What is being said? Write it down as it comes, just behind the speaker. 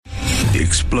The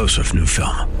explosive new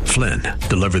film, Flynn,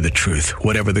 deliver the truth,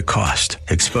 whatever the cost,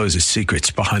 exposes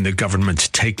secrets behind the government's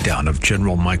takedown of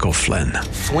General Michael Flynn.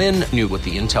 Flynn knew what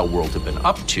the intel world had been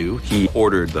up to. He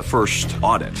ordered the first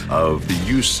audit of the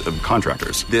use of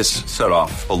contractors. This set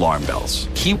off alarm bells.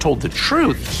 He told the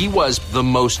truth. He was the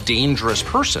most dangerous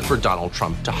person for Donald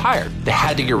Trump to hire. They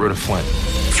had to get rid of Flynn.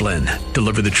 Flynn,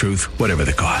 deliver the truth, whatever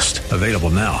the cost. Available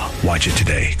now. Watch it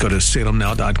today. Go to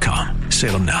salemnow.com.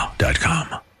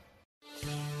 salemnow.com.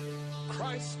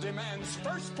 Christ demands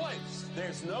first place.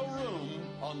 There's no room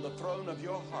on the throne of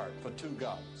your heart for two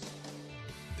gods.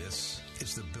 This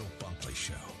is the Bill Bunkley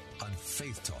Show on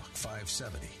Faith Talk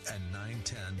 570 and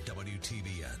 910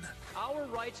 WTBN. Our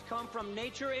rights come from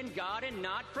nature and God and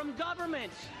not from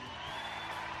government.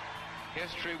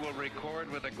 History will record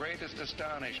with the greatest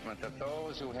astonishment that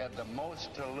those who had the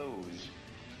most to lose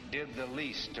did the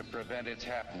least to prevent its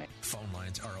happening. Phone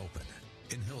lines are open.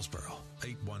 In Hillsborough,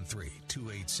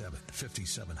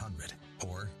 813-287-5700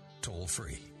 or toll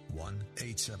free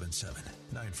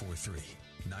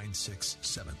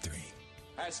 1-877-943-9673.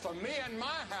 As for me and my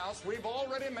house, we've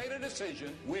already made a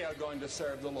decision. We are going to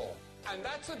serve the Lord. And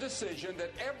that's a decision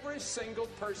that every single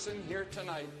person here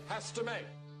tonight has to make.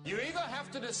 You either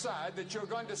have to decide that you're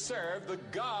going to serve the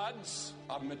gods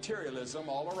of materialism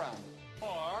all around you,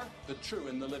 or the true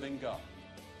and the living God.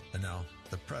 And now,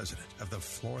 the president of the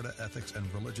Florida Ethics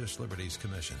and Religious Liberties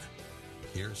Commission.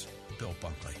 Here's Bill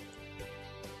Bunkley.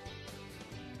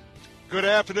 Good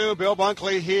afternoon, Bill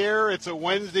Bunkley here. It's a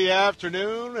Wednesday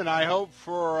afternoon, and I hope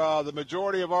for the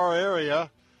majority of our area,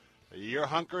 you're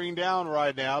hunkering down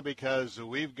right now because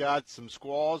we've got some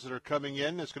squalls that are coming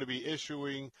in. It's going to be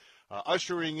ushering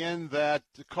in that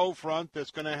cold front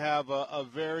that's going to have a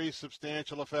very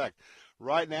substantial effect.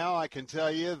 Right now, I can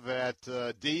tell you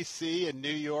that D.C. and New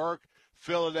York,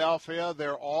 Philadelphia,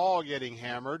 they're all getting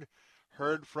hammered.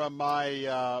 Heard from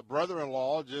my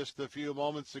brother-in-law just a few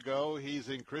moments ago. He's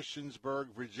in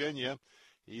Christiansburg, Virginia.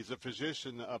 He's a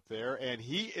physician up there, and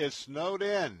he is snowed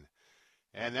in.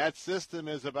 And that system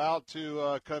is about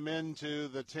to come into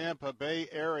the Tampa Bay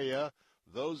area.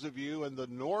 Those of you in the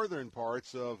northern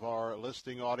parts of our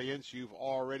listening audience, you've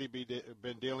already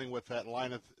been dealing with that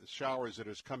line of showers that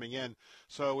is coming in.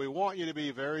 So we want you to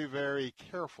be very, very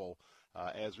careful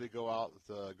as we go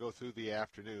through the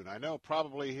afternoon. I know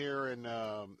probably here in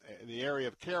the area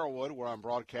of Carrollwood, where I'm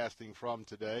broadcasting from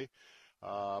today,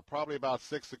 probably about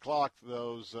 6 o'clock,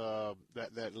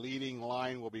 that leading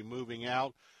line will be moving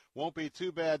out. Won't be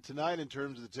too bad tonight in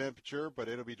terms of the temperature, but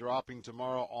it'll be dropping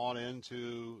tomorrow on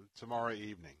into tomorrow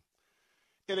evening.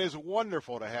 It is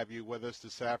wonderful to have you with us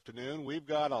this afternoon. We've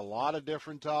got a lot of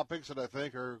different topics that I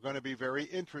think are going to be very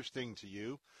interesting to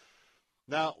you.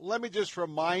 Now, let me just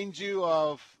remind you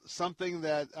of something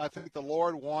that I think the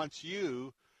Lord wants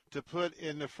you to put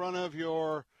in the front of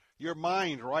your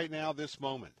mind right now, this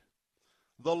moment.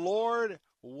 The Lord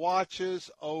watches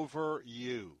over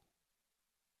you.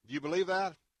 Do you believe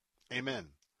that? Amen.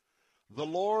 The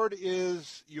Lord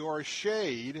is your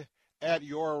shade at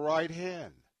your right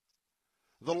hand.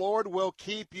 The Lord will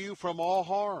keep you from all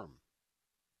harm.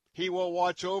 He will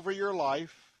watch over your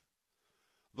life.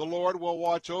 The Lord will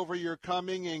watch over your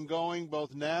coming and going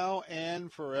both now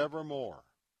and forevermore.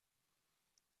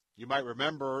 You might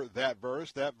remember that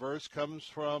verse. That verse comes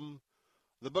from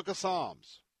the book of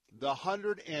Psalms, the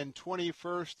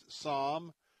 121st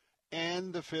Psalm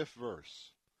and the 5th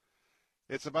verse.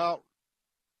 It's about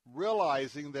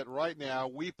realizing that right now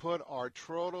we put our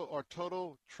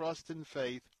total trust and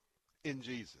faith in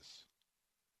Jesus.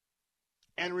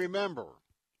 And remember,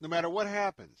 no matter what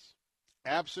happens,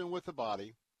 absent with the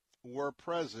body, we're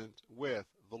present with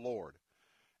the Lord.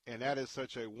 And that is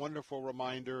such a wonderful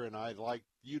reminder, and I'd like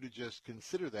you to just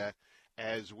consider that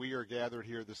as we are gathered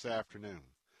here this afternoon.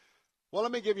 Well,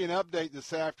 let me give you an update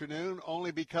this afternoon,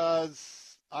 only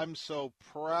because I'm so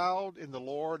proud in the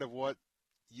Lord of what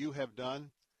you have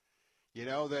done. You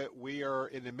know that we are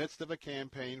in the midst of a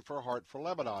campaign for Heart for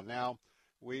Lebanon. Now,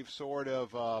 we've sort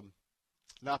of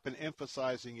not been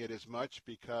emphasizing it as much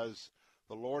because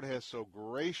the Lord has so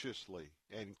graciously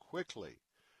and quickly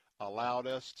allowed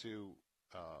us to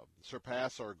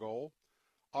surpass our goal.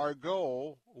 Our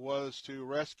goal was to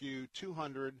rescue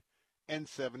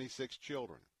 276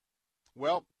 children.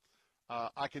 Well,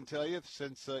 I can tell you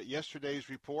since yesterday's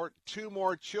report, 2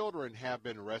 more children have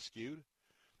been rescued.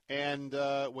 And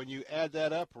when you add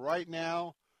that up right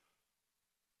now,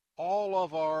 all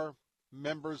of our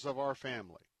members of our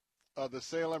family, of the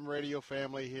Salem Radio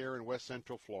family here in West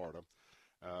Central Florida,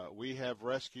 you have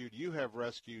rescued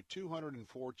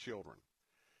 204 children.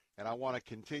 And I want to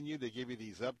continue to give you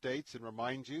these updates and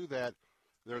remind you that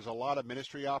There's a lot of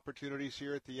ministry opportunities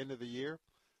here at the end of the year.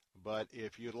 But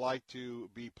if you'd like to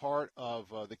be part of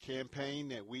the campaign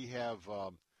that we have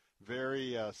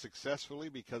very successfully,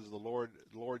 because of the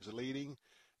Lord's leading,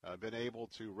 been able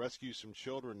to rescue some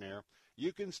children there,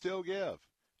 you can still give.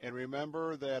 And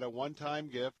remember that a one-time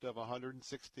gift of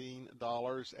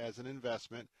 $116 as an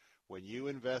investment, when you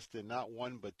invest in not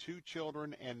one but two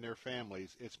children and their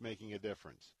families, it's making a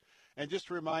difference. And just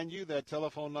to remind you, that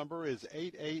telephone number is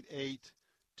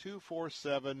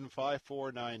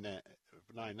 888-247-5499.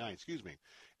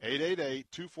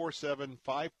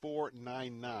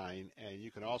 888-247-5499, and you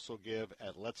can also give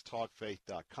at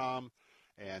letstalkfaith.com,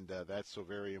 and that's so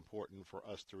very important for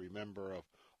us to remember of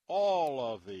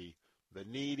all of the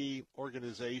needy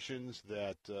organizations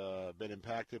that been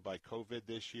impacted by COVID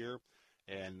this year,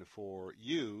 and for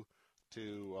you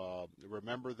to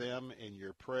remember them in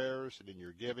your prayers and in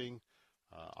your giving.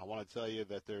 I want to tell you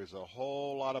that there's a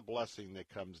whole lot of blessing that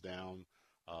comes down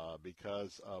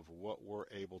because of what we're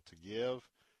able to give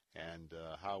and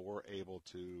how we're able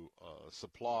to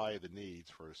supply the needs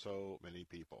for so many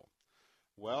people.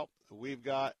 Well, we've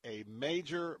got a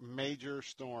major, major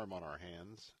storm on our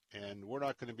hands, and we're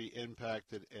not going to be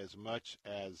impacted as much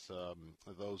as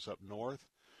those up north.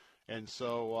 And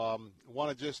so I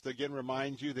want to just again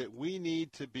remind you that we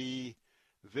need to be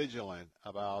vigilant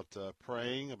about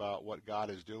praying about what God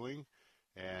is doing.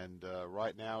 And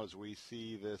right now, as we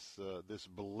see this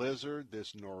blizzard,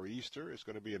 this nor'easter, is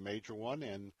going to be a major one.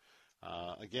 And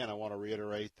again, I want to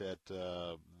reiterate that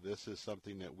this is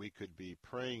something that we could be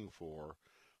praying for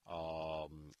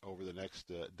over the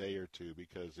next day or two,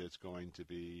 because it's going to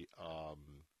be a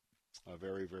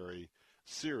very, very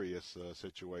serious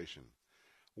situation.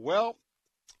 Well,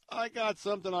 I got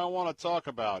something I want to talk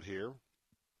about here.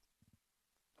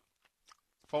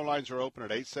 Phone lines are open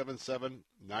at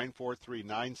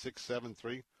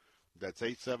 877-943-9673. That's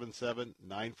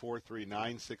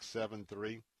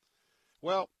 877-943-9673.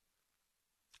 Well,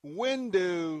 when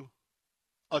do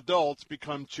adults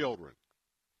become children?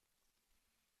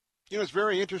 You know, it's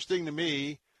very interesting to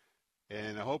me,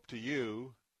 and I hope to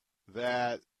you,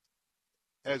 that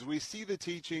as we see the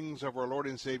teachings of our Lord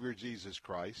and Savior Jesus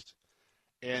Christ,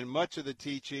 and much of the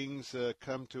teachings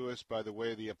come to us by the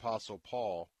way of the Apostle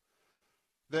Paul,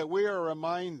 that we are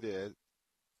reminded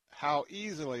how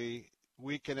easily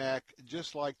we can act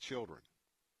just like children.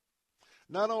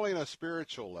 Not only on a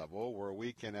spiritual level, where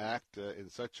we can act in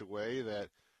such a way that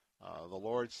the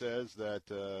Lord says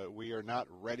that we are not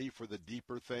ready for the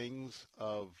deeper things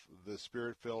of the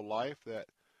Spirit-filled life, that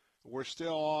we're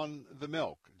still on the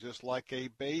milk, just like a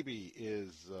baby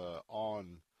is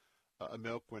on a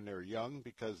milk when they're young,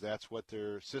 because that's what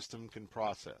their system can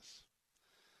process.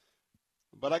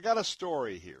 But I got a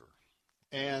story here,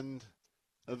 and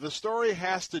the story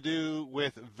has to do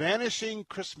with vanishing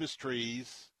Christmas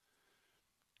trees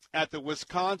at the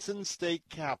Wisconsin State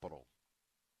Capitol.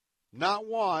 Not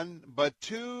one, but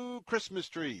two Christmas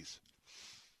trees.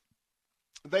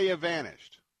 They have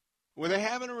vanished. Well, they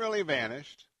haven't really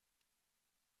vanished,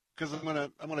 because I'm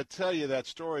gonna tell you that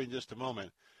story in just a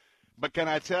moment. But can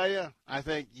I tell you, I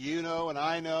think you know and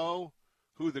I know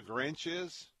who the Grinch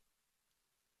is.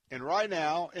 And right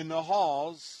now, in the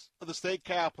halls of the state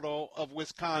capitol of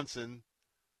Wisconsin,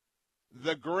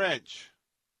 the Grinch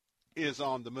is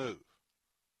on the move.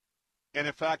 And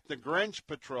in fact, the Grinch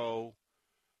Patrol,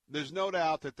 there's no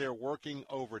doubt that they're working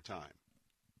overtime.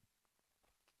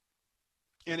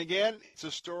 And again, it's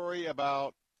a story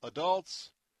about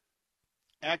adults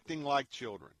acting like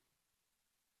children.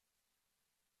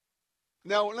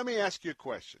 Now, let me ask you a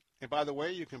question. And by the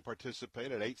way, you can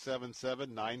participate at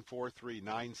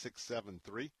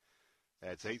 877-943-9673.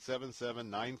 That's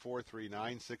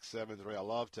 877-943-9673. I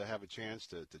love to have a chance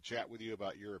to chat with you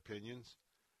about your opinions.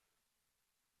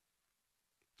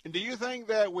 And do you think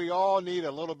that we all need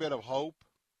a little bit of hope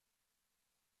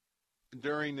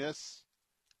during this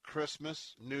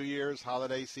Christmas, New Year's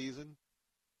holiday season?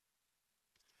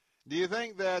 Do you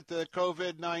think that the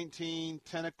COVID-19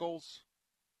 tentacles,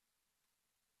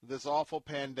 this awful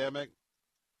pandemic,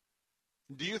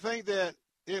 do you think that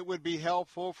it would be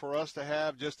helpful for us to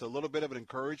have just a little bit of an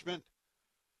encouragement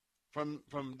from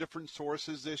different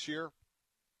sources this year?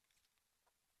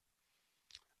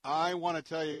 I want to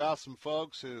tell you about some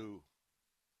folks who,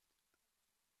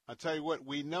 I'll tell you what,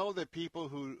 we know that people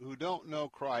who don't know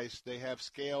Christ, they have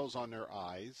scales on their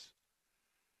eyes,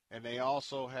 and they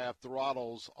also have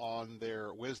throttles on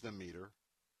their wisdom meter.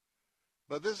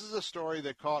 But this is a story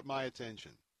that caught my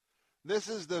attention. This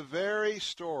is the very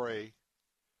story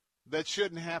that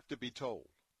shouldn't have to be told,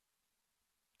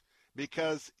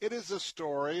 because it is a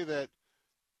story that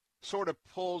sort of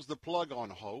pulls the plug on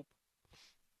hope.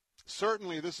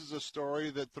 certainly this is a story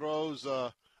that throws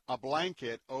a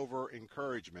blanket over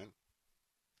encouragement.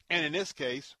 And in this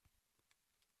case,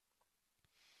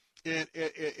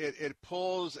 it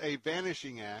pulls a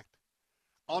vanishing act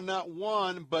on not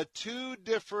one but two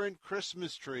different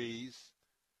Christmas trees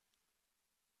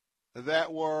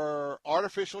that were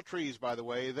artificial trees, by the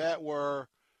way, that were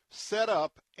set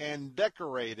up and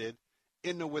decorated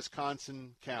in the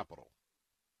Wisconsin Capitol.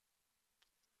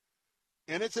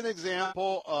 And it's an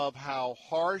example of how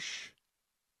harsh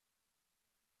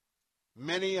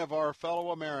many of our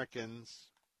fellow Americans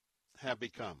have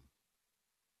become.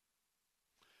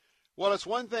 Well, it's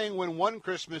one thing when one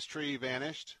Christmas tree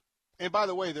vanished. And by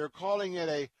the way, they're calling it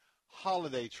a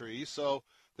holiday tree, so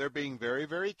they're being very,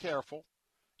 very careful.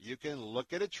 You can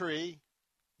look at a tree.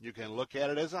 You can look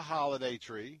at it as a holiday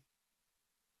tree.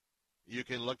 You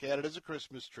can look at it as a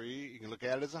Christmas tree. You can look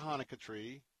at it as a Hanukkah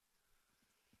tree.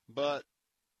 But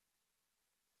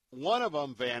one of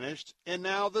them vanished, and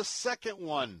now the second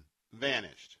one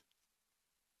vanished.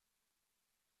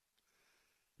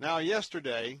 Now,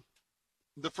 yesterday,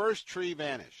 the first tree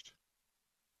vanished.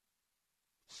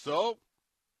 So,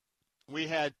 we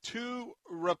had two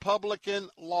Republican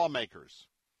lawmakers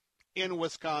in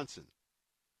Wisconsin.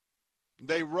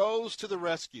 They rose to the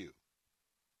rescue,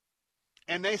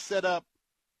 and they set up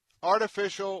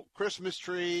artificial Christmas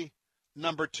tree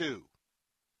number 2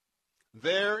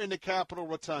 there in the Capitol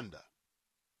Rotunda.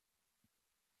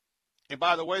 And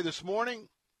by the way, this morning,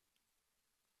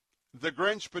 the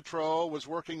Grinch Patrol was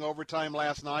working overtime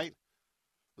last night.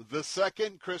 The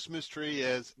second Christmas tree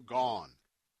is gone.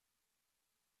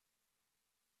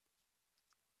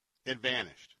 It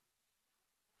vanished.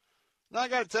 Now, I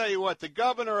got to tell you what, the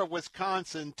governor of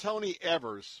Wisconsin, Tony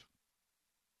Evers,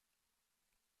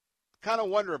 kind of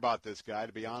wonder about this guy,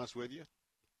 to be honest with you.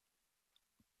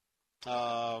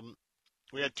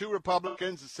 We had two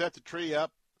Republicans that set the tree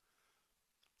up.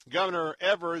 Governor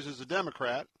Evers is a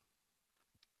Democrat.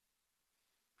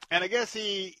 And I guess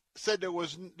he said there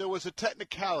was a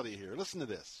technicality here. Listen to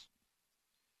this.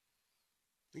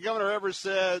 Governor Evers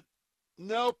said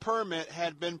no permit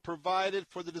had been provided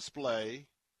for the display,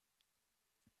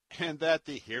 and that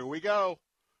here we go,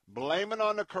 blame it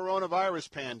on the coronavirus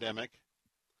pandemic,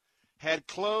 had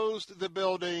closed the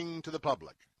building to the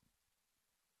public.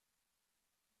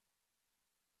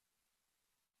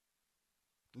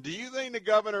 Do you think the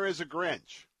governor is a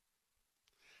Grinch?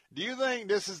 Do you think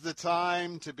this is the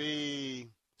time to be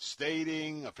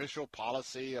stating official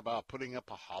policy about putting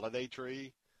up a holiday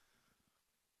tree?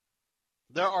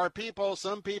 There are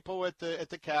some people at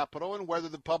the Capitol, and whether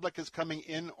the public is coming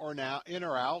in or out,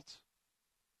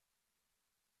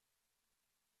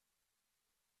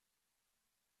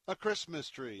 a Christmas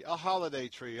tree, a holiday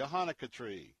tree, a Hanukkah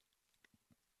tree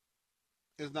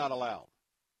is not allowed.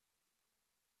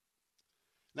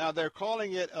 Now, they're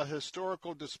calling it a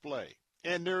historical display,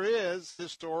 and there is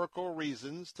historical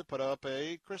reasons to put up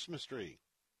a Christmas tree.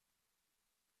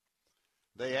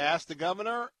 They asked the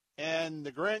governor, and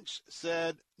the Grinch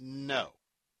said no.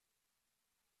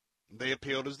 They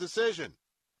appealed his decision.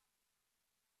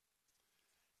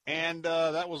 And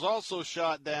that was also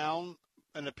shot down,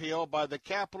 an appeal by the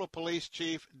Capitol Police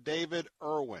Chief David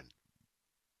Irwin.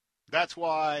 That's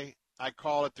why I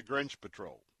call it the Grinch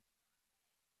Patrol.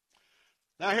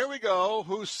 Now, here we go,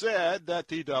 who said that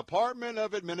the Department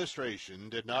of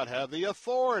Administration did not have the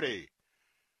authority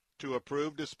to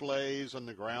approve displays on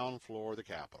the ground floor of the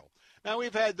Capitol. Now,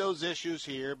 we've had those issues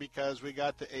here because we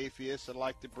got the atheists that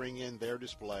like to bring in their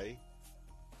display.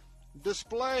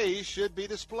 Displays should be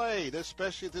displayed,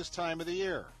 especially at this time of the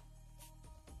year.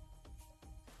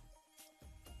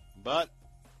 But,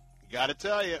 got to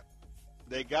tell you,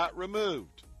 they got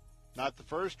removed. Not the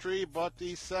first tree, but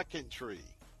the second tree.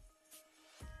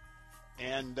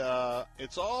 And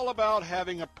it's all about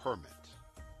having a permit.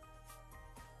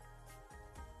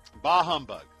 Bah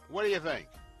humbug. What do you think?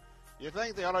 You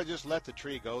think they ought to just let the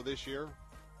tree go this year?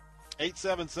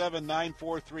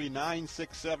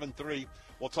 877-943-9673.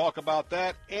 We'll talk about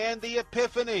that. And the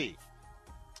Epiphany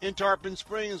in Tarpon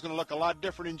Springs is going to look a lot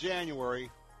different in January.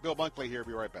 Bill Bunkley here.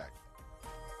 Be right back.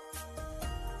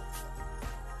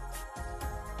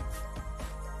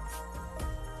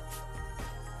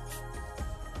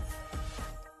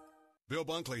 Bill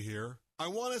Bunkley here. I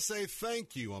want to say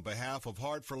thank you on behalf of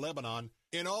Heart for Lebanon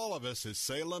and all of us at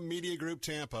Salem Media Group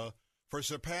Tampa for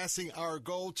surpassing our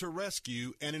goal to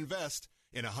rescue and invest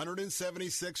in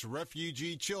 176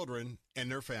 refugee children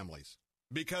and their families.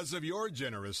 Because of your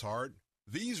generous heart,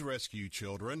 these rescue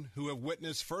children, who have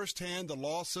witnessed firsthand the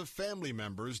loss of family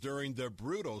members during the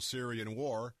brutal Syrian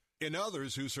war, and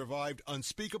others who survived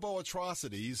unspeakable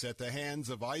atrocities at the hands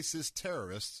of ISIS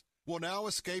terrorists, will now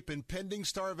escape impending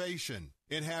starvation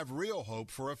and have real hope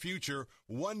for a future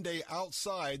one day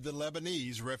outside the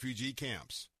Lebanese refugee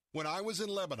camps. When I was in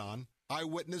Lebanon, I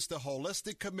witnessed the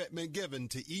holistic commitment given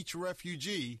to each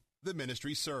refugee the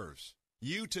ministry serves.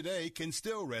 You today can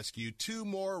still rescue 2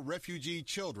 more refugee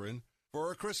children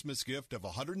for a Christmas gift of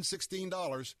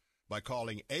 $116 by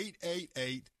calling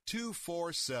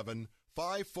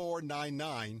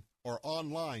 888-247-5499 or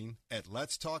online at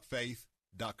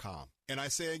letstalkfaith.com. And I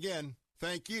say again,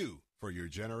 thank you for your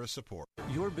generous support.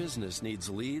 Your business needs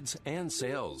leads and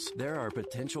sales. There are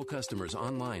potential customers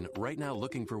online right now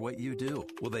looking for what you do.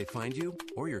 Will they find you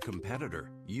or your competitor?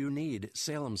 You need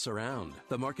Salem Surround.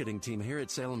 The marketing team here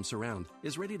at Salem Surround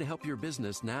is ready to help your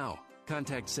business now.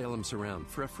 Contact Salem Surround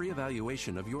for a free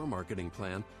evaluation of your marketing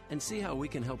plan and see how we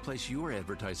can help place your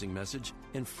advertising message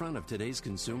in front of today's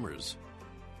consumers.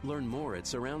 Learn more at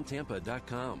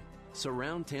surroundtampa.com.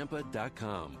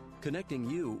 Surroundtampa.com. Connecting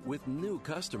you with new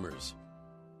customers.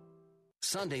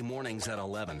 Sunday mornings at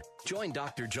 11, join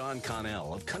Dr. John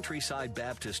Connell of Countryside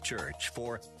Baptist Church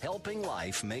for Helping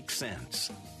Life Make Sense.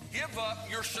 Give up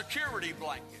your security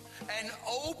blanket and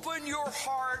open your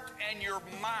heart and your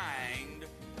mind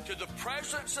to the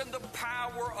presence and the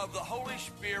power of the Holy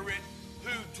Spirit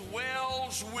who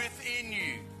dwells within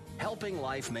you. Helping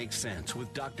Life Make Sense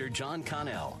with Dr. John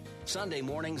Connell. Sunday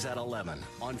mornings at 11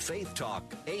 on Faith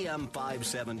Talk, AM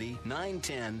 570,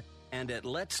 910, and at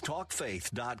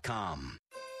letstalkfaith.com.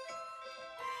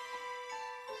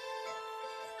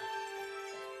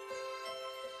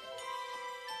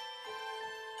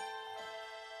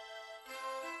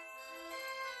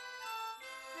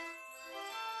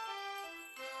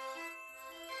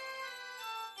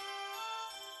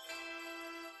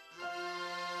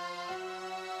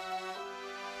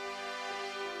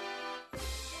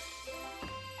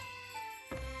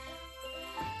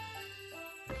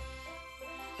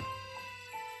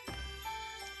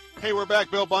 Hey, we're back.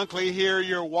 Bill Bunkley here,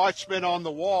 your watchman on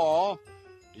the wall.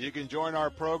 You can join our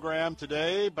program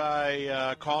today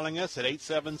by calling us at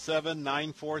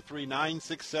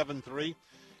 877-943-9673,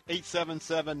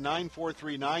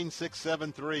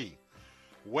 877-943-9673.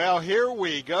 Well, here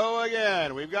we go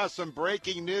again. We've got some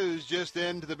breaking news just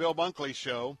into the Bill Bunkley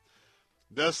Show.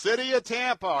 The city of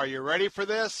Tampa, are you ready for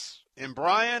this? And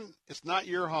Brian, it's not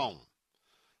your home.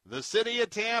 The city of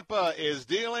Tampa is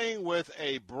dealing with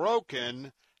a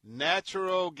broken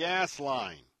natural gas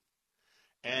line.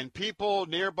 And people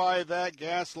nearby that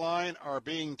gas line are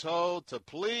being told to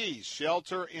please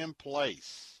shelter in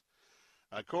place.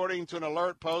 According to an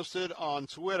alert posted on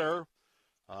Twitter,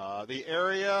 the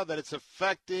area that it's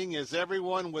affecting is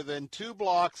everyone within 2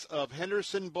 blocks of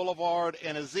Henderson Boulevard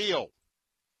and Azeel.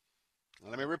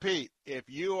 Let me repeat. If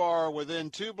you are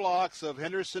within 2 blocks of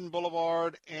Henderson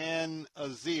Boulevard and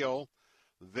Azeel,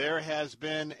 there has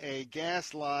been a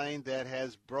gas line that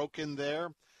has broken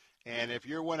there. And if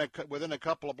you're within a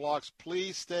couple of blocks,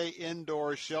 please stay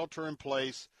indoors, shelter in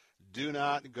place. Do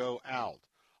not go out.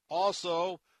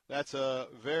 Also, that's a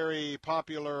very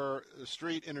popular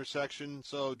street intersection.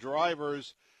 So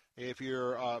drivers, if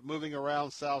you're moving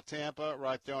around South Tampa,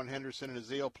 right there on Henderson and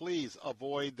Azeel, please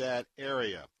avoid that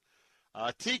area.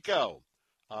 TECO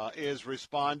is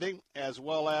responding, as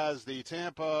well as the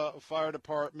Tampa Fire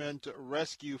Department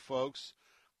rescue folks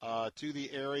to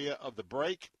the area of the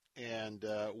break, and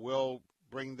we'll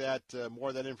bring that more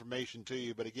of that information to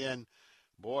you. But again,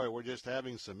 boy, we're just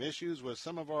having some issues with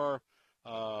some of our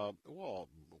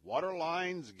water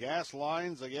lines, gas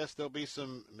lines. I guess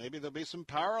maybe there'll be some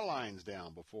power lines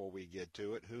down before we get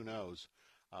to it. Who knows?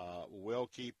 We'll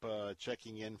keep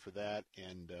checking in for that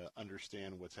and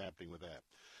understand what's happening with that.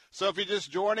 So if you're just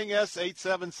joining us,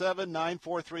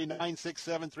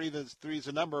 877-943-9673 is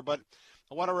the number. But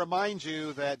I want to remind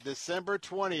you that December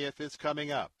 20th is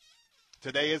coming up.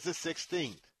 Today is the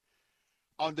 16th.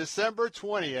 On December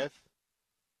 20th,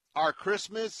 our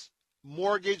Christmas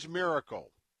mortgage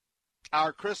miracle,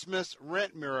 our Christmas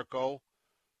rent miracle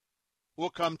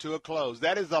will come to a close.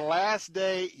 That is the last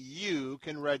day you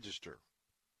can register.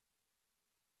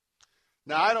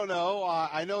 Now, I don't know.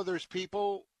 I know there's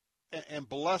people, and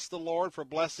bless the Lord for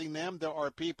blessing them. There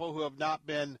are people who have not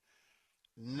been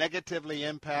negatively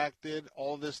impacted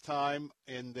all this time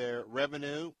in their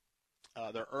revenue,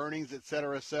 their earnings, et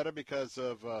cetera, because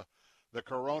of the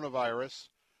coronavirus.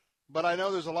 But I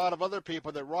know there's a lot of other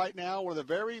people that right now one of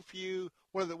the very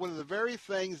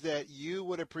things that you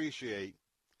would appreciate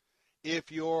if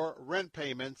your rent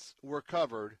payments were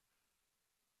covered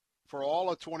for all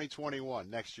of 2021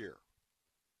 next year.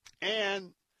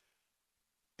 And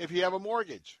if you have a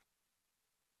mortgage,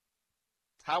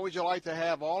 how would you like to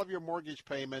have all of your mortgage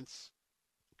payments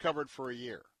covered for a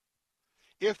year?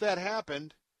 if that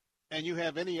happened and you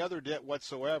have any other debt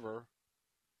whatsoever,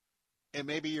 and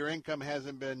maybe your income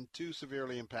hasn't been too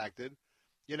severely impacted,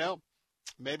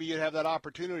 maybe you'd have that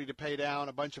opportunity to pay down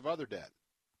a bunch of other debt.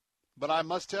 But I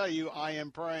must tell you, I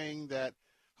am praying that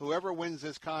whoever wins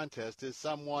this contest is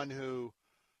someone who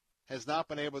has not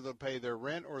been able to pay their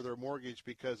rent or their mortgage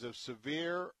because of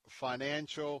severe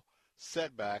financial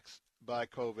setbacks by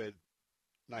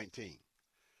COVID-19.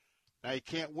 Now, you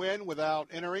can't win without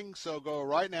entering, so go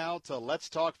right now to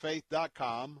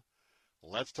letstalkfaith.com.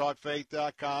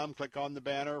 Letstalkfaith.com. Click on the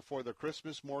banner for the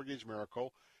Christmas Mortgage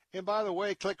Miracle. And by the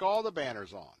way, click all the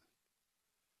banners on.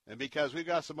 And because we've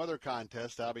got some other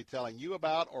contests I'll be telling you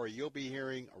about, or you'll be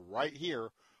hearing right here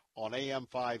on AM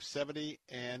 570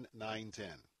 and 910.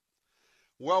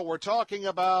 Well, we're talking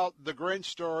about the Grinch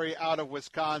story out of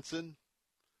Wisconsin.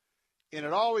 And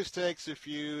it always takes a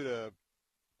few to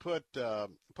put a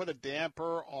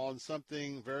damper on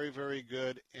something very, very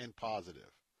good and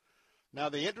positive. Now,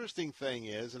 the interesting thing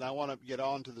is, and I want to get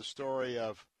on to the story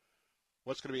of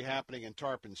what's going to be happening in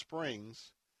Tarpon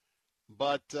Springs,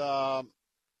 but, a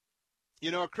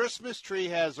Christmas tree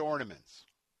has ornaments.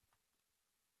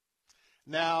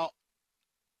 Now,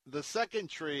 the second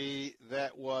tree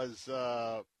that was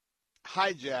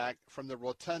hijacked from the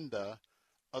rotunda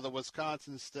of the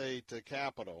Wisconsin State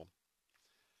Capitol,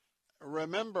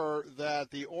 remember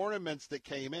that the ornaments that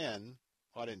came in,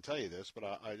 I didn't tell you this, but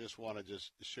I just want to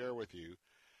just share with you,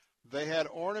 they had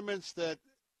ornaments that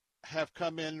have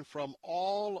come in from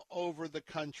all over the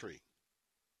country.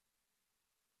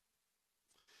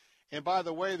 And by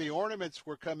the way, the ornaments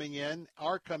are coming in,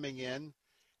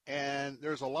 and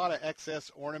there's a lot of excess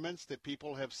ornaments that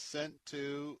people have sent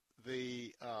to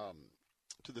the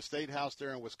State House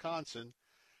there in Wisconsin,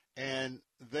 and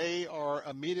they are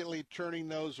immediately turning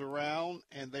those around,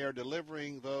 and they are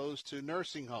delivering those to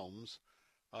nursing homes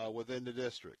within the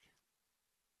district.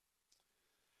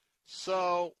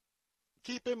 So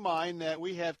keep in mind that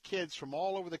we have kids from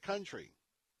all over the country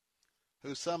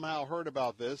who somehow heard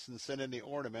about this and sent in the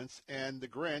ornaments, and the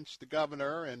Grinch, the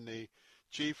governor, and the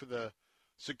chief of the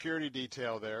security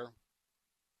detail there.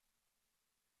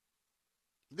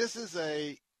 This is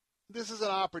an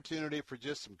opportunity for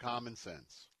just some common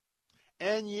sense.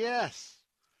 And yes,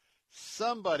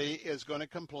 somebody is going to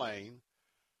complain.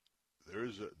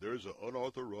 There's an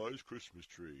unauthorized Christmas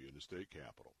tree in the state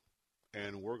capitol,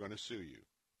 and we're going to sue you.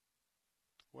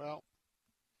 Well,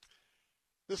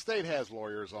 the state has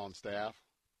lawyers on staff.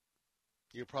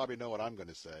 You probably know what I'm going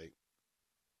to say.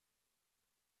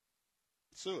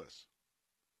 Sue us.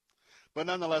 But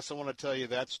nonetheless, I want to tell you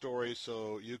that story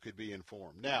so you could be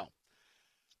informed. Now,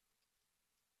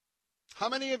 how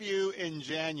many of you in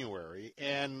January,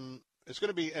 and it's going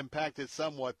to be impacted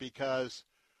somewhat because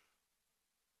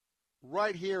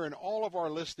right here in all of our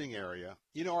listening area,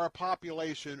 our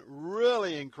population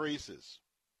really increases.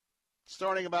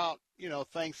 Starting about,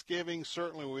 Thanksgiving,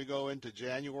 certainly when we go into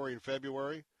January and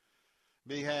February,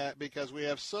 because we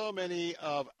have so many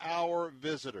of our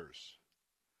visitors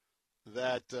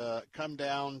that come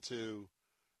down to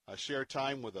share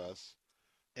time with us.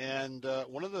 And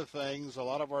one of the things a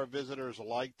lot of our visitors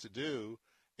like to do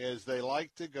is they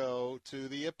like to go to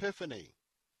the Epiphany.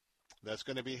 That's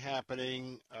going to be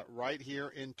happening right here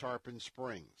in Tarpon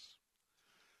Springs.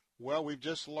 Well, we've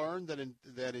just learned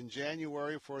that in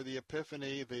January for the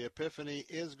Epiphany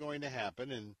is going to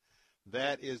happen, and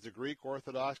that is the Greek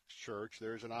Orthodox Church.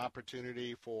 There's an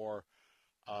opportunity for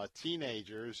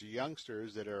teenagers,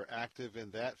 youngsters that are active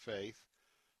in that faith.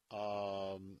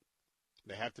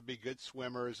 They have to be good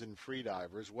swimmers and free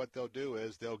divers. What they'll do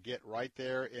is they'll get right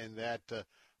there in that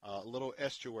little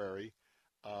estuary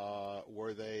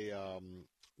where they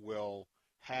will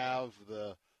have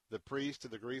the priest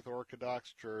of the Greek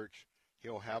Orthodox Church.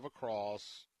 He'll have a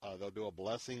cross. They'll do a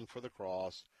blessing for the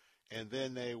cross, and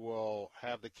then they will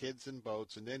have the kids in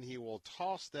boats, and then he will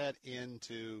toss that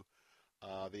into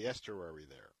the estuary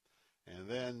there. And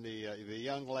then the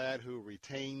young lad who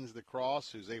retains the cross,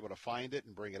 who's able to find it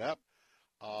and bring it up,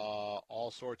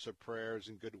 all sorts of prayers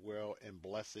and goodwill and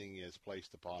blessing is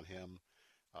placed upon him.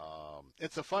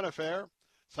 It's a fun affair.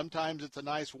 Sometimes it's a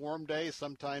nice warm day.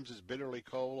 Sometimes it's bitterly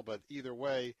cold. But either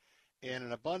way, in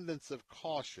an abundance of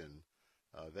caution,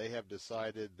 they have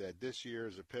decided that this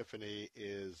year's Epiphany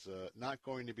is not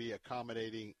going to be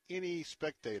accommodating any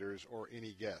spectators or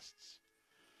any guests.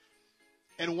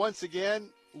 And once again,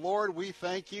 Lord, we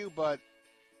thank you, but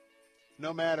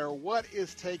no matter what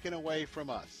is taken away from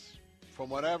us, from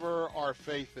whatever our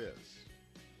faith is,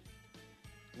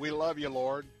 we love you,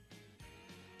 Lord.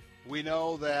 We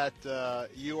know that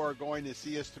you are going to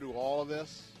see us through all of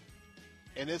this.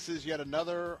 And this is yet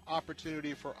another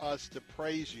opportunity for us to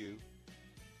praise you.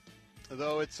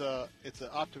 Though it's an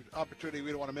opportunity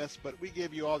we don't want to miss, but we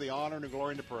give you all the honor and the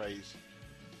glory and the praise.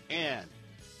 And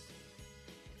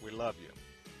we love you.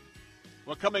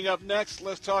 Well, coming up next,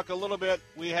 let's talk a little bit.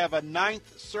 We have a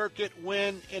 9th Circuit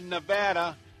win in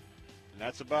Nevada, and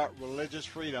that's about religious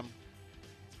freedom.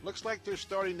 Looks like they're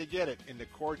starting to get it, and the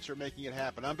courts are making it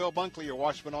happen. I'm Bill Bunkley, your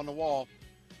watchman on the wall.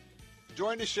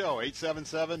 Join the show,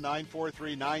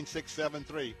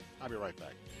 877-943-9673. I'll be right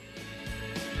back.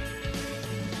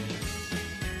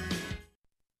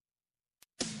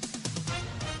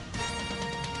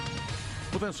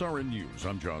 With SRN News,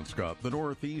 I'm John Scott. The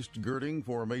Northeast girding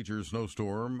for a major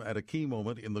snowstorm at a key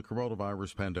moment in the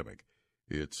coronavirus pandemic.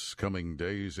 It's coming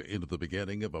days into the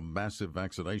beginning of a massive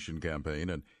vaccination campaign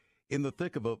and in the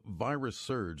thick of a virus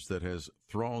surge that has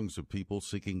throngs of people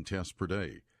seeking tests per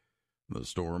day. The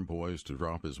storm poised to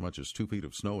drop as much as 2 feet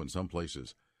of snow in some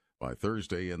places by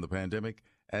Thursday, and the pandemic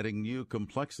adding new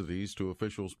complexities to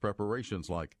officials' preparations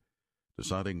like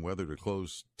deciding whether to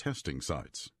close testing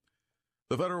sites.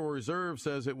 The Federal Reserve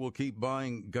says it will keep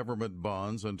buying government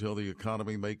bonds until the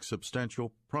economy makes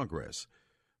substantial progress.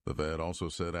 The Fed also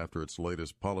said after its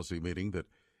latest policy meeting that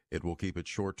it will keep its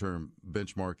short-term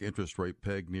benchmark interest rate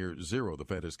pegged near zero. The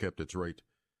Fed has kept its rate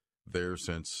there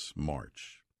since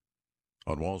March.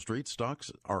 On Wall Street,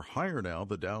 stocks are higher now.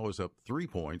 The Dow is up 3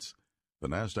 points. The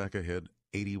Nasdaq ahead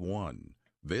 81.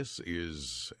 This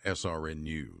is SRN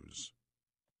News.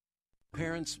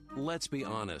 Parents, let's be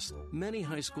honest. Many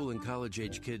high school and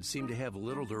college-age kids seem to have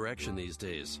little direction these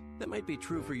days. That might be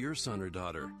true for your son or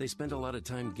daughter. They spend a lot of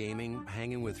time gaming,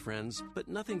 hanging with friends, but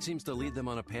nothing seems to lead them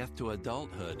on a path to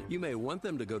adulthood. You may want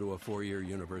them to go to a 4-year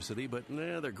university, but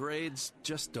their grades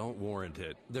just don't warrant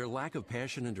it. Their lack of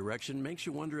passion and direction makes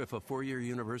you wonder if a 4-year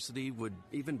university would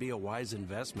even be a wise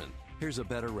investment. Here's a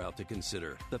better route to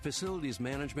consider. The Facilities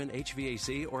Management,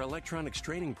 HVAC, or Electronics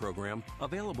Training Program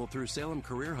available through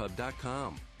SalemCareerHub.com.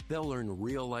 They'll learn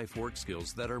real-life work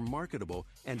skills that are marketable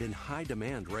and in high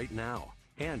demand right now.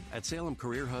 And at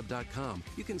SalemCareerHub.com,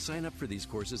 you can sign up for these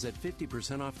courses at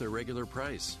 50% off their regular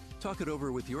price. Talk it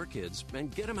over with your kids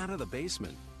and get them out of the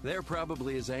basement. They're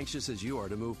probably as anxious as you are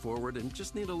to move forward and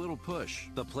just need a little push.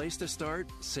 The place to start?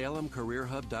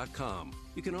 SalemCareerHub.com.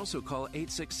 You can also call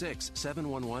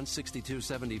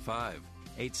 866-711-6275.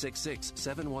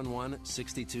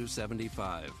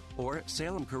 866-711-6275. Or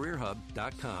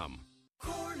SalemCareerHub.com.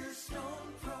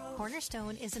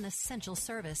 Cornerstone is an essential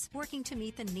service working to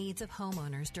meet the needs of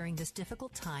homeowners during this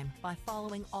difficult time by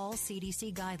following all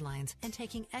CDC guidelines and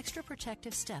taking extra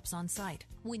protective steps on site.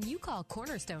 When you call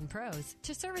Cornerstone Pros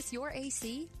to service your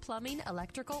AC, plumbing,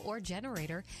 electrical, or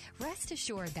generator, rest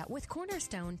assured that with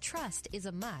Cornerstone, trust is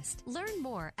a must. Learn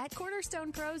more at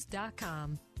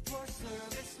cornerstonepros.com. For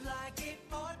service like it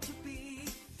ought to be,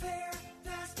 fair,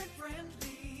 fast, and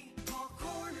friendly. Call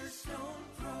Cornerstone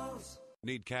Pros.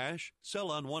 Need cash?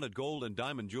 Sell unwanted gold and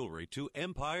diamond jewelry to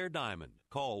Empire Diamond.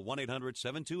 Call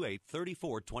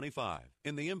 1-800-728-3425.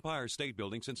 In the Empire State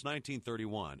Building since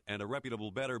 1931 and a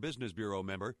reputable Better Business Bureau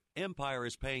member, Empire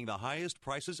is paying the highest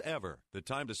prices ever. The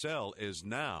time to sell is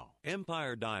now.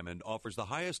 Empire Diamond offers the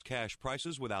highest cash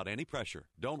prices without any pressure.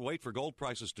 Don't wait for gold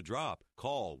prices to drop.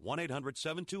 Call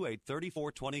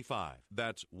 1-800-728-3425.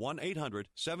 That's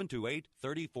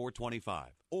 1-800-728-3425.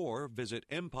 Or visit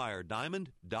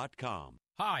EmpireDiamond.com.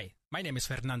 Hi, my name is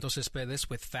Fernando Cespedes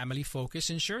with Family Focus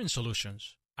Insurance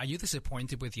Solutions. Are you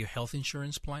disappointed with your health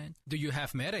insurance plan? Do you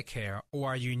have Medicare or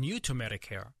are you new to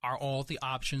Medicare? Are all the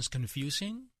options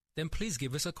confusing? Then please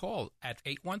give us a call at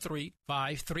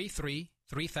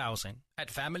 813-533-3000.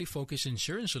 At Family Focus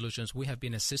Insurance Solutions, we have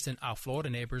been assisting our Florida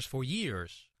neighbors for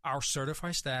years. Our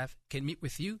certified staff can meet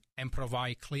with you and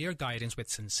provide clear guidance with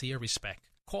sincere respect.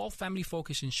 Call Family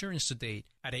Focus Insurance today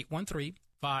at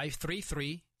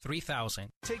 813-533-3000.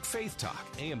 Take Faith Talk,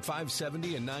 AM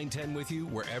 570 and 910 with you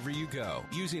wherever you go.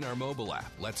 Using our mobile app,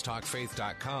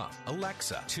 letstalkfaith.com,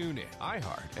 Alexa, TuneIn,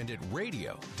 iHeart, and at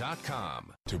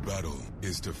radio.com. To battle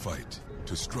is to fight,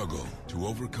 to struggle, to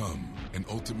overcome, and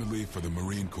ultimately for the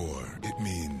Marine Corps, it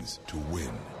means to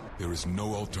win. There is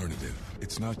no alternative.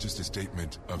 It's not just a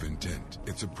statement of intent.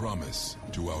 It's a promise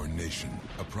to our nation.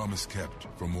 A promise kept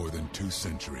for more than 2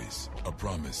 centuries. A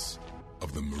promise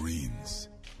of the Marines.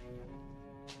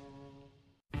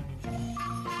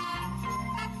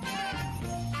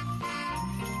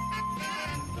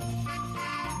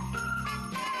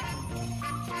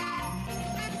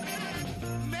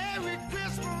 Merry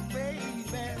Christmas, baby.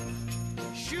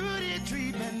 Should it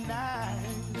treat me nice?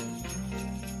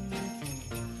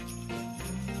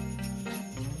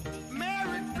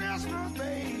 Merry Christmas,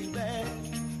 baby.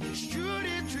 Should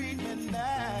it treat me nice?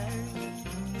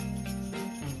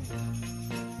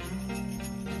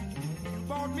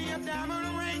 me a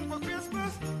diamond ring for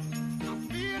Christmas. I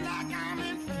feel like I'm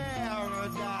in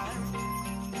paradise.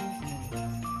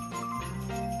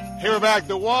 Here back,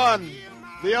 the one,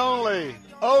 the only,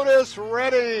 Otis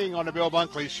Redding on the Bill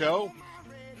Bunkley Show,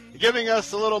 giving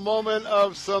us a little moment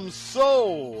of some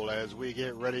soul as we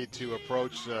get ready to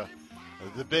approach the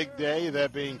big day,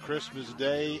 that being Christmas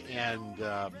Day. And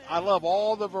I love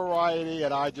all the variety,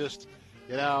 and I just,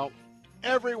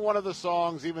 every one of the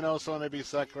songs, even though some may be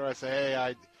secular, I say,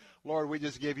 hey, Lord, we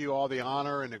just give you all the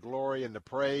honor and the glory and the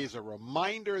praise, a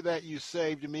reminder that you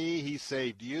saved me, he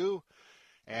saved you.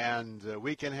 And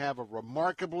we can have a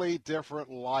remarkably different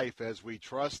life as we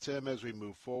trust him, as we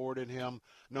move forward in him,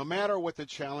 no matter what the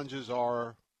challenges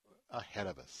are ahead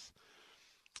of us.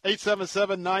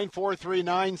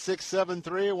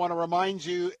 877-943-9673. I want to remind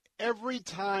you, every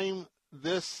time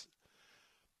this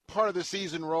part of the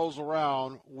season rolls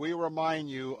around, we remind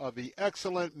you of the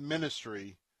excellent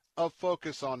ministry of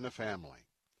Focus on the Family.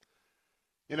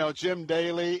 Jim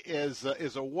Daly is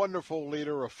a wonderful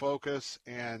leader of Focus,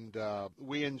 and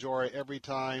we enjoy every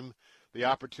time the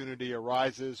opportunity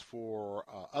arises for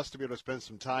us to be able to spend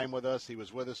some time with us. He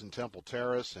was with us in Temple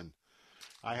Terrace, and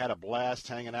I had a blast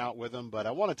hanging out with him. But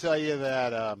I want to tell you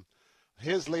that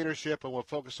his leadership and what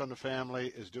Focus on the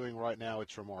Family is doing right now,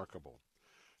 it's remarkable.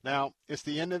 Now, it's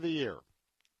the end of the year,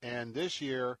 and this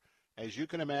year, as you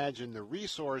can imagine, the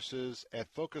resources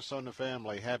at Focus on the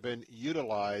Family have been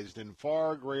utilized in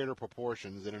far greater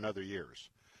proportions than in other years.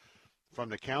 From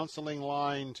the counseling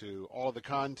line to all the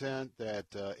content that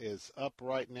is up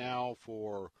right now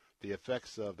for the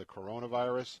effects of the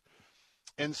coronavirus.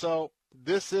 And so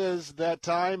this is that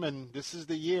time, and this is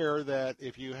the year that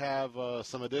if you have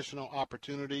some additional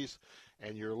opportunities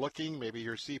and you're looking, maybe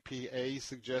your CPA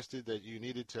suggested that you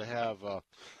needed to have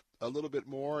a little bit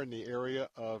more in the area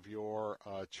of your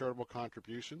charitable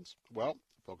contributions, well,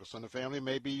 Focus on the Family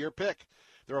may be your pick.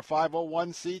 They're a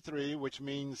 501c3, which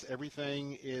means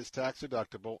everything is tax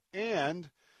deductible,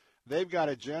 and they've got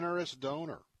a generous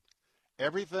donor.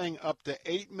 Everything up to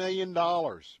 $8 million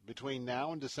between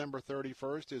now and December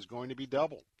 31st is going to be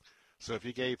doubled. So if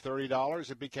you gave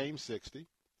 $30, it became $60. If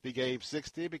you gave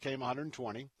 $60, it became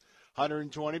 $120.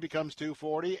 $120 becomes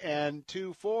 $240, and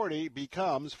 $240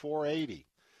 becomes $480.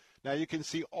 Now, you can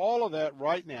see all of that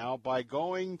right now by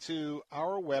going to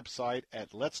our website at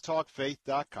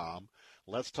letstalkfaith.com,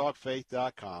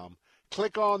 letstalkfaith.com.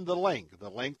 Click on the link.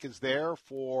 The link is there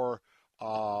for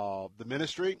the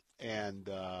ministry, and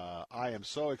I am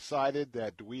so excited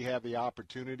that we have the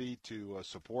opportunity to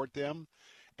support them.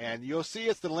 And you'll see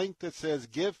it's the link that says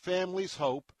Give Families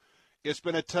Hope. It's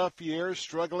been a tough year.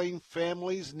 Struggling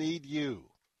families need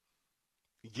you.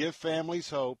 Give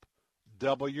Families Hope.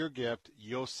 Double your gift.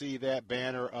 You'll see that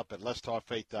banner up at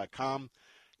letstalkfaith.com.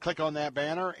 Click on that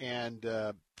banner and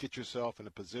get yourself in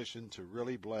a position to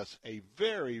really bless a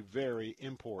very, very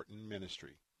important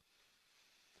ministry.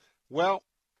 Well,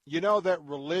 you know that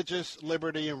religious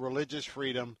liberty and religious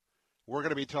freedom, we're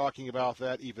going to be talking about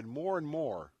that even more and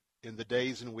more in the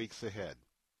days and weeks ahead.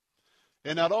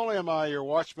 And not only am I your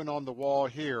watchman on the wall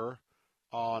here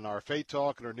on our Faith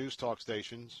Talk and our News Talk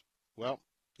stations, well,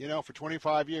 for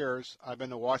 25 years, I've been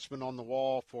the watchman on the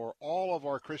wall for all of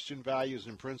our Christian values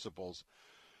and principles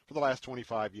for the last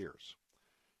 25 years.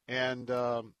 And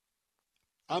I'm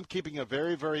keeping a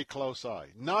very, very close eye.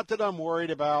 Not that I'm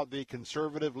worried about the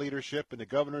conservative leadership in the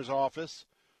governor's office,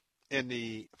 in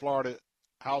the Florida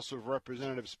House of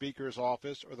Representatives Speaker's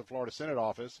office, or the Florida Senate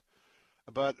office,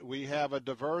 but we have a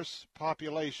diverse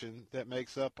population that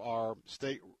makes up our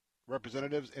state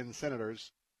representatives and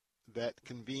senators that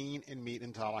convene and meet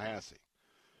in Tallahassee.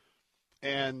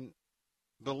 And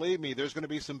believe me, there's going to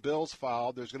be some bills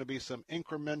filed. There's going to be some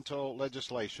incremental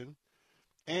legislation,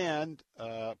 and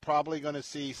probably going to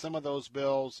see some of those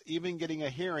bills even getting a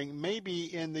hearing,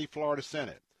 maybe in the Florida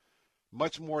Senate.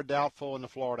 Much more doubtful in the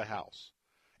Florida House.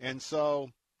 And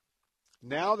so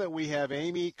now that we have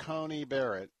Amy Coney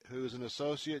Barrett, who's an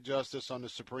associate justice on the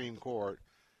Supreme Court,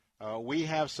 we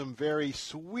have some very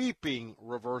sweeping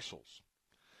reversals.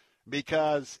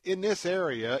 Because in this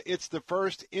area, it's the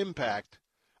first impact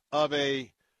of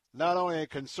not only a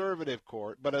conservative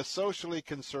court, but a socially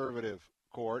conservative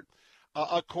court,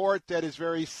 a court that is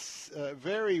very,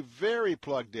 very, very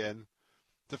plugged in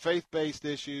to faith-based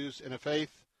issues and a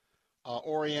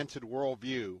faith-oriented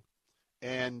worldview.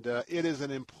 And it is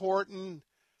an important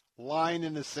line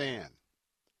in the sand.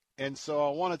 And so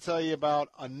I want to tell you about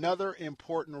another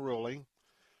important ruling.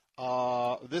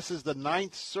 This is the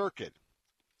Ninth Circuit.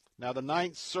 Now, the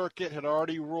Ninth Circuit had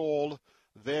already ruled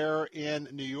there in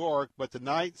New York, but the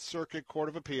Ninth Circuit Court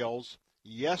of Appeals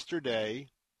yesterday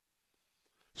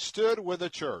stood with a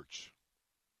church.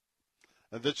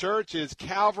 The church is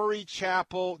Calvary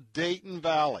Chapel, Dayton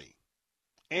Valley.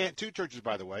 And 2 churches,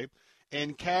 by the way,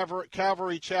 and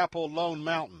Calvary Chapel, Lone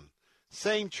Mountain.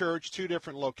 Same church, 2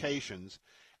 different locations.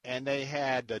 And they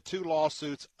had 2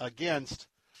 lawsuits against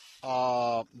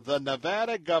the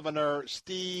Nevada governor,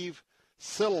 Steve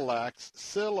Sisolak's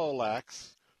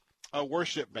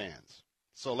worship bands.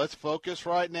 So let's focus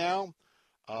right now.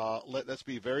 Let's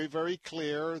be very, very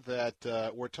clear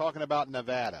that we're talking about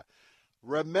Nevada.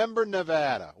 Remember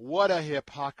Nevada. What a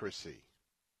hypocrisy.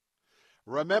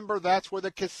 Remember, that's where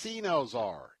the casinos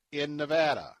are in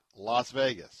Nevada, Las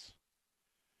Vegas.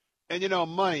 And,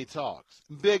 money talks,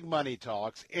 big money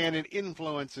talks, and it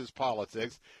influences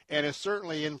politics, and it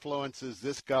certainly influences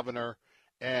this governor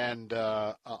and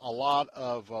a lot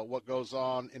of what goes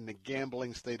on in the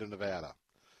gambling state of Nevada.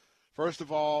 First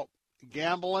of all,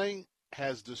 gambling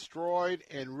has destroyed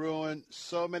and ruined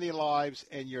so many lives,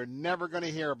 and you're never going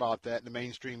to hear about that in the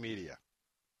mainstream media.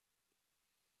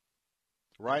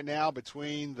 Right now,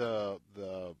 between the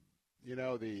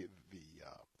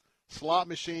slot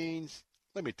machines,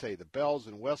 let me tell you, the bells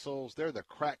and whistles, they're the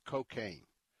crack cocaine.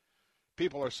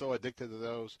 People are so addicted to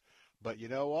those. But you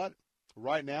know what?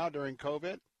 Right now, during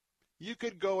COVID, you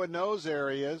could go in those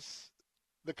areas,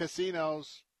 the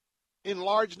casinos, in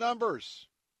large numbers.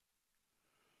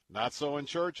 Not so in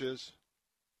churches.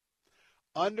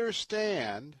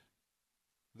 Understand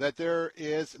that there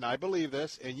is, and I believe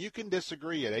this, and you can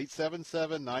disagree at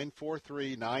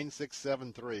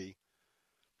 877-943-9673.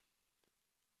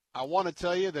 I want to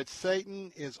tell you that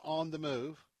Satan is on the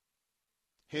move.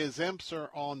 His imps are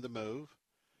on the move.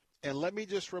 And let me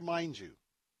just remind you,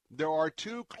 there are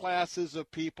 2 classes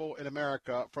of people in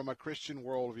America from a Christian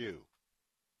worldview.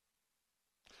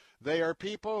 They are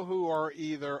people who are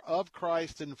either of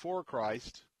Christ and for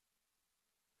Christ,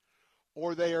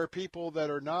 or they are people that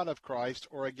are not of Christ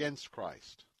or against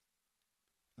Christ.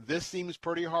 This seems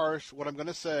pretty harsh, what I'm going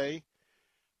to say,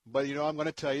 but I'm going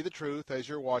to tell you the truth as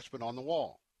your watchman on the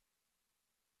wall.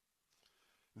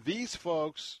 These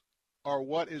folks are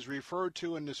what is referred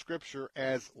to in the Scripture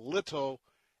as little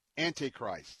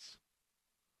antichrists.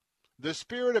 The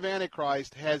spirit of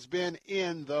Antichrist has been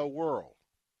in the world.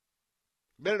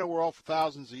 Been in the world for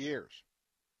thousands of years.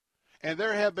 And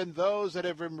there have been those that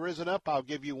have risen up. I'll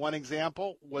give you one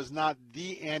example. Was not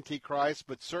the Antichrist,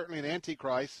 but certainly an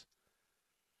Antichrist,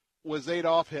 was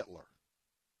Adolf Hitler,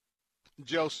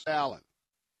 Joe Stalin,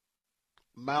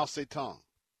 Mao Zedong.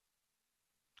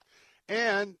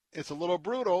 And it's a little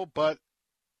brutal, but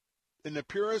in the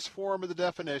purest form of the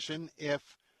definition,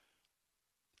 if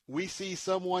we see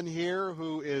someone here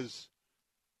who is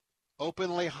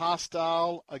openly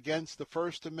hostile against the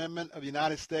First Amendment of the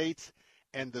United States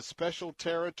and the special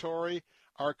territory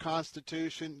our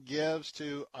Constitution gives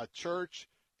to a church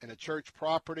and a church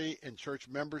property and church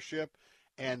membership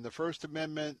and the First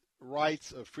Amendment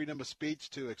rights of freedom of speech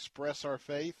to express our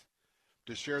faith,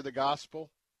 to share the gospel.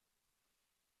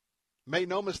 Make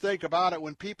no mistake about it,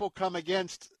 when people come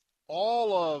against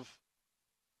all of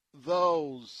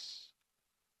those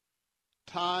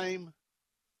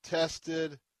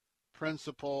time-tested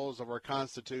principles of our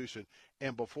Constitution,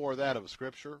 and before that of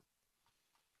Scripture,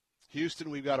 Houston,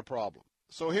 we've got a problem.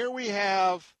 So here we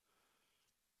have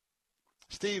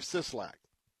Steve Sisolak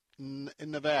in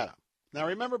Nevada. Now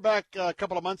remember back a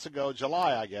couple of months ago,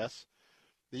 July I guess,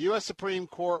 the U.S. Supreme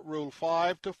Court ruled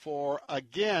 5-4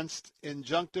 against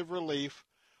injunctive relief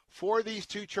for these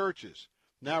 2 churches.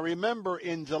 Now remember,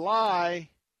 in July,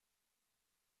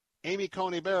 Amy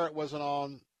Coney Barrett wasn't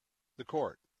on the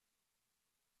court.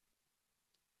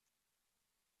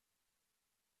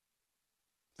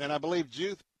 And I believe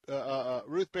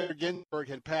Ruth Bader Ginsburg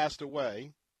had passed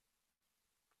away.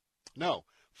 No,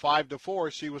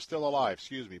 5-4, she was still alive.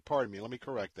 Excuse me. Pardon me. Let me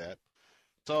correct that.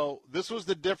 So this was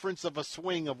the difference of a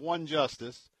swing of one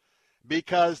justice,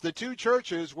 because the 2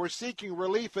 churches were seeking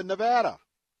relief in Nevada.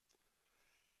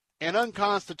 And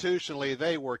unconstitutionally,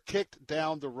 they were kicked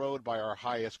down the road by our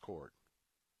highest court.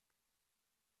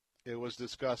 It was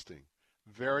disgusting.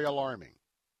 Very alarming.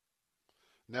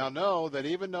 Now know that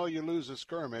even though you lose a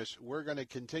skirmish, we're going to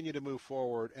continue to move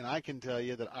forward, and I can tell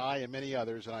you that I and many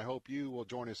others, and I hope you will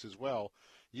join us as well,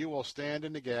 you will stand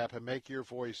in the gap and make your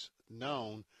voice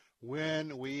known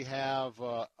when we have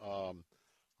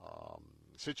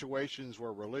situations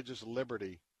where religious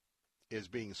liberty is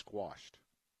being squashed.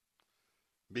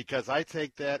 Because I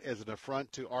take that as an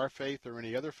affront to our faith or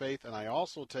any other faith, and I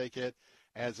also take it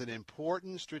as an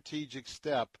important strategic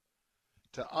step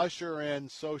to usher in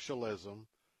socialism,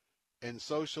 and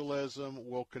socialism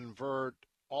will convert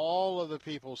all of the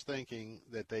people's thinking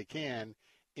that they can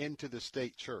into the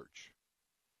state church.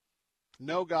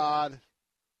 No God,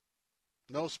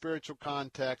 no spiritual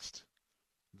context.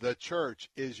 The church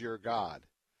is your God.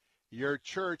 Your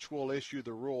church will issue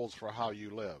the rules for how you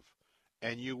live,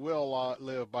 and you will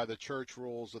live by the church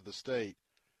rules of the state,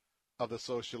 of the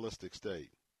socialistic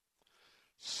state.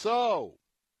 So,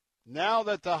 now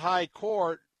that the High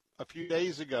Court, a few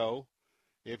days ago,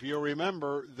 if you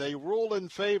remember, they ruled in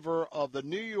favor of the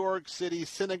New York City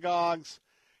synagogues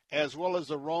as well as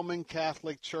the Roman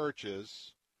Catholic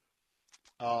churches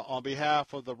on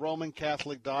behalf of the Roman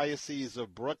Catholic Diocese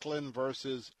of Brooklyn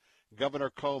versus Governor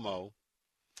Cuomo.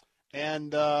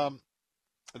 And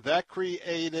that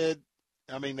created,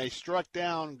 they struck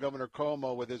down Governor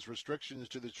Cuomo with his restrictions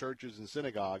to the churches and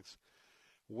synagogues.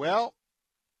 Well,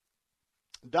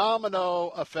 domino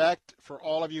effect for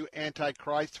all of you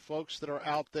Antichrist folks that are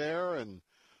out there and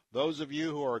those of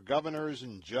you who are governors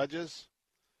and judges.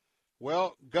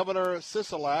 Well, Governor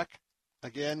Sisolak,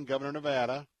 again, Governor of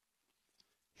Nevada,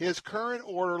 his current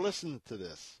order, listen to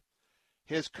this,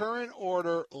 his current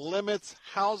order limits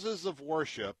houses of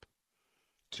worship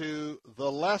to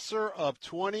the lesser of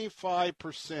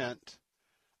 25%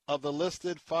 of the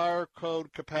listed fire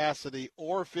code capacity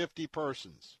or 50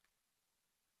 persons.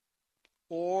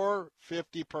 Or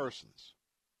 50 persons.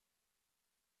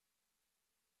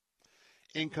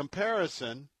 In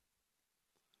comparison,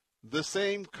 the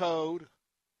same code,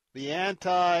 the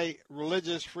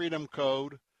Anti-Religious Freedom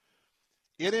Code,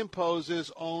 it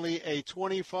imposes only a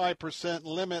 25%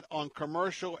 limit on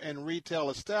commercial and retail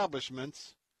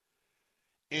establishments,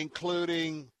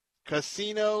 including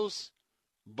casinos,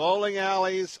 bowling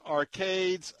alleys,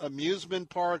 arcades, amusement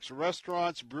parks,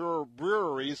 restaurants,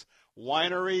 breweries,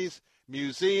 wineries,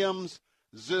 museums,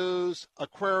 zoos,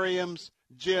 aquariums,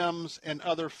 gyms, and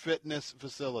other fitness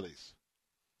facilities.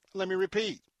 Let me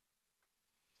repeat.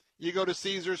 You go to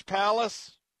Caesar's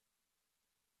Palace,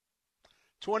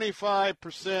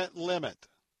 25% limit.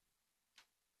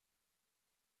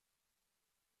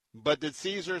 But did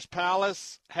Caesar's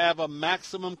Palace have a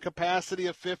maximum capacity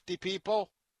of 50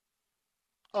 people?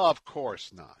 Of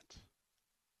course not.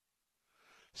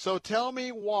 So tell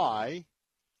me why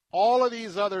all of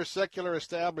these other secular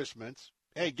establishments,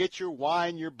 hey, get your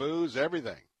wine, your booze,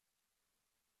 everything.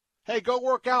 Hey, go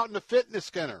work out in the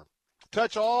fitness center.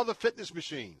 Touch all the fitness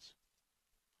machines.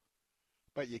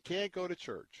 But you can't go to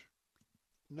church.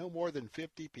 No more than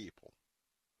 50 people.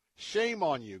 Shame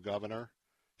on you, Governor.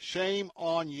 Shame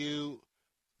on you.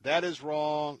 That is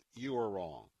wrong. You are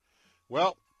wrong.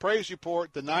 Well, praise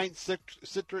report, the Ninth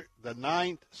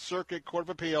Circuit Court of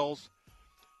Appeals,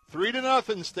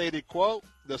 3-0 stated, quote,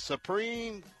 the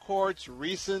Supreme Court's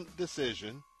recent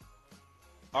decision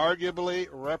arguably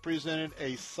represented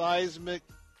a seismic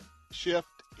shift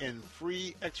in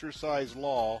free exercise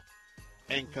law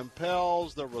and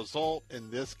compels the result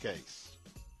in this case.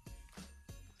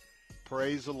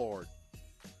 Praise the Lord.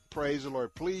 Praise the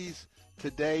Lord. Please,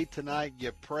 today, tonight,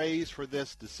 give praise for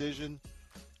this decision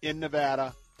in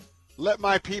Nevada. Let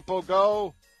my people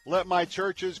go. Let my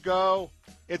churches go.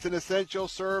 It's an essential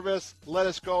service. Let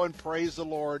us go and praise the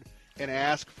Lord and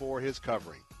ask for his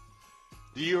covering.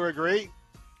 Do you agree?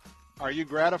 Are you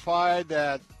gratified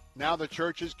that now the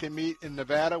churches can meet in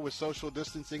Nevada with social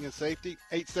distancing and safety?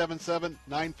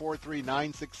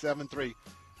 877-943-9673.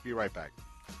 Be right back.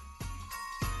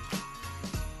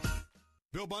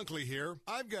 Bill Bunkley here.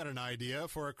 I've got an idea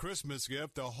for a Christmas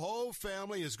gift the whole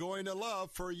family is going to love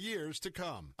for years to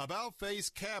come. About Face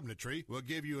Cabinetry will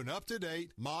give you an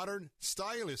up-to-date, modern,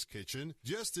 stylish kitchen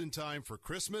just in time for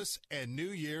Christmas and New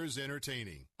Year's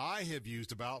entertaining. I have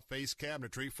used About Face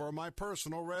Cabinetry for my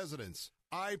personal residence.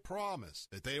 I promise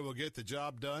that they will get the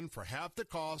job done for half the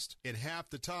cost, in half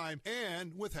the time,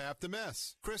 and with half the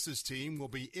mess. Chris's team will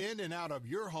be in and out of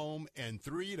your home in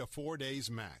 3 to 4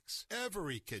 days max.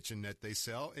 Every kitchen that they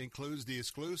sell includes the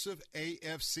exclusive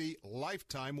AFC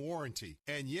lifetime warranty.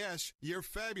 And yes, your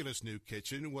fabulous new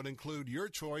kitchen will include your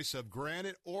choice of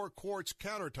granite or quartz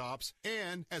countertops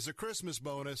and, as a Christmas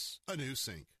bonus, a new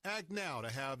sink. Act now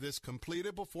to have this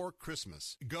completed before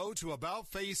Christmas. Go to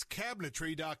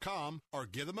AboutFaceCabinetry.com or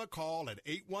give them a call at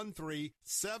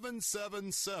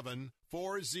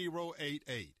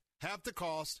 813-777-4088. Half the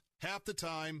cost, half the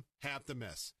time, half the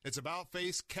mess. It's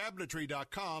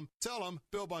AboutFaceCabinetry.com. Tell them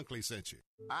Bill Bunkley sent you.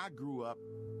 I grew up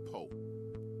poor,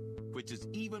 which is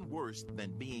even worse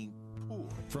than being poor.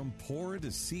 From poor to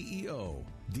CEO,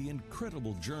 the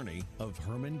incredible journey of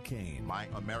Herman Cain. My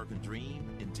American dream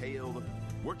entailed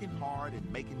working hard and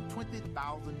making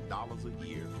 $20,000 a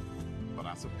year. But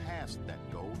I surpassed that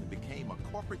goal and became a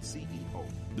corporate CEO.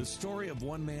 The story of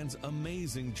one man's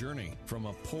amazing journey from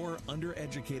a poor,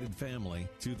 undereducated family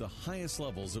to the highest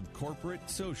levels of corporate,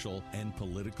 social, and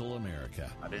political America.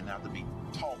 I didn't have to be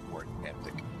taught work.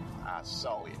 ethic. I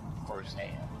saw it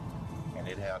firsthand, and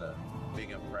it had a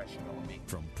big impression on me.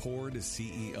 From poor to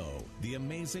CEO, the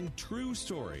amazing true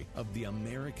story of the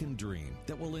American dream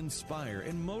that will inspire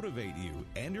and motivate you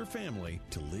and your family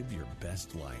to live your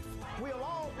best life. We'll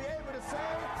all be able to say,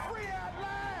 free at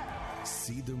last!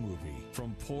 See the movie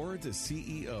From Poor to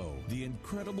CEO, The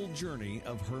Incredible Journey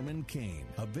of Herman Cain,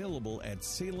 available at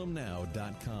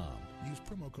salemnow.com. Use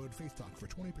promo code FaithTalk for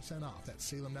 20% off. That's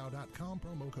salemnow.com,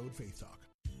 promo code FaithTalk.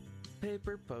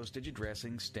 Paper, postage,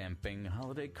 addressing, stamping,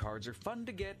 holiday cards are fun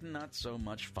to get and not so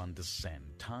much fun to send.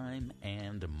 Time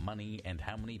and money, and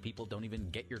how many people don't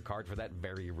even get your card for that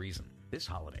very reason. This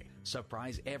holiday,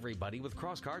 surprise everybody with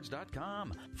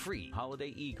crosscards.com. Free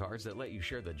holiday e-cards that let you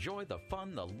share the joy, the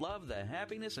fun, the love, the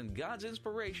happiness, and God's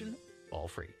inspiration. All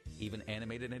free. Even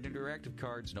animated and interactive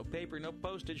cards. No paper, no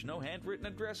postage, no handwritten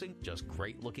addressing. Just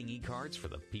great-looking e-cards for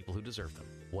the people who deserve them.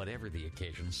 Whatever the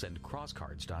occasion, send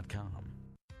crosscards.com.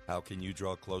 How can you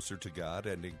draw closer to God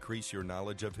and increase your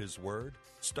knowledge of His Word?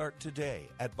 Start today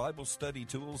at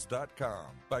BibleStudyTools.com.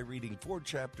 By reading 4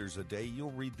 chapters a day,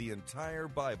 you'll read the entire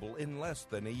Bible in less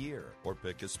than a year. Or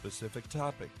pick a specific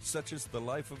topic, such as the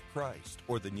life of Christ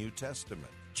or the New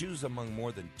Testament. Choose among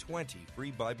more than 20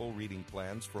 free Bible reading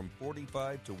plans from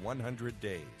 45 to 100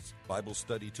 days.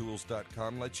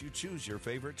 BibleStudyTools.com lets you choose your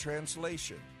favorite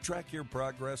translation. Track your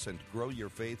progress and grow your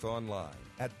faith online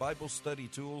at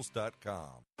BibleStudyTools.com.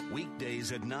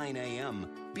 Weekdays at 9 a.m.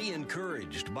 Be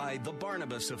encouraged by The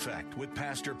Barnabas Effect with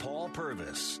Pastor Paul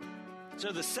Purvis.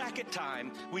 So the second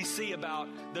time we see about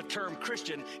the term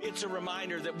Christian, it's a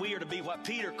reminder that we are to be what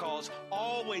Peter calls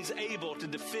always able to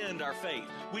defend our faith.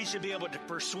 We should be able to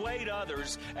persuade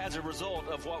others as a result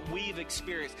of what we've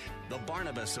experienced. The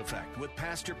Barnabas Effect with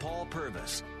Pastor Paul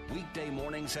Purvis. Weekday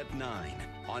mornings at 9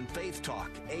 on Faith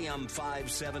Talk, AM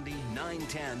 570,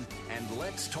 910, and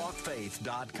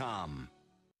letstalkfaith.com.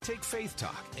 Take Faith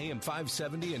Talk, AM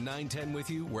 570 and 910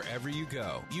 with you wherever you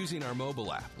go using our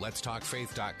mobile app,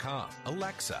 letstalkfaith.com,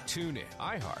 Alexa, TuneIn,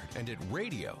 iHeart, and at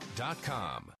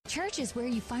radio.com. Church is where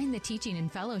you find the teaching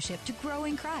and fellowship to grow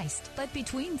in Christ. But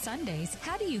between Sundays,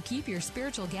 how do you keep your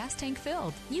spiritual gas tank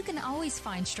filled? You can always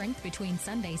find strength between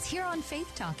Sundays here on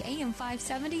Faith Talk, AM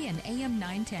 570 and AM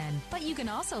 910. But you can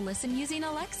also listen using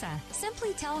Alexa.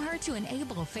 Simply tell her to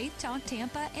enable Faith Talk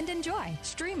Tampa and enjoy.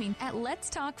 Streaming at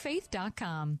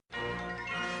letstalkfaith.com.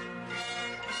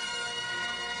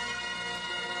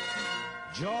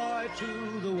 Joy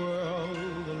to the world,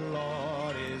 the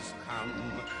Lord is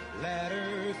come. Let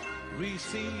earth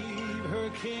receive her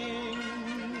King.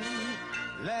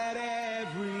 Let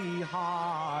every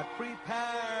heart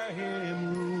prepare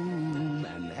him room.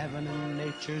 And heaven and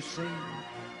nature sing,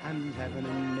 and heaven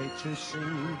and nature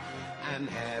sing, and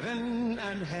heaven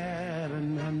and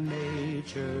heaven and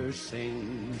nature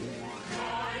sing.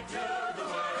 Joy to the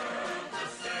world, the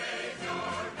Savior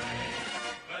reigns.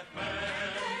 Let men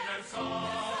and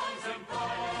songs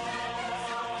employ.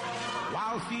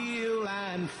 While field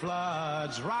and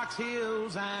floods, rocks,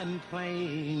 hills, and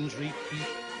plains repeat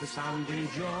the sounding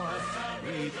joy.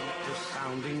 Repeat the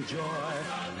sounding joy.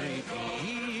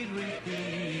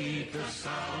 Repeat the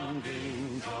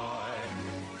sounding joy.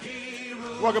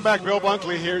 Welcome back. Bill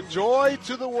Bunkley here. Joy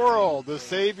to the world. The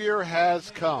Savior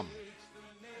has come.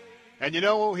 And you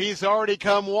know, he's already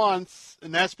come once,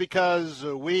 and that's because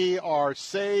we are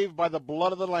saved by the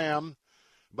blood of the Lamb,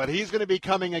 but he's going to be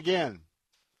coming again.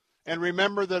 And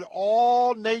remember that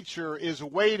all nature is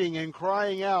waiting and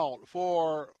crying out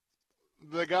for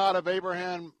the God of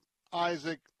Abraham,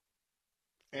 Isaac,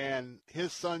 and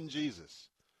his son Jesus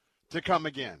to come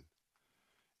again.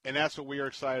 And that's what we are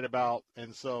excited about.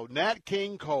 And so Nat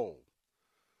King Cole,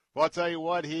 well, I'll tell you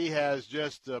what, he has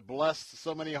just blessed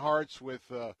so many hearts with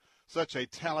such a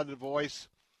talented voice.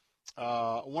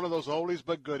 One of those oldies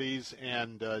but goodies,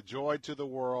 and Joy to the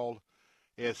World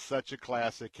is such a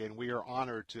classic, and we are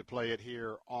honored to play it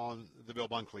here on the Bill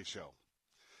Bunkley Show.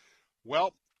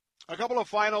 Well, a couple of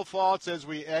final thoughts as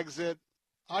we exit.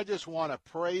 I just want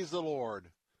to praise the Lord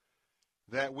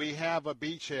that we have a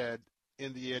beachhead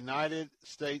in the United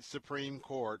States Supreme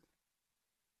Court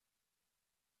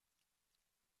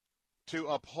to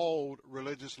uphold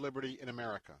religious liberty in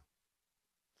America.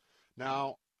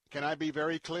 Now, can I be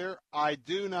very clear? I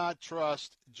do not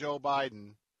trust Joe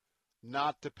Biden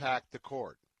not to pack the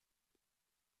court.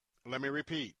 Let me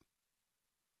repeat.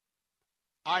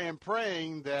 I am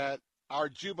praying that our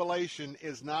jubilation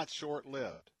is not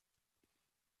short-lived.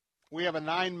 We have a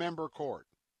 9-member court.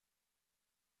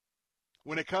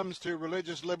 When it comes to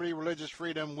religious liberty, religious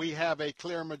freedom, we have a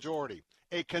clear majority,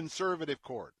 a conservative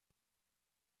court.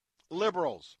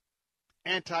 Liberals,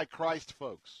 anti-Christ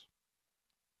folks.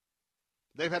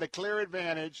 They've had a clear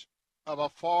advantage of a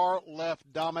far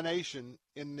left domination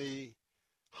in the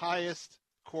highest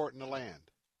court in the land.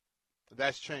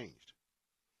 That's changed.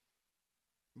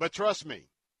 But trust me,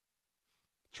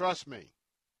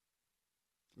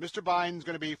 Mr. Biden's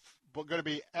going to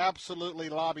be absolutely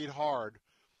lobbied hard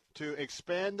to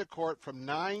expand the court from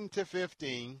 9 to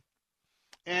 15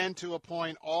 and to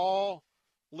appoint all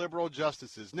liberal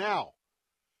justices. Now,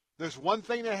 there's one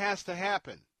thing that has to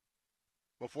happen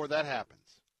before that happens.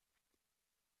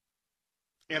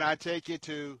 And I take you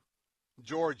to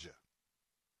Georgia,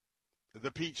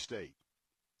 the Peach State,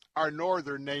 our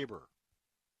northern neighbor.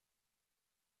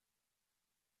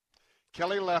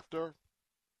 Kelly Loeffler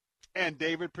and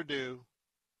David Perdue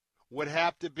would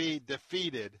have to be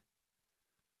defeated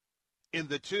in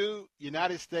the 2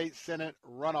 United States Senate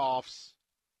runoffs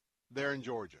there in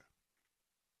Georgia.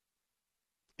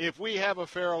 If we have a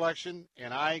fair election,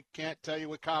 and I can't tell you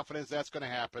with confidence that's going to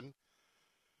happen,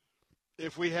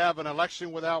 if we have an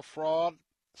election without fraud,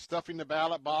 stuffing the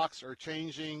ballot box or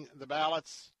changing the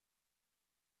ballots,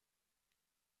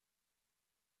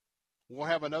 we'll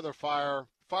have another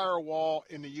firewall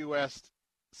in the U.S.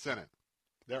 Senate.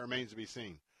 That remains to be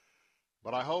seen.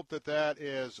 But I hope that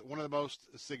is one of the most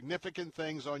significant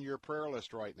things on your prayer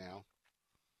list right now.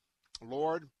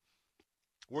 Lord,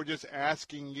 we're just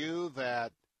asking you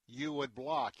that you would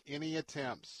block any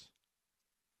attempts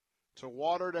to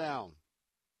water down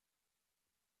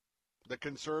the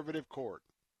conservative court.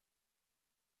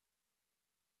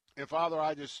 And Father,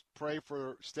 I just pray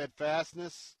for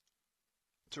steadfastness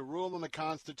to rule on the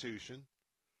Constitution,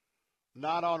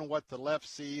 not on what the left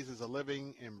sees as a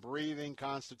living and breathing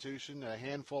Constitution that a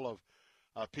handful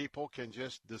of people can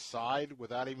just decide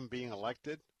without even being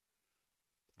elected.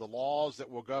 The laws that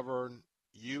will govern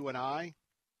you and I.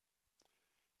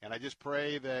 And I just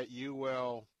pray that you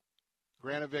will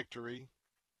grant a victory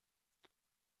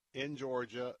in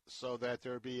Georgia so that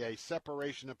there be a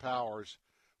separation of powers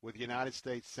with the United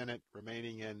States Senate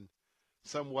remaining in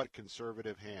somewhat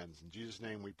conservative hands. In Jesus'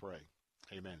 name we pray.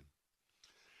 Amen.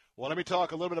 Well, let me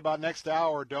talk a little bit about next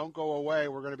hour. Don't go away.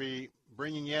 We're going to be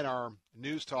bringing in our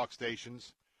news talk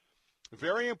stations. A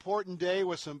very important day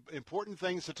with some important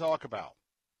things to talk about.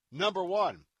 Number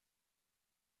one,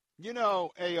 you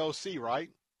know AOC, right?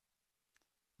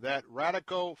 That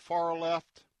radical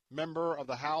far-left member of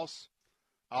the House,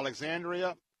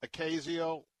 Alexandria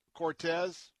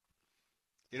Ocasio-Cortez.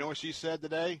 You know what she said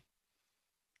today?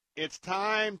 It's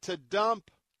time to dump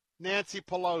Nancy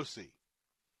Pelosi.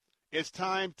 It's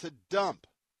time to dump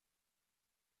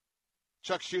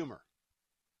Chuck Schumer.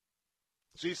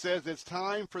 She says it's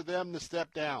time for them to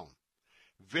step down.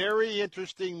 Very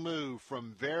interesting move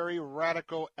from very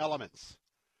radical elements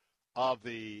of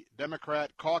the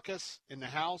Democrat caucus in the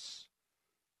House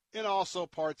and also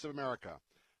parts of America.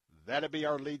 That'll be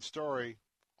our lead story.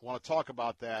 I want to talk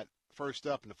about that first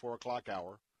up in the 4 o'clock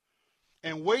hour.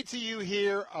 And wait till you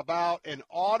hear about an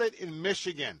audit in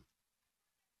Michigan.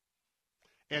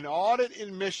 An audit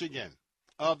in Michigan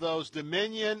of those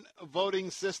Dominion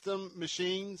voting system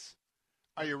machines.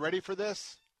 Are you ready for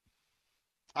this?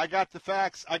 I got the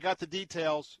facts. I got the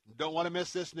details. Don't want to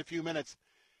miss this in a few minutes.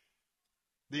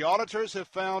 The auditors have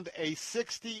found a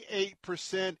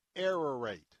 68% error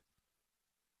rate.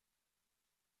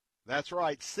 That's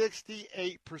right,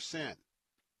 68%.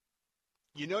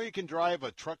 You know you can drive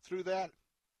a truck through that?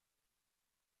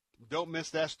 Don't miss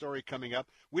that story coming up.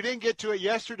 We didn't get to it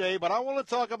yesterday, but I want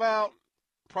to talk about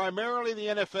primarily the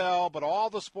NFL, but all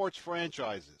the sports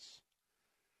franchises.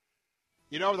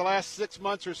 You know, over the last 6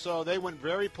 months or so, they went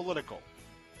very political.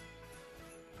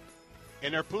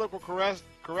 And their political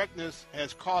correctness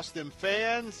has cost them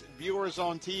fans, viewers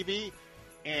on TV,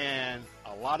 and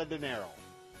a lot of dinero,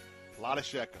 a lot of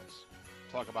shekels.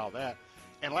 Talk about that.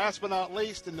 And last but not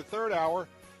least, in the third hour,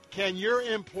 can your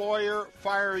employer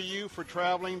fire you for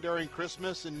traveling during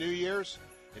Christmas and New Year's?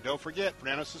 And don't forget,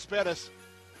 Fernando Cespedes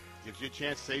gives you a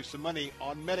chance to save some money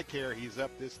on Medicare. He's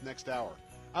up this next hour.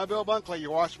 I'm Bill Bunkley,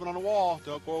 your watchman on the wall.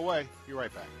 Don't go away. Be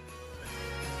right back.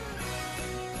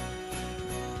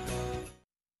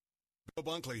 Bill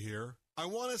Bunkley here. I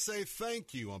want to say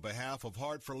thank you on behalf of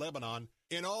Heart for Lebanon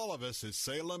and all of us at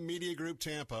Salem Media Group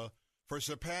Tampa for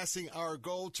surpassing our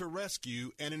goal to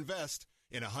rescue and invest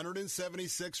in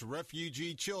 176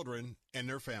 refugee children and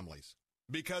their families.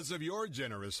 Because of your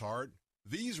generous heart,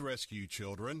 these rescue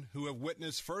children, who have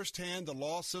witnessed firsthand the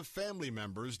loss of family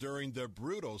members during the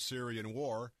brutal Syrian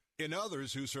war, and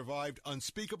others who survived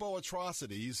unspeakable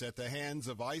atrocities at the hands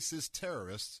of ISIS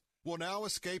terrorists, will now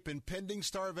escape impending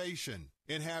starvation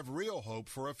and have real hope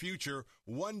for a future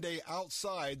one day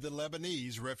outside the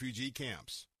Lebanese refugee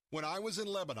camps. When I was in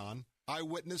Lebanon, I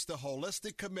witnessed the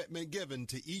holistic commitment given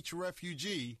to each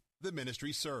refugee the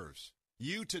ministry serves.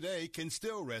 You today can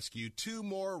still rescue 2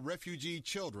 more refugee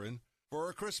children for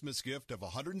a Christmas gift of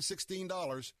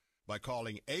 $116 by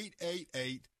calling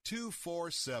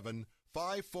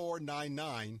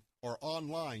 888-247-5499 or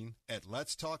online at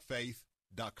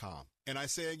letstalkfaith.com. And I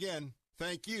say again,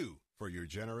 thank you for your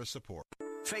generous support.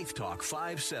 Faith Talk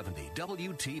 570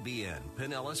 WTBN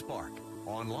Pinellas Park.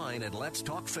 Online at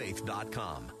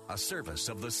letstalkfaith.com, a service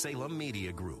of the Salem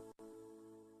Media Group.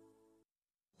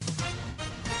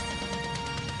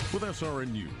 With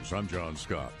SRN News, I'm John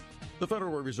Scott. The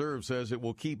Federal Reserve says it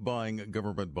will keep buying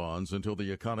government bonds until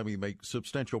the economy makes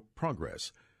substantial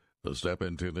progress. A step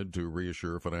intended to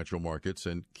reassure financial markets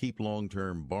and keep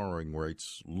long-term borrowing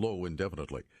rates low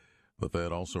indefinitely. The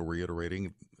Fed also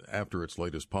reiterating after its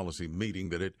latest policy meeting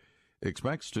that it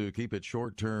expects to keep its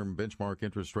short-term benchmark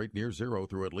interest rate near zero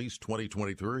through at least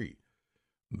 2023.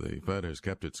 The Fed has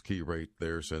kept its key rate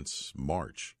there since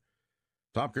March.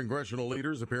 Top congressional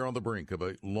leaders appear on the brink of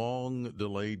a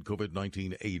long-delayed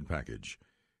COVID-19 aid package.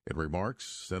 In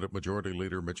remarks, Senate Majority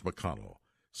Leader Mitch McConnell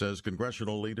says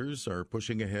congressional leaders are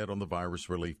pushing ahead on the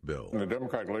virus relief bill. The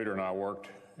Democratic leader and I worked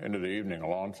into the evening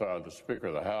alongside the Speaker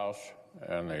of the House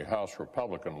and the House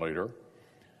Republican leader.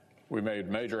 We made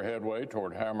major headway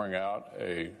toward hammering out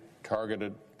a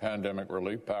targeted pandemic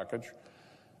relief package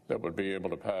that would be able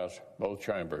to pass both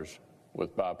chambers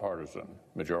with bipartisan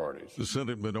majorities. The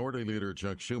Senate Minority Leader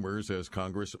Chuck Schumer says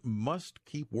Congress must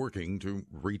keep working to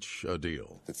reach a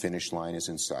deal. The finish line is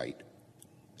in sight.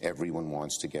 Everyone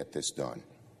wants to get this done.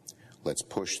 Let's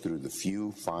push through the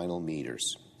few final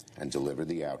meters and deliver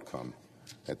the outcome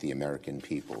that the American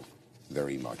people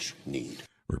very much need.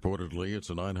 Reportedly, it's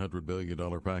a $900 billion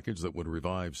package that would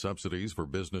revive subsidies for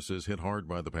businesses hit hard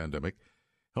by the pandemic,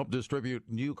 help distribute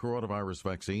new coronavirus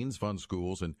vaccines, fund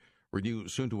schools, and renew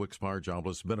soon-to-expire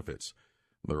jobless benefits.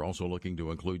 They're also looking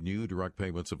to include new direct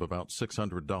payments of about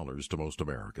 $600 to most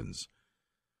Americans.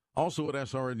 Also at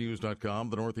srnnews.com,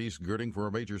 the Northeast girding for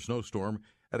a major snowstorm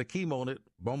at a key moment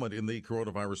in the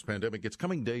coronavirus pandemic. It's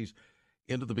coming days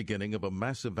into the beginning of a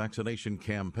massive vaccination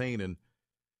campaign and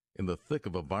in the thick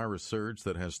of a virus surge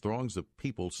that has throngs of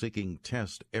people seeking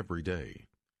tests every day.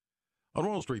 On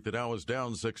Wall Street, the Dow is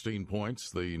down 16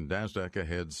 points. The NASDAQ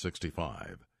ahead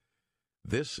 65.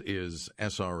 This is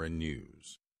SRN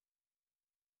News.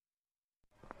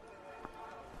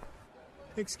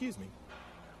 Excuse me,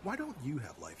 why don't you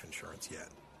have life insurance yet?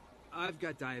 I've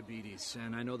got diabetes,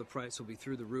 and I know the price will be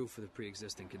through the roof for the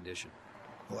pre-existing condition.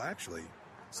 Well, actually,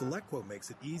 SelectQuote makes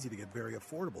it easy to get very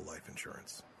affordable life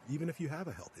insurance, even if you have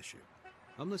a health issue.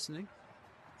 I'm listening.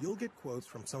 You'll get quotes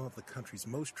from some of the country's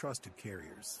most trusted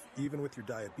carriers. Even with your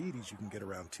diabetes, you can get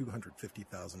around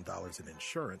 $250,000 in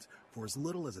insurance for as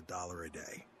little as $1 a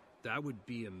day. That would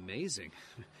be amazing.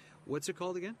 What's it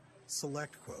called again?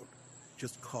 SelectQuote.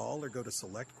 Just call or go to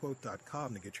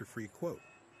SelectQuote.com to get your free quote.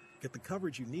 Get the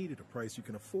coverage you need at a price you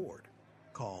can afford.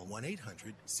 Call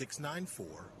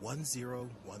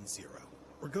 1-800-694-1010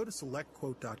 or go to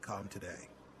SelectQuote.com today.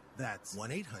 That's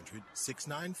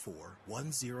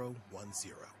 1-800-694-1010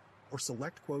 or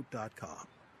SelectQuote.com.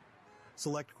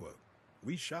 SelectQuote.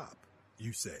 We shop.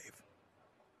 You save.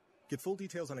 Get full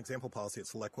details on example policy at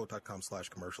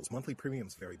SelectQuote.com/commercials. Monthly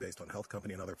premiums vary based on health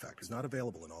company and other factors. Not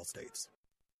available in all states.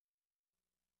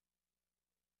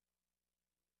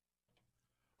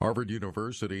 Harvard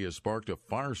University has sparked a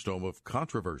firestorm of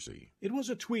controversy. It was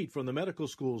a tweet from the medical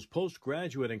school's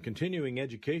postgraduate and continuing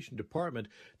education department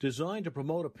designed to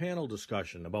promote a panel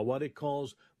discussion about what it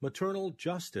calls maternal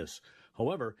justice.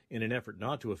 However, in an effort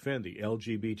not to offend the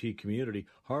LGBT community,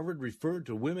 Harvard referred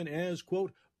to women as,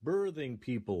 quote, birthing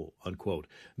people, unquote.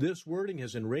 This wording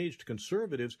has enraged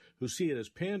conservatives who see it as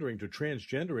pandering to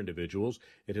transgender individuals.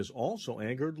 It has also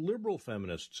angered liberal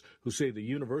feminists who say the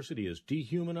university is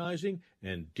dehumanizing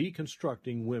and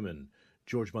deconstructing women.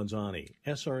 George Manzani,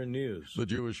 SRN News. The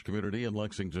Jewish community in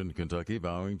Lexington, Kentucky,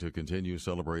 vowing to continue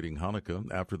celebrating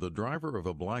Hanukkah after the driver of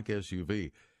a black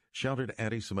SUV shouted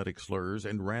anti-Semitic slurs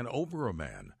and ran over a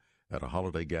man at a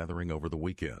holiday gathering over the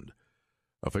weekend.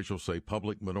 Officials say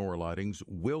public menorah lightings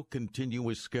will continue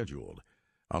as scheduled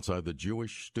outside the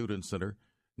Jewish Student Center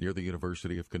near the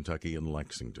University of Kentucky in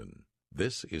Lexington.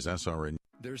 This is SRN.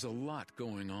 There's a lot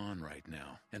going on right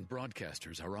now, and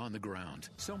broadcasters are on the ground.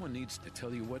 Someone needs to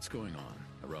tell you what's going on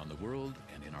around the world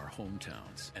and in our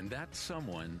hometowns. And that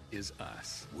someone is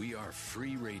us. We are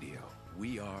free radio.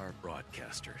 We Are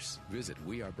Broadcasters. Visit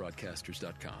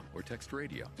wearebroadcasters.com or text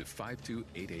radio to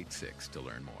 52886 to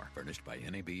learn more. Furnished by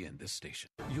NAB and this station.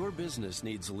 Your business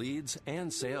needs leads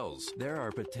and sales. There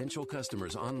are potential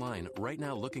customers online right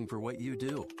now looking for what you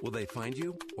do. Will they find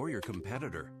you or your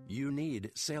competitor? You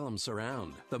need Salem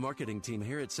Surround. The marketing team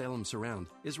here at Salem Surround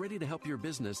is ready to help your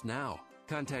business now.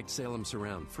 Contact Salem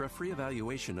Surround for a free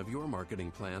evaluation of your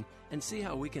marketing plan and see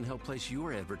how we can help place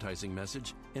your advertising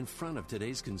message in front of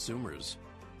today's consumers.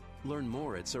 Learn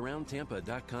more at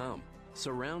surroundtampa.com.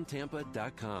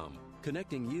 Surroundtampa.com,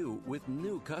 connecting you with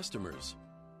new customers.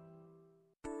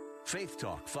 Faith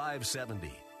Talk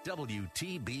 570,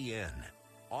 WTBN.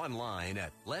 Online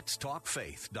at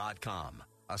letstalkfaith.com,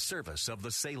 a service of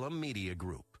the Salem Media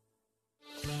Group.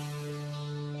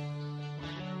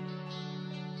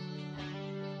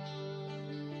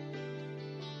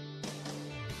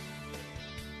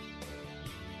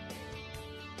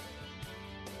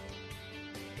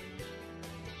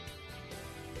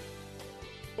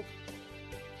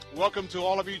 Welcome to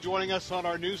all of you joining us on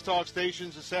our News Talk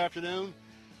stations this afternoon.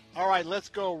 All right, let's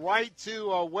go right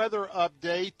to a weather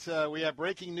update. We have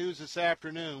breaking news this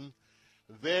afternoon.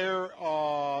 Their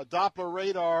Doppler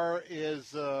radar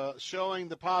is showing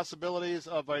the possibilities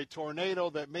of a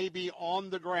tornado that may be on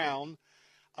the ground.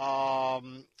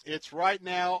 It's right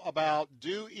now about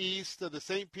due east of the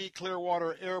St. Pete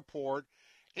Clearwater Airport,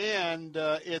 and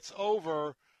it's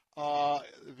over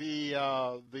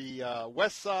the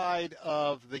west side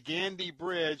of the Gandy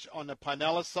Bridge on the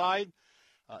Pinellas side.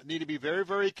 Need to be very,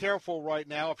 very careful right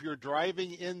now if you're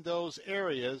driving in those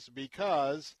areas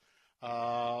because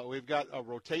we've got a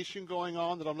rotation going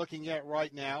on that I'm looking at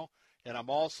right now, and I'm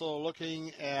also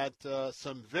looking at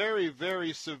some very,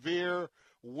 very severe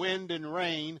wind and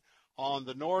rain on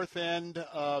the north end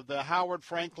of the Howard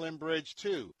Franklin Bridge,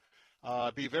 too.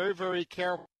 Be very, very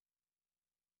careful.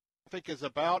 Traffic is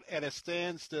about at a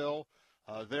standstill.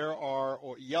 There are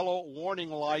yellow warning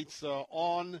lights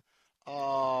on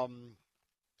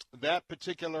that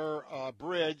particular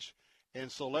bridge,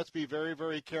 and so let's be very,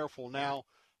 very careful. Now,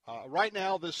 right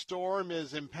now the storm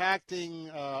is impacting,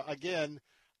 again,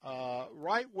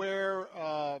 right where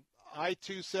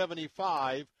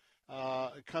I-275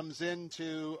 comes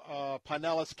into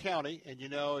Pinellas County, and, you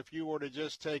know, if you were to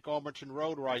just take Almerton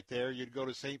Road right there, you'd go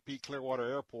to St. Pete Clearwater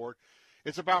Airport.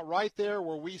 It's about right there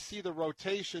where we see the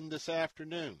rotation this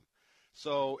afternoon.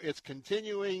 So it's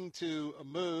continuing to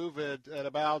move at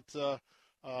about,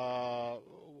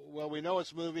 well, we know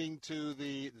it's moving to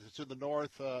the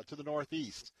north, to the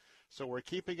northeast. So we're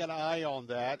keeping an eye on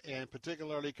that and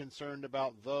particularly concerned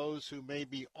about those who may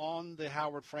be on the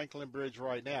Howard Franklin Bridge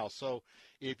right now. So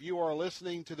if you are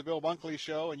listening to the Bill Bunkley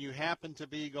Show and you happen to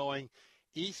be going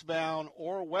eastbound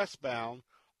or westbound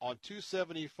on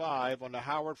 275 on the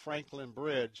Howard Franklin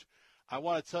Bridge, I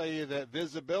want to tell you that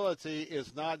visibility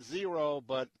is not zero,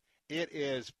 but it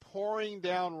is pouring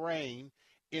down rain.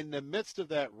 In the midst of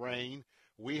that rain,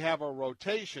 we have a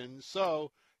rotation, so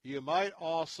you might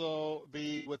also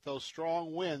be with those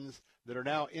strong winds that are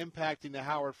now impacting the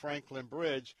Howard Franklin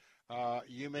Bridge.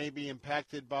 You may be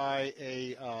impacted by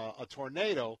a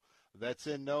tornado that's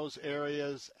in those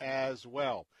areas as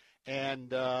well.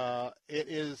 And it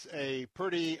is a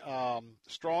pretty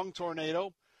strong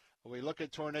tornado. We look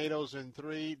at tornadoes in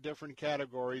three different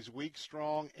categories: weak,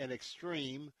 strong, and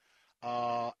extreme.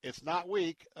 It's not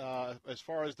weak as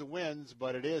far as the winds,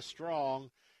 but it is strong,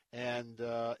 and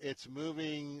it's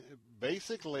moving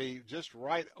basically just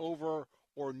right over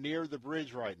or near the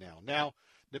bridge right now. Now,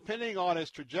 depending on its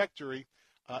trajectory,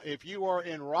 if you are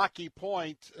in Rocky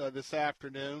Point this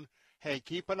afternoon, hey,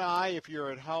 keep an eye if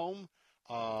you're at home.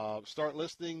 Start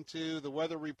listening to the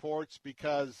weather reports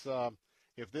because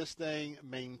if this thing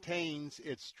maintains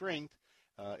its strength,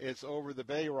 it's over the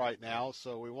bay right now.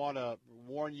 So we want to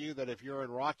warn you that if you're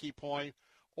in Rocky Point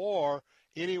or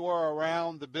anywhere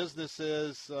around the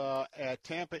businesses at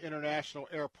Tampa International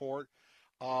Airport,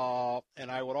 and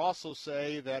I would also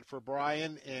say that for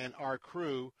Brian and our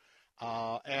crew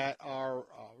at our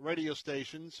radio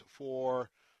stations for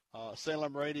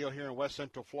Salem Radio here in West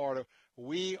Central Florida,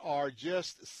 we are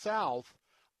just south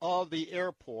of the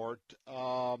airport,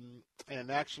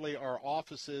 and actually our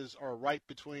offices are right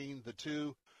between the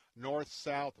two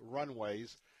north-south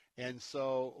runways, and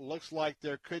so looks like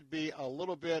there could be a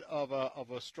little bit of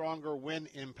a stronger wind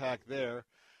impact there.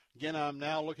 Again, I'm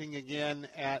now looking again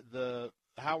at the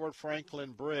Howard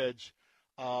Franklin Bridge.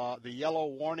 The yellow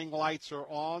warning lights are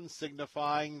on,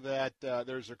 signifying that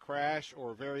there's a crash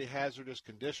or very hazardous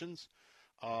conditions.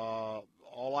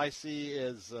 All I see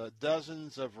is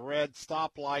dozens of red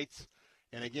stoplights,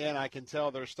 and again, I can tell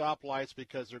they're stoplights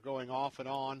because they're going off and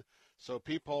on. So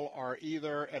people are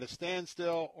either at a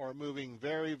standstill or moving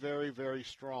very, very, very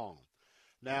strong.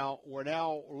 Now, we're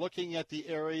now looking at the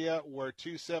area where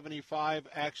 275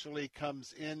 actually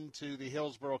comes into the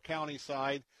Hillsborough County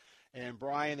side. And,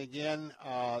 Brian, again,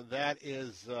 that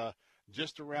is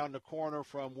just around the corner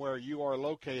from where you are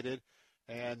located.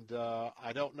 And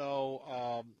I don't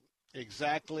know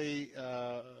exactly,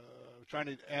 trying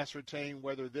to ascertain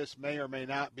whether this may or may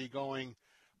not be going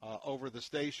over the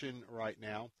station right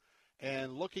now.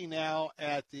 And looking now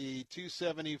at the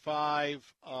 275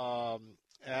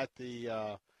 at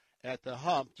the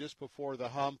hump, just before the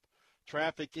hump,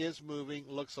 traffic is moving.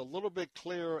 Looks a little bit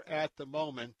clearer at the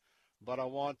moment, but I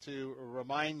want to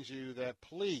remind you that,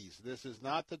 please, this is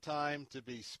not the time to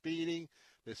be speeding.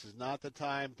 This is not the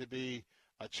time to be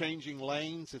changing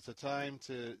lanes. It's a time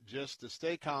to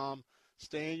stay calm,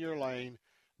 stay in your lane.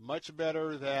 Much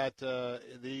better that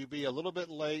you be a little bit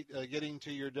late getting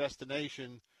to your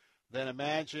destination. Then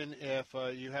imagine if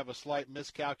you have a slight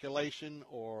miscalculation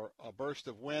or a burst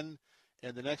of wind,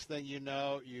 and the next thing you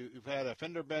know, you've had a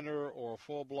fender bender or a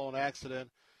full-blown accident,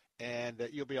 and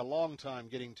you'll be a long time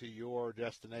getting to your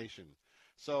destination.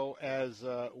 So as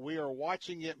we are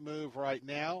watching it move right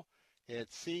now, it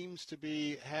seems to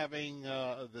be having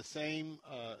the same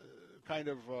kind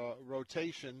of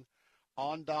rotation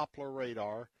on Doppler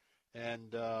radar,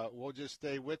 and we'll just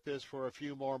stay with this for a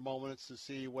few more moments to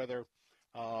see whether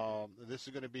this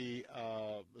is going to be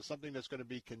something that's going to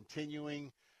be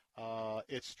continuing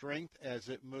its strength as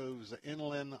it moves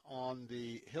inland on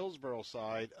the Hillsborough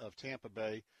side of Tampa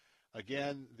Bay.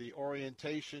 Again, the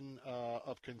orientation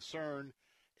of concern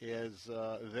is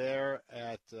there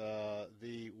at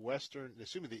the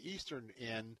eastern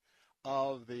end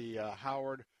of the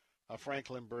Howard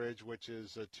Franklin Bridge, which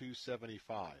is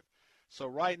 275. So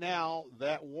right now,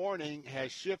 that warning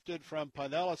has shifted from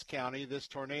Pinellas County, this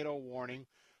tornado warning.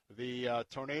 The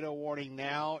tornado warning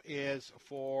now is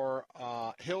for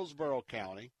Hillsborough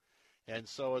County. And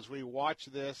so as we watch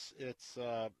this, it's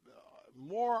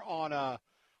more on a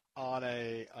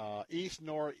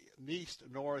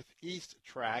east-northeast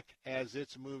track as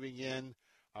it's moving in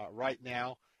right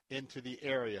now into the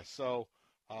area. So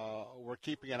we're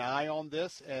keeping an eye on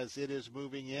this as it is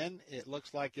moving in. It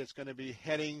looks like it's going to be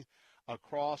heading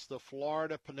across the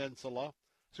Florida Peninsula.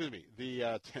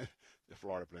 The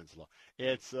Florida Peninsula.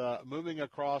 It's moving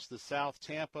across the South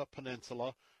Tampa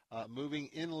Peninsula, moving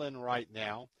inland right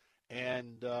now.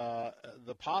 And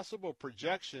the possible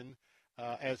projection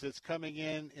as it's coming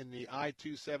in the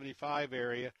I-275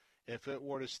 area, if it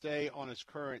were to stay on its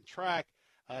current track,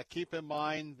 keep in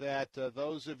mind that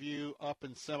those of you up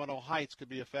in Seminole Heights could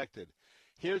be affected.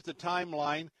 Here's the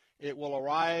timeline. It will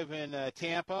arrive in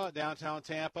Tampa, downtown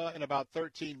Tampa, in about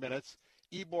 13 minutes,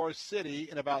 Ybor City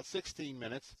in about 16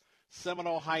 minutes,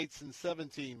 Seminole Heights in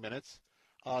 17 minutes,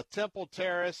 Temple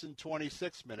Terrace in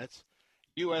 26 minutes,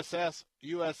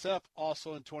 USF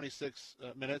also in 26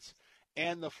 minutes,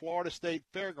 and the Florida State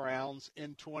Fairgrounds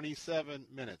in 27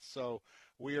 minutes. So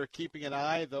we are keeping an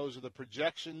eye. Those are the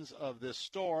projections of this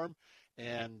storm,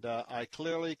 and I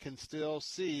clearly can still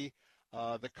see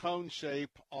the cone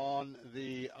shape on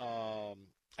the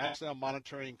actually I'm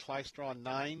monitoring Klystron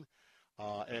 9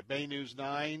 at Bay News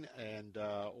 9 and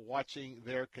watching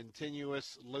their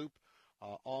continuous loop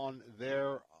on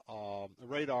their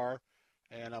radar.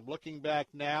 And I'm looking back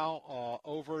now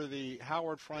over the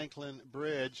Howard Franklin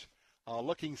Bridge,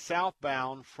 looking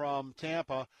southbound from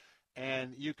Tampa,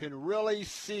 and you can really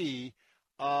see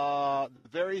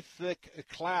very thick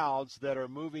clouds that are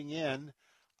moving in.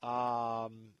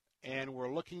 And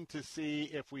we're looking to see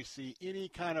if we see any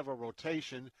kind of a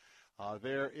rotation.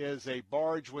 There is a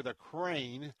barge with a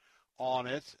crane on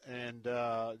it, and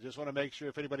just want to make sure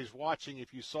if anybody's watching,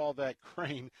 if you saw that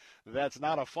crane, that's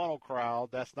not a funnel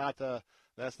cloud. That's not the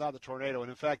tornado.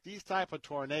 And in fact, these type of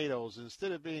tornadoes,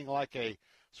 instead of being like a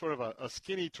sort of a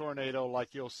skinny tornado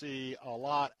like you'll see a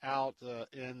lot out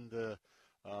in the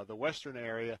western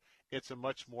area, it's a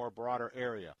much more broader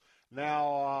area.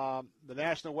 Now, the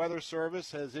National Weather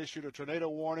Service has issued a tornado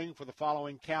warning for the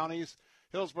following counties.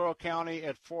 Hillsborough County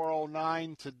at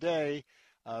 4:09 today.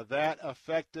 That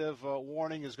effective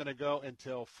warning is going to go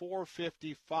until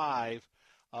 4:55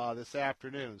 this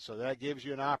afternoon. So that gives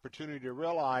you an opportunity to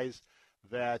realize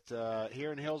that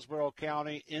here in Hillsborough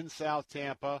County, in South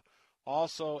Tampa,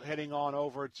 also heading on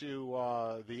over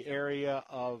to the area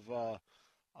of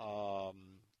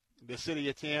the city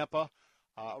of Tampa.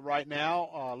 Right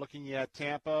now, looking at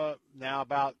Tampa, now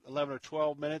about 11 or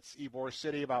 12 minutes. Ybor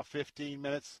City, about 15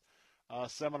 minutes.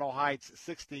 Seminole Heights,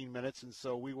 16 minutes. And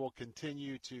so we will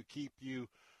continue to keep you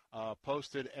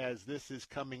posted as this is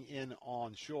coming in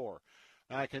on shore.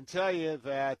 And I can tell you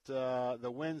that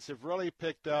the winds have really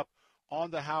picked up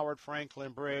on the Howard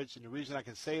Franklin Bridge, and the reason I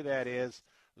can say that is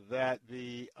that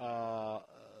the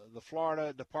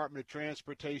Florida Department of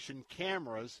Transportation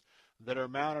cameras that are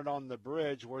mounted on the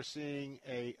bridge, we're seeing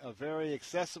a very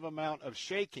excessive amount of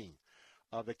shaking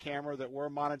of the camera that we're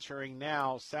monitoring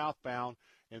now southbound,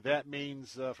 and that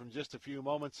means from just a few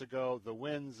moments ago the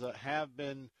winds have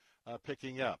been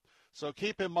picking up. So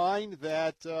keep in mind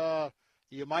that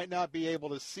you might not be able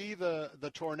to see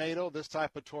the tornado. This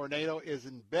type of tornado is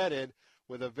embedded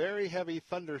with a very heavy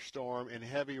thunderstorm and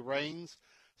heavy rains.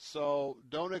 So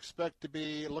don't expect to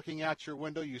be looking out your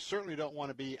window. You certainly don't want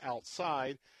to be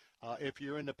outside. If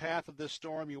you're in the path of this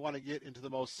storm, you want to get into the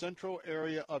most central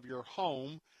area of your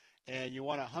home, and you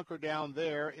want to hunker down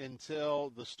there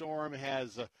until the storm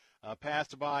has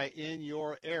passed by in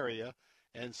your area.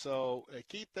 And so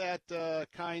keep that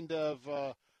kind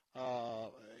of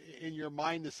in your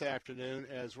mind this afternoon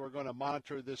as we're going to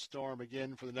monitor this storm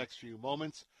again for the next few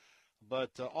moments.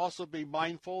 But also be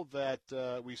mindful that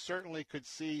we certainly could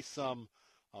see some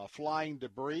flying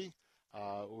debris.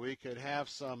 We could have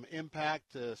some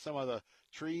impact, some of the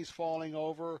trees falling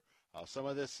over. Some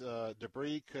of this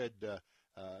debris could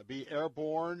be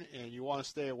airborne, and you want to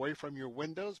stay away from your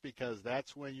windows because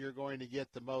that's when you're going to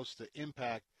get the most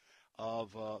impact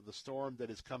of the storm that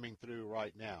is coming through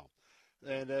right now.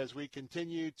 And as we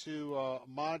continue to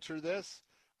monitor this,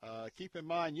 keep in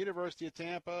mind University of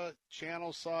Tampa,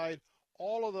 Channel Side,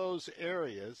 all of those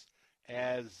areas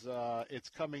as it's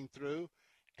coming through.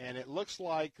 And it looks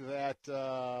like that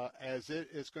as it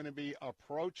is going to be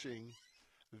approaching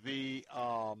the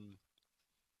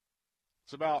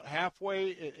it's about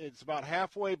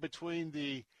halfway between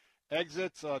the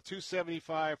exits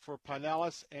 275 for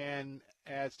Pinellas, and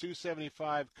as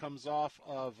 275 comes off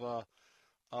of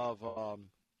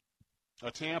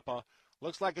Tampa,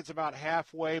 looks like it's about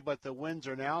halfway, but the winds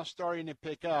are now starting to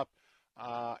pick up.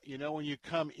 When you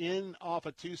come in off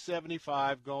of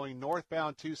 275, going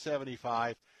northbound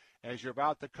 275, as you're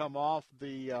about to come off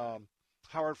the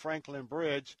Howard Franklin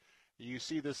Bridge, you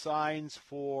see the signs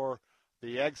for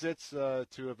the exits to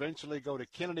eventually go to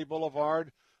Kennedy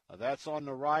Boulevard. That's on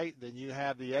the right. Then you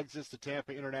have the exits to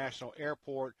Tampa International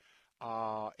Airport.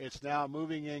 It's now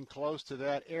moving in close to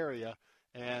that area,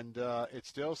 and it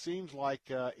still seems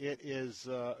like it is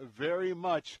very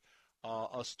much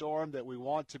a storm that we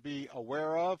want to be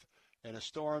aware of, and a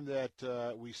storm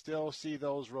that we still see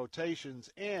those rotations,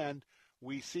 and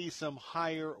we see some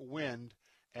higher wind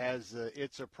as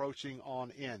it's approaching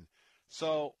on in.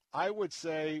 So I would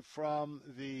say from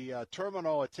the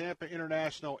terminal at Tampa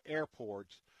International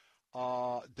Airport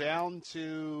down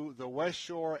to the West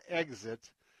Shore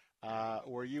exit,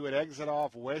 where you would exit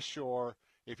off West Shore.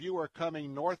 If you were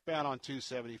coming northbound on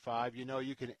 275,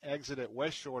 you can exit at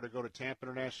West Shore to go to Tampa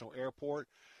International Airport.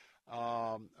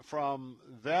 From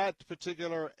that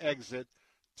particular exit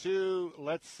to,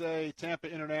 let's say, Tampa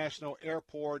International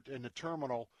Airport and the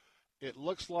terminal, it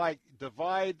looks like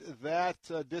divide that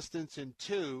distance in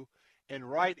two,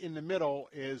 and right in the middle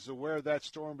is where that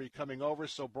storm will be coming over.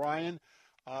 So, Brian,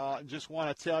 just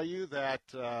want to tell you that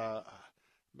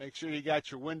make sure you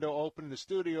got your window open in the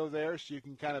studio there so you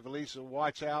can kind of at least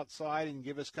watch outside and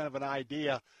give us kind of an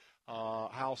idea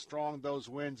how strong those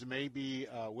winds may be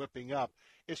whipping up.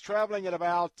 It's traveling at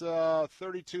about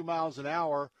 32 miles an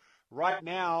hour. Right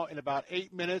now, in about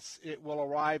 8 minutes, it will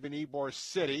arrive in Ybor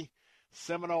City.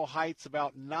 Seminole Heights,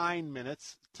 about 9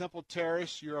 minutes. Temple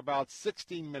Terrace, you're about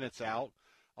 16 minutes out,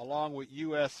 along with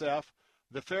USF.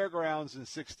 The Fairgrounds in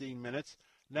 16 minutes.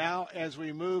 Now, as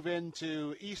we move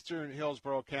into eastern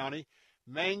Hillsborough County,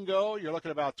 Mango, you're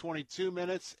looking at about 22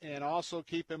 minutes, and also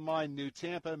keep in mind New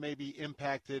Tampa may be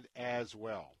impacted as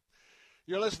well.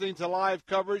 You're listening to live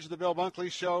coverage of the Bill Bunkley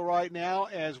Show right now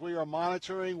as we are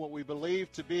monitoring what we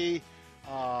believe to be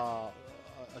a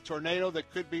tornado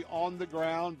that could be on the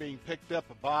ground being picked up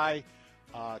by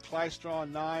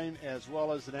Klystron 9 as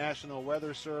well as the National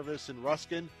Weather Service in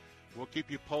Ruskin. We'll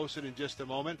keep you posted in just a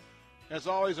moment. As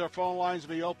always, our phone lines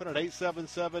will be open at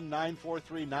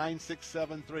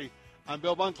 877-943-9673. I'm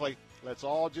Bill Bunkley. Let's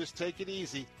all just take it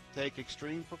easy, take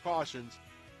extreme precautions.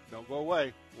 Don't go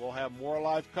away. We'll have more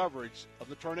live coverage of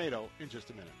the tornado in just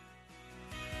a minute.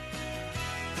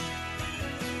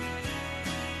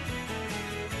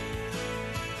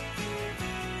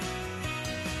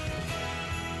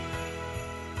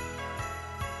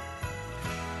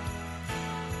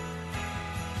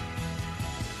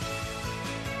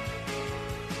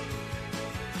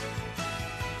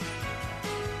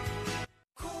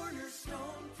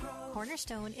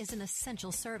 Cornerstone is an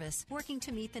essential service working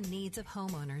to meet the needs of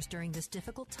homeowners during this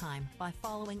difficult time by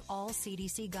following all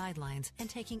CDC guidelines and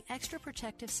taking extra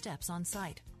protective steps on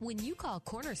site. When you call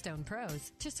Cornerstone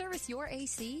Pros to service your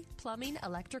AC, plumbing,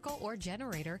 electrical, or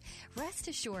generator, rest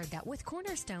assured that with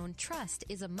Cornerstone, trust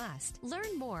is a must.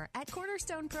 Learn more at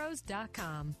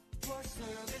cornerstonepros.com. For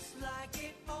service like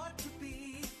it ought to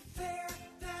be, fair,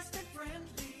 fast, and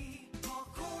friendly, call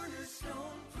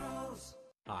Cornerstone Pros.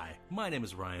 Hi, my name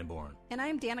is Ryan Bourne. And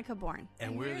I'm Danica Bourne.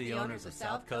 And we're the owners of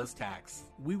South Coast Tax.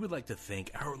 We would like to thank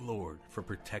our Lord for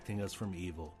protecting us from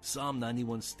evil. Psalm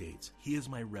 91 states, He is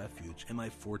my refuge and my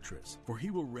fortress, for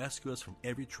He will rescue us from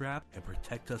every trap and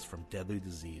protect us from deadly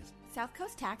disease. South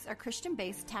Coast Tax are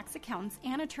Christian-based tax accountants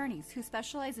and attorneys who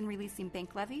specialize in releasing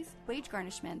bank levies, wage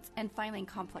garnishments, and filing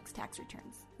complex tax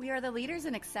returns. We are the leaders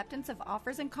in acceptance of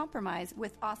offers and compromise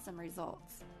with awesome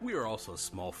results. We are also a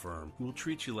small firm who will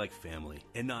treat you like family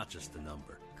and not just a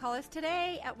number. Call us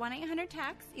today at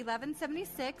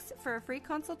 1-800-TAX-1176 for a free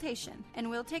consultation, and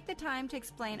we'll take the time to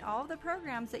explain all of the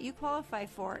programs that you qualify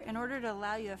for in order to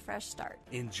allow you a fresh start.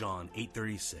 In John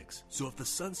 8:36, so if the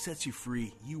Son sets you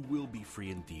free, you will be free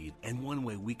indeed. And one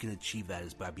way we can achieve that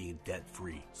is by being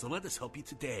debt-free. So let us help you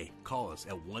today. Call us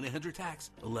at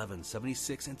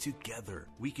 1-800-TAX-1176, and together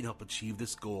we can help achieve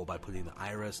this goal by putting the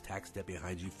IRS tax debt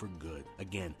behind you for good.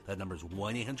 Again, that number is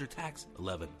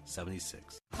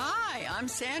 1-800-TAX-1176. Hi, I'm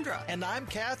Sandra. And I'm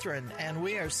Catherine, and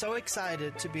we are so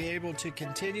excited to be able to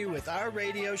continue with our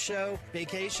radio show,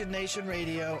 Vacation Nation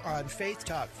Radio, on Faith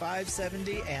Talk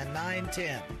 570 and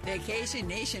 910. Vacation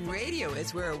Nation Radio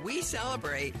is where we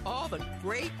celebrate all the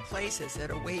great places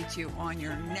that await you on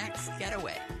your next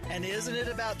getaway. And isn't it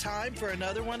about time for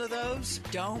another one of those?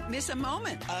 Don't miss a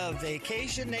moment of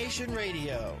Vacation Nation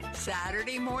Radio.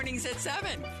 Saturday mornings at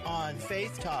 7 on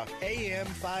Faith Talk, AM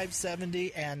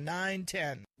 570 and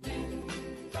 910.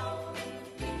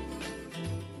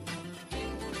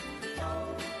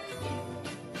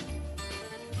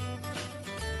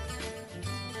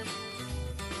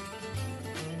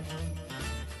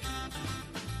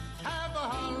 Have a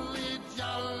holly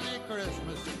jolly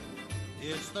Christmas.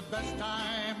 It's the best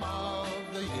time of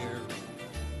the year.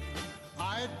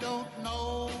 I don't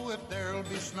know if there'll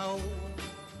be snow,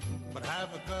 but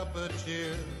have a cup of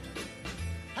cheer.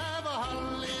 Have a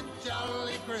holly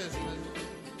jolly Christmas.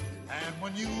 And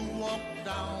when you walk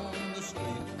down the street,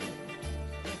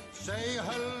 say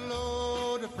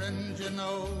hello to friends you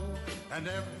know and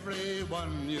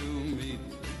everyone you meet.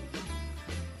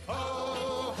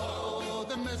 Ho, ho,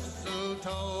 the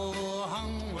mistletoe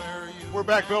hung where you... We're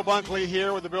back, Bill Bunkley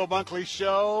here with the Bill Bunkley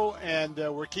Show, and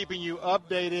we're keeping you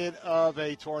updated of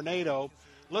a tornado.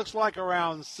 Looks like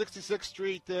around 66th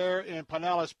Street there in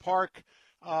Pinellas Park.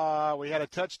 We had a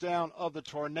touchdown of the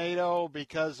tornado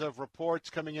because of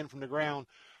reports coming in from the ground.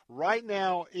 Right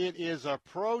now, it is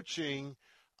approaching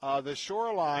the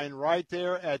shoreline right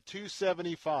there at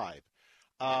 275.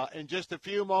 In just a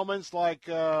few moments, like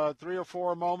 3 or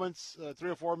 4 minutes,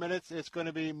 it's going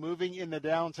to be moving into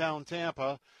downtown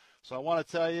Tampa. So I want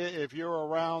to tell you, if you're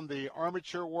around the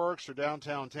Armature Works or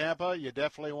downtown Tampa, you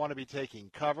definitely want to be taking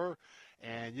cover.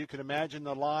 And you can imagine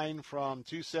the line from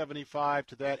 275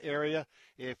 to that area.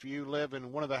 If you live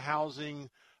in one of the housing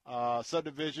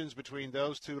subdivisions between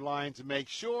those two lines, make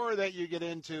sure that you get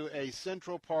into a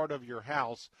central part of your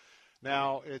house.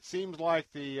 Now, it seems like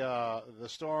the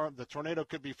tornado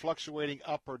could be fluctuating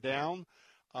up or down,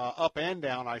 up and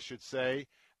down, I should say.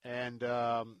 And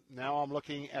now I'm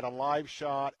looking at a live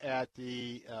shot at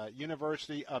the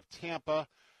University of Tampa.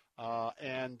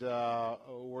 And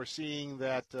we're seeing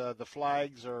that the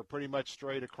flags are pretty much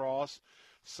straight across.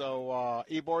 So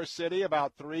Ybor City,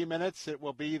 about 3 minutes, it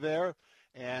will be there.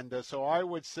 And so I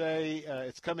would say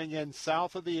it's coming in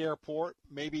south of the airport,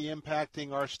 maybe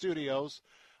impacting our studios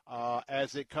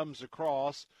as it comes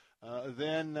across.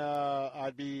 Then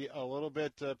I'd be a little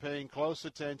bit paying close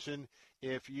attention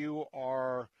if you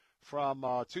are from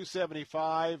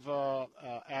 275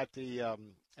 at the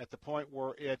point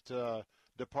where it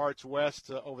departs west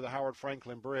over the Howard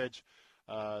Franklin Bridge.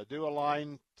 Do a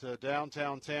line to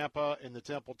downtown Tampa in the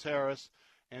Temple Terrace,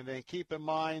 and then keep in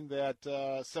mind that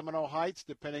Seminole Heights,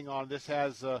 depending on this,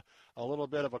 has a little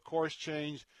bit of a course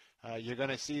change. You're going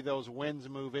to see those winds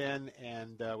move in,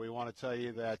 and we want to tell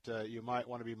you that you might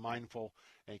want to be mindful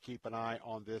and keep an eye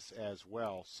on this as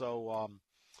well. So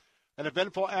an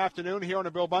eventful afternoon here on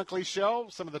the Bill Bunkley Show.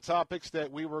 Some of the topics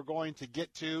that we were going to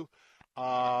get to,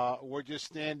 we're just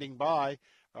standing by,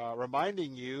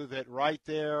 reminding you that right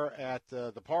there at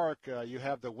the park, you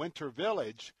have the Winter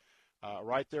Village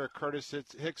right there at Curtis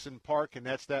Hickson Park, and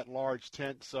that's that large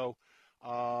tent. So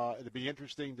it'll be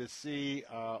interesting to see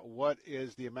what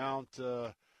is the amount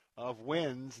of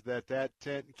winds that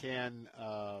tent can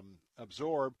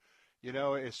absorb. You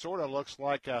know, it sort of looks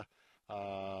like a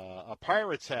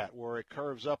pirate's hat where it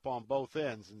curves up on both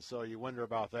ends, and so you wonder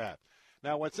about that.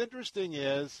 Now, what's interesting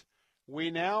is we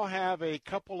now have a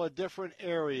couple of different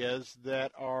areas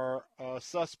that are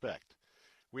suspect.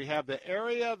 We have the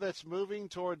area that's moving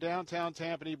toward downtown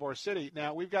Tampa and Ybor City.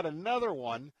 Now, we've got another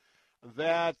one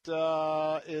that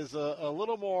is a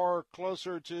little more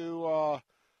closer to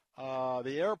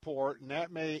the airport, and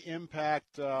that may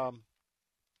impact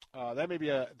that may be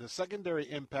the secondary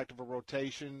impact of a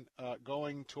rotation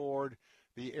going toward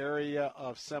the area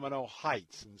of Seminole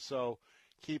Heights. And so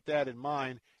keep that in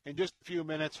mind. In just a few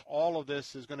minutes, all of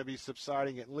this is going to be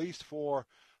subsiding, at least for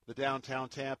the downtown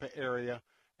Tampa area.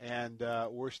 And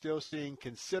we're still seeing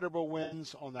considerable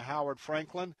winds on the Howard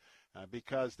Franklin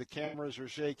because the cameras are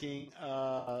shaking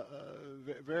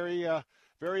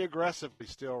very aggressively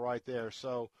still right there.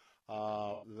 So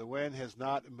the wind has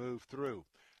not moved through.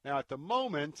 Now, at the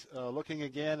moment, looking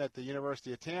again at the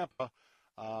University of Tampa,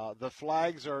 the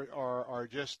flags are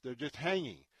just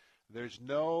hanging. There's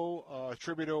no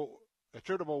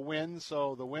attributable wind,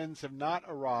 so the winds have not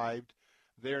arrived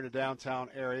there in the downtown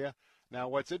area. Now,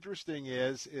 what's interesting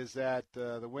is that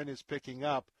the wind is picking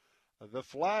up. The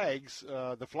flag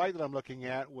that I'm looking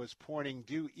at was pointing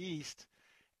due east,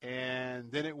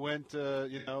 and then it went, where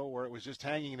it was just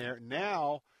hanging there.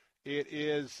 Now it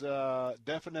is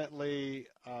definitely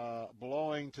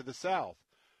blowing to the south.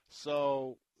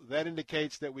 So that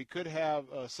indicates that we could have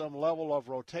some level of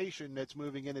rotation that's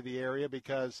moving into the area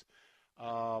because,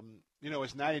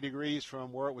 it's 90 degrees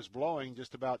from where it was blowing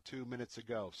just about 2 minutes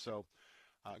ago. So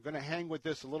I'm going to hang with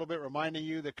this a little bit, reminding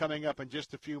you that coming up in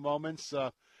just a few moments,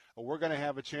 we're going to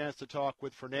have a chance to talk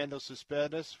with Fernando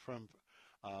Cespedes from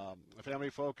Family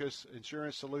Focus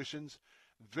Insurance Solutions.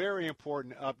 Very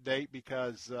important update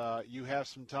because you have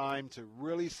some time to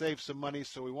really save some money,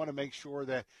 so we want to make sure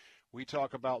that we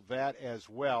talk about that as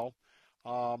well.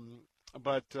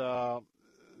 But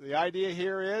the idea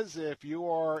here is if you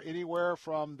are anywhere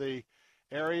from the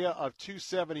area of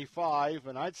 275,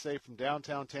 and I'd say from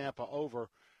downtown Tampa over,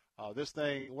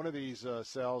 one of these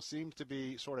cells seems to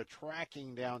be sort of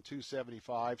tracking down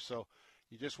 275, so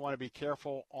you just want to be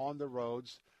careful on the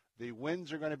roads. The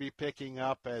winds are going to be picking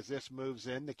up as this moves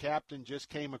in. The captain just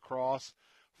came across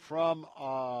from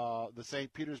the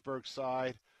St. Petersburg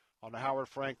side on the Howard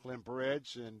Franklin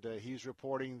Bridge, and he's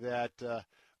reporting that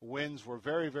winds were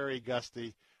very, very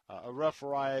gusty, a rough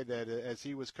ride as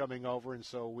he was coming over, and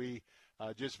so we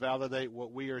just validate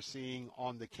what we are seeing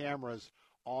on the cameras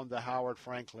on the Howard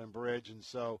Franklin Bridge. And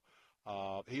so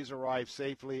he's arrived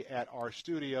safely at our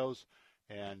studios,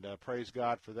 and praise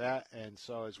God for that. And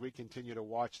so as we continue to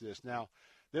watch this, now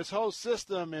this whole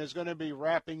system is going to be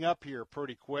wrapping up here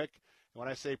pretty quick. And when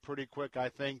I say pretty quick, I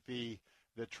think the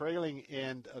trailing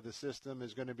end of the system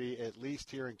is going to be at least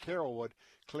here in Carrollwood,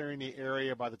 clearing the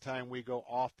area by the time we go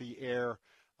off the air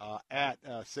at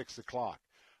 6 o'clock.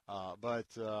 But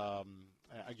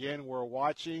again, we're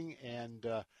watching, and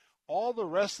all the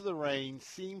rest of the rain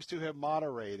seems to have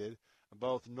moderated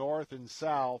both north and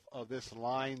south of this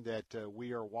line that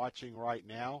we are watching right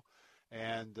now.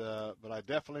 And but I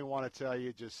definitely want to tell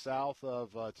you, just south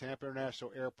of Tampa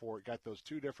International Airport, got those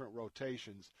two different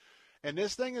rotations. And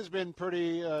this thing has been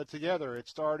pretty together. It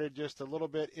started just a little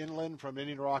bit inland from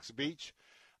Indian Rocks Beach,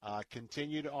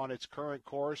 continued on its current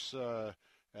course,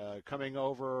 coming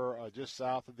over just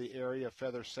south of the area of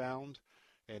Feather Sound,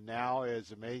 and now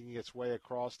is making its way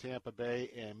across Tampa Bay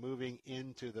and moving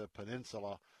into the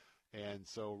peninsula. And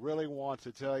so really want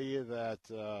to tell you that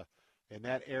in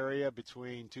that area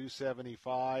between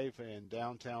 275 and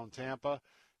downtown Tampa,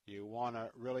 you want to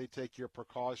really take your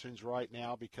precautions right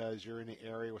now because you're in the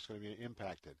area what's going to be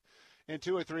impacted. In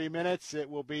 2 or 3 minutes, it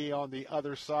will be on the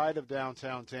other side of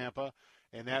downtown Tampa,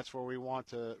 and that's where we want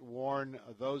to warn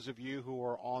those of you who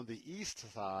are on the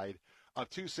east side of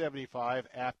 275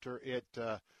 after it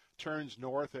turns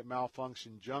north at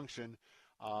Malfunction Junction.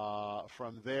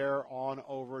 From there on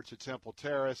over to Temple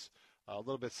Terrace, a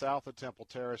little bit south of Temple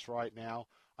Terrace right now.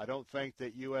 I don't think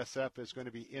that USF is going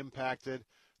to be impacted.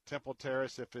 Temple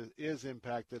Terrace, if it is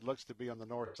impacted, looks to be on the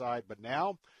north side. But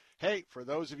now, hey, for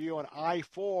those of you on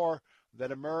I-4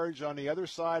 that emerge on the other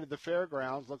side of the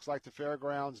fairgrounds, looks like the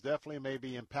fairgrounds definitely may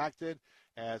be impacted,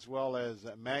 as well as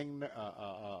Mango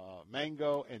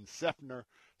and Seffner.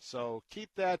 So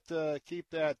keep that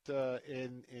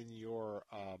in your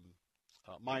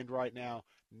mind right now.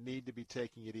 Need to be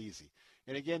taking it easy.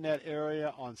 And again, that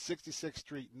area on 66th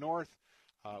Street North,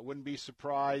 Wouldn't be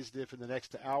surprised if in the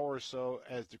next hour or so,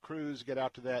 as the crews get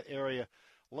out to that area,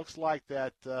 looks like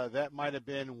that might have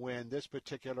been when this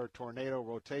particular tornado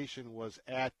rotation was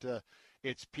at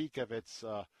its peak of its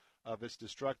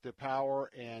destructive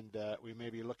power, and we may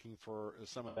be looking for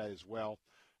some of that as well.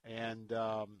 And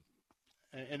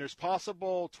there's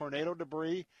possible tornado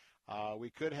debris. We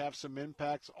could have some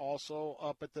impacts also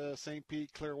up at the St.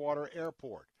 Pete Clearwater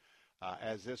Airport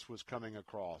as this was coming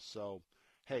across. So,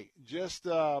 hey, just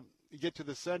get to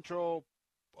the central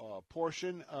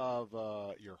portion of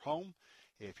your home.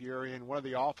 If you're in one of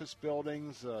the office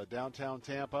buildings downtown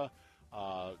Tampa,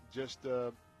 just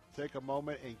take a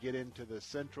moment and get into the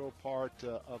central part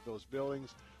of those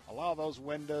buildings. A lot of those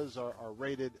windows are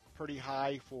rated pretty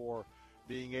high for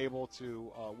being able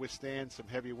to withstand some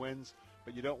heavy winds,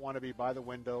 but you don't want to be by the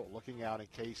window looking out in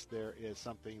case there is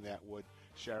something that would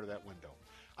shatter that window.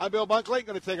 I'm Bill Bunkley.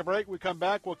 Going to take a break. We come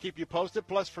back. We'll keep you posted.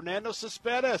 Plus, Fernando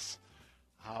Cespedes,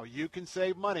 how you can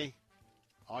save money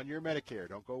on your Medicare.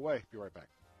 Don't go away. Be right back.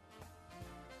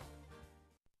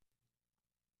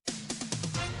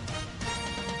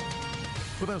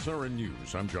 With SRN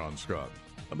News, I'm John Scott.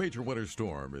 A major winter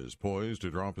storm is poised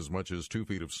to drop as much as 2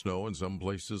 feet of snow in some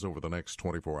places over the next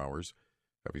 24 hours.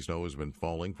 Heavy snow has been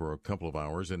falling for a couple of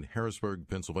hours in Harrisburg,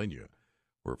 Pennsylvania,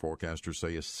 where forecasters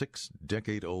say a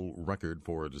 6-decade-old record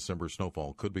for a December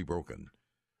snowfall could be broken.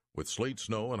 With sleet,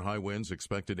 snow, and high winds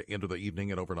expected into the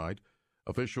evening and overnight,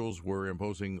 officials were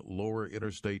imposing lower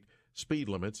interstate speed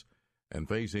limits and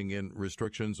phasing in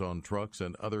restrictions on trucks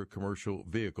and other commercial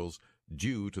vehicles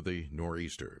due to the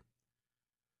nor'easter.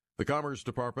 The Commerce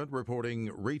Department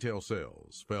reporting retail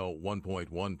sales fell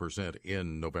 1.1%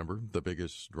 in November, the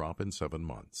biggest drop in 7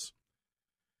 months.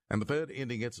 And the Fed,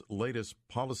 ending its latest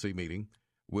policy meeting,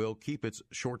 will keep its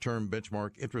short-term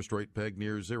benchmark interest rate pegged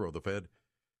near zero. The Fed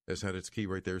has had its key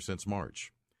rate there since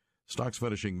March. Stocks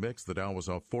finishing mixed. The Dow was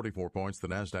off 44 points. The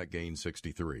Nasdaq gained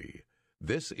 63.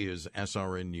 This is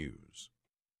SRN News.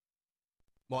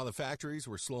 While the factories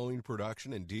were slowing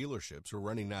production and dealerships were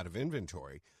running out of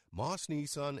inventory, Moss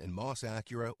Nissan and Moss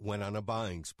Acura went on a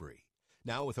buying spree.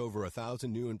 Now with over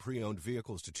 1,000 new and pre-owned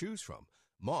vehicles to choose from,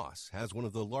 Moss has one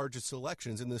of the largest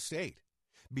selections in the state.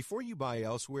 Before you buy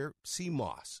elsewhere, see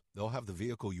Moss. They'll have the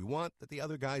vehicle you want that the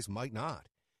other guys might not.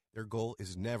 Their goal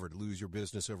is never to lose your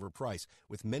business over price,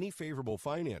 with many favorable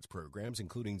finance programs,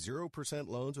 including 0%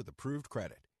 loans with approved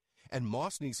credit. And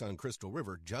Moss Nissan Crystal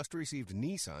River just received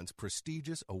Nissan's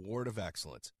prestigious Award of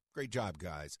Excellence. Great job,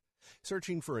 guys.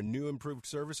 Searching for a new improved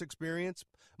service experience?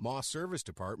 Moss Service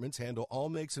Departments handle all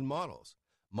makes and models.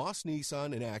 Moss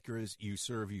Nissan and Acura's You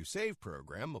Serve, You Save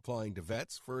program, applying to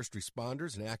vets, first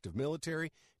responders, and active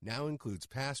military, now includes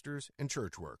pastors and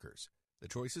church workers. The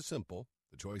choice is simple.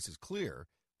 The choice is clear.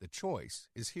 The choice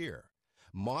is here.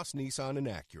 Moss Nissan and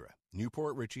Acura,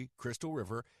 Newport Richey, Crystal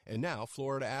River, and now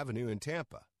Florida Avenue in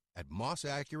Tampa. At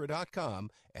mossacura.com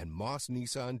and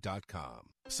mossnissan.com.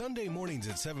 Sunday mornings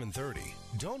at 7:30.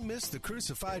 Don't miss the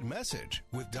Crucified Message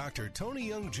with Dr. Tony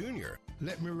Young Jr.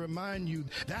 Let me remind you,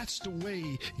 that's the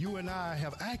way you and I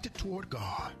have acted toward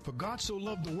God. For God so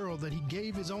loved the world that he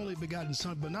gave his only begotten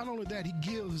son. But not only that, he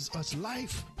gives us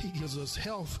life, he gives us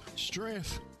health,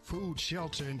 strength, food,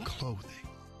 shelter, and clothing.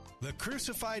 The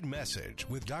Crucified Message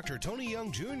with Dr. Tony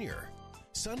Young Jr.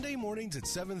 Sunday mornings at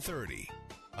 7:30.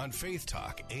 On Faith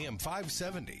Talk, AM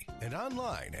 570, and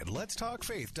online at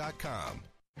letstalkfaith.com.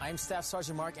 I'm Staff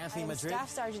Sergeant Mark Anthony Madrid. Staff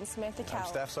Sergeant Samantha Cowell. I'm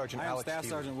Staff Sergeant Alex Staff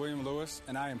Sergeant William Lewis,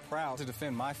 and I am proud to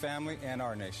defend my family and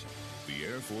our nation. The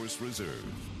Air Force Reserve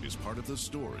is part of the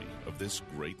story of this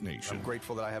great nation. I'm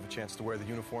grateful that I have a chance to wear the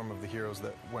uniform of the heroes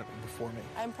that went before me.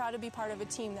 I'm proud to be part of a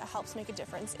team that helps make a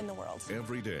difference in the world.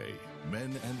 Every day,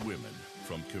 men and women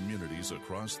from communities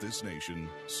across this nation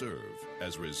serve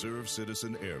as Reserve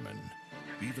Citizen Airmen.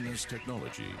 Even as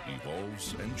technology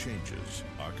evolves and changes,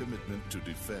 our commitment to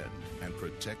defend and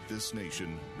protect this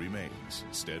nation remains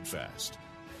steadfast.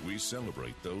 We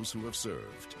celebrate those who have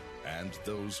served and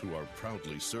those who are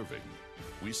proudly serving.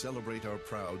 We celebrate our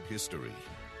proud history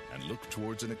and look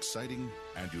towards an exciting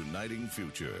and uniting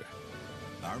future.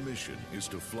 Our mission is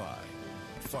to fly,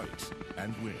 fight,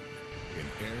 and win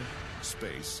in air,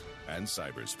 space, and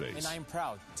cyberspace. And I am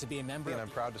proud to be a member. And I'm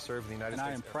proud to serve the United States.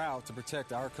 And I am proud to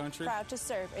protect our country. Proud to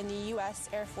serve in the U.S.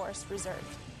 Air Force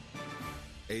Reserve.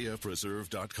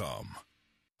 AFReserve.com.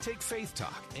 Take Faith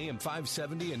Talk, AM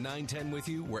 570 and 910 with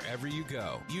you wherever you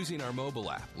go. Using our mobile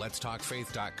app,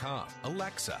 letstalkfaith.com,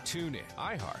 Alexa, TuneIn,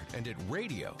 iHeart, and at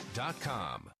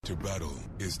radio.com. To battle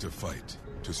is to fight,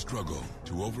 to struggle,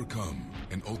 to overcome,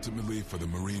 and ultimately for the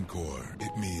Marine Corps,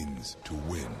 it means to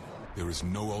win. There is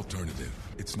no alternative.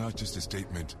 It's not just a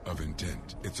statement of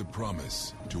intent. It's a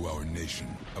promise to our nation.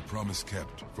 A promise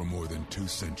kept for more than 2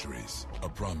 centuries. A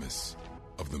promise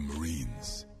of the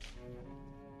Marines.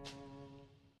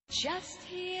 Just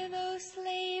hear those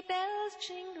sleigh bells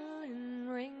jingle and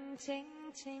ring, ting,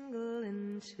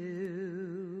 tingling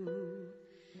too.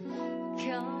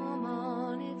 Come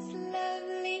on, it's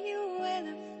lovely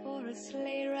weather for a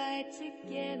sleigh ride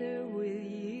together with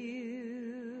you.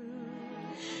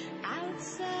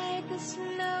 Outside the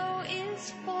snow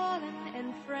is falling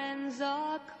and friends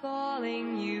are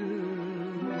calling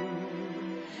you.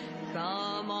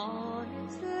 Come on,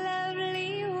 it's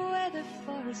lovely weather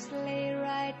for a sleigh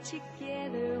ride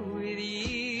together with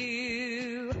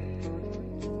you.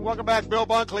 Welcome back, Bill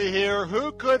Bunkley here.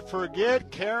 Who could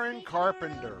forget Karen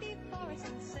Carpenter?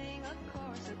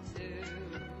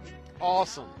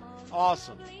 Awesome.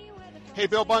 Hey,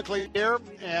 Bill Bunkley here,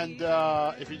 and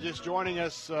if you're just joining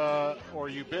us or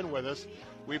you've been with us,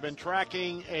 we've been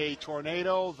tracking a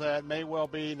tornado that may well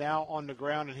be now on the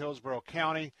ground in Hillsborough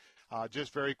County.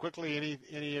 Just very quickly,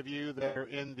 any of you that are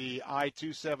in the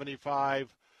I-275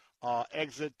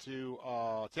 exit to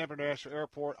Tampa International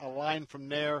Airport, a line from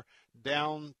there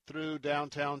down through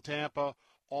downtown Tampa,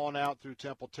 on out through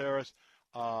Temple Terrace.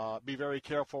 Be very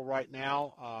careful right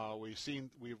now.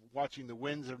 We're watching the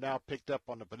winds have now picked up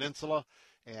on the peninsula,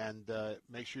 and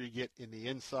make sure you get in the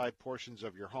inside portions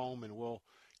of your home, and we'll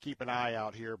keep an eye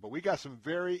out here. But we got some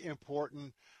very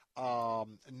important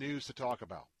news to talk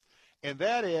about, and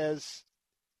that is,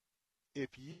 if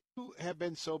you have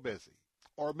been so busy,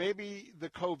 or maybe the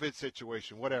COVID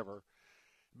situation, whatever,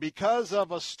 because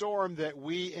of a storm that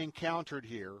we encountered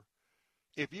here,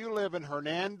 if you live in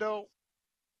Hernando,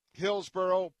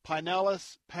 Hillsborough,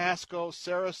 Pinellas, Pasco,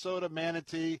 Sarasota,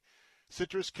 Manatee,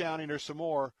 Citrus County, and there's some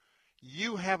more,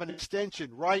 you have an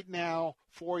extension right now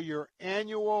for your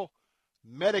annual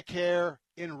Medicare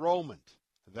enrollment.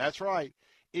 That's right.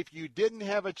 If you didn't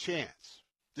have a chance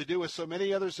to do as so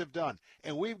many others have done,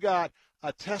 and we've got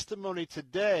a testimony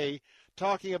today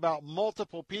talking about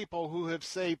multiple people who have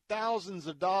saved thousands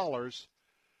of dollars.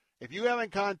 If you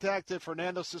haven't contacted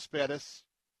Fernando Cespedes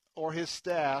or his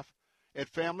staff at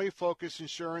Family Focus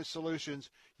Insurance Solutions,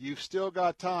 you've still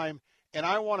got time, and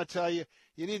I want to tell you,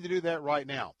 you need to do that right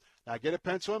now. Now get a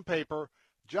pencil and paper,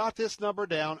 jot this number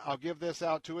down. I'll give this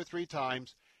out 2 or 3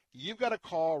 times. You've got to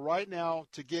call right now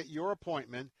to get your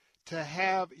appointment to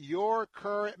have your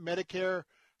current Medicare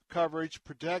coverage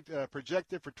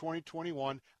projected for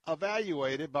 2021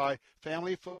 evaluated by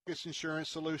Family Focus Insurance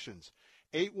Solutions.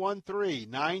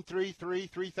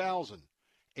 813-933-3000.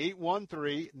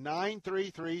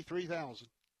 813-933-3000.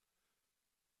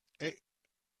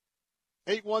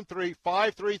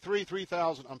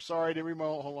 813-533-3000. I'm sorry, I didn't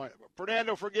remote. Hold on.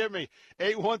 Fernando, forgive me.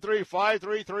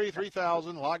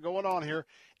 813-533-3000. A lot going on here.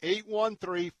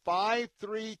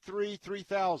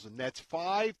 813-533-3000. That's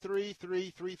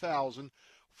 533-3000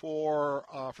 for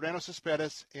Fernando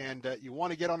Cespedes. And you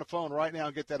want to get on the phone right now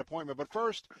and get that appointment. But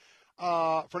first,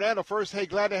 Fernando, hey,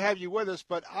 glad to have you with us.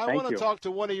 But I want to talk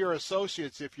to one of your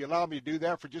associates, if you allow me to do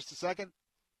that for just a second.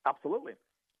 Absolutely.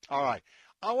 All right.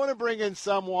 I want to bring in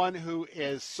someone who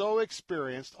is so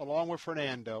experienced, along with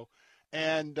Fernando,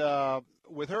 and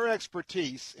with her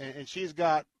expertise, and she's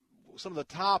got some of the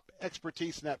top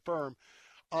expertise in that firm,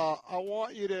 I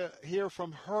want you to hear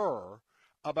from her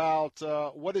about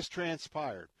what has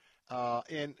transpired.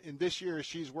 In this year,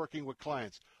 she's working with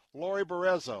clients. Lori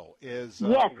Barrezo is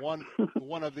one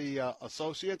of the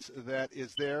associates that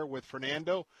is there with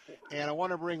Fernando, and I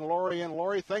want to bring Lori in.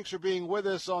 Lori, thanks for being with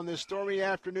us on this stormy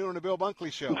afternoon on the Bill Bunkley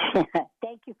Show.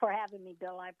 Thank you for having me,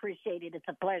 Bill. I appreciate it. It's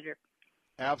a pleasure.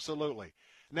 Absolutely.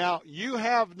 Now, you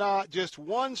have not just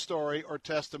one story or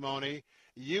testimony.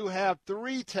 You have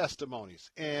 3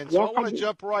 testimonies, and so I want to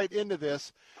jump right into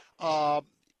this.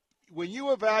 When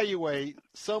you evaluate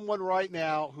someone right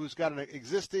now who's got an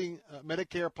existing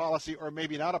Medicare policy or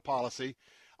maybe not a policy,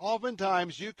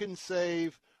 oftentimes you can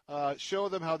show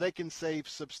them how they can save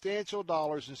substantial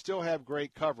dollars and still have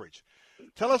great coverage.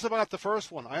 Tell us about the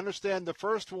first one. I understand the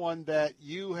first one that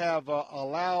you have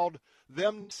allowed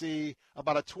them to see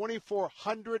about a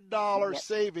 $2,400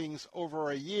 savings over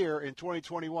a year in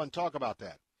 2021. Talk about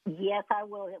that. Yes, I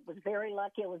will. It was very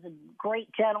lucky. It was a great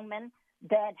gentleman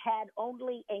that had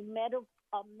only a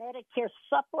Medicare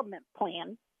supplement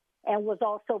plan and was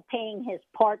also paying his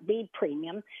Part B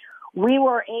premium. We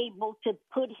were able to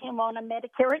put him on a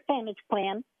Medicare Advantage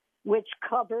plan, which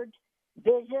covered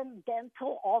vision,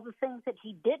 dental, all the things that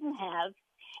he didn't have,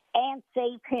 and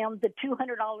save him the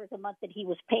 $200 a month that he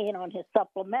was paying on his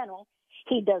supplemental.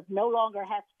 He does no longer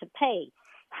have to pay.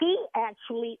 He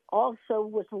actually also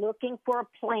was looking for a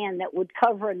plan that would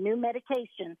cover a new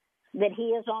medication that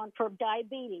he is on for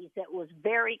diabetes that was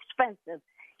very expensive.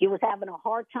 He was having a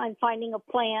hard time finding a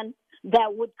plan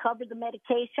that would cover the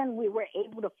medication. We were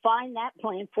able to find that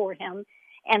plan for him.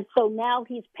 And so now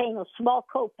he's paying a small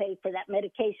copay for that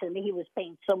medication that he was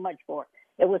paying so much for.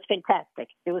 It was fantastic.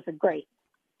 It was great.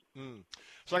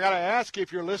 So I got to ask you,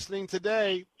 if you're listening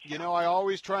today, you know, I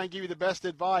always try and give you the best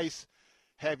advice.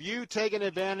 Have you taken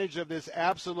advantage of this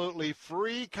absolutely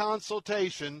free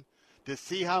consultation to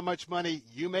see how much money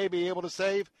you may be able to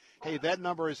save? Hey, that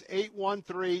number is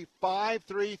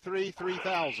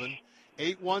 813-533-3000,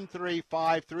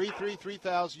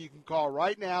 813-533-3000. You can call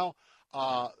right now.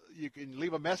 You can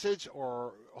leave a message,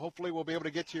 or hopefully we'll be able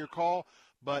to get to your call.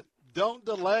 But don't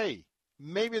delay.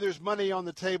 Maybe there's money on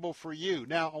the table for you.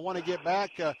 Now, I want to get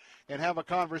back and have a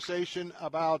conversation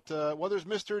about, there's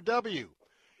Mr. W.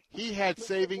 He had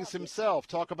savings himself.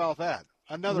 Talk about that.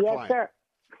 Another yes, client. Sir.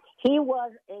 He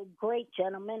was a great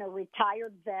gentleman, a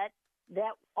retired vet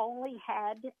that only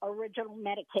had original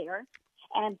Medicare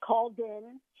and called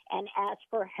in and asked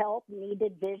for help,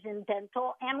 needed vision,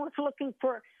 dental, and was looking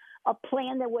for a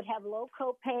plan that would have low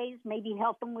copays, maybe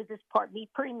help him with his Part B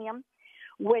premium,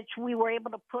 which we were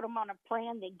able to put him on a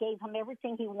plan that gave him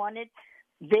everything he wanted,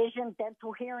 vision,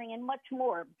 dental, hearing, and much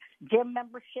more. Gym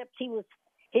memberships, he was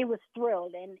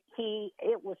thrilled, and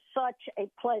it was such a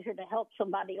pleasure to help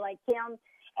somebody like him,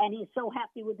 and he's so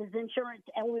happy with his insurance,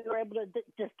 and we were able to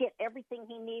just get everything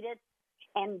he needed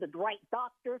and the right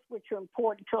doctors, which are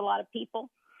important to a lot of people.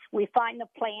 We find the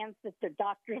plans that the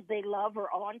doctors they love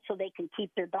are on so they can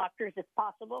keep their doctors if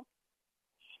possible.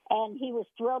 And he was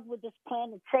thrilled with this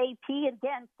plan and saved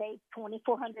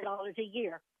 $2,400 a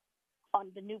year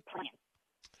on the new plan.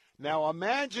 Now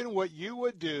imagine what you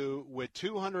would do with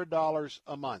 $200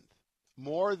 a month,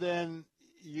 more than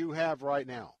you have right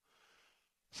now.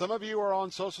 Some of you are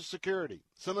on Social Security.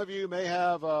 Some of you may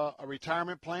have a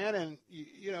retirement plan, and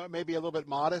you know it may be a little bit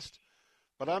modest.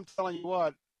 But I'm telling you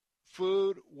what,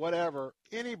 food, whatever,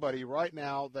 anybody right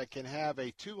now that can have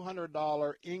a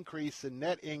 $200 increase in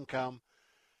net income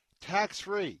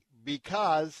tax-free,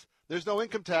 because there's no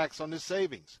income tax on this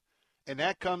savings, and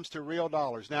that comes to real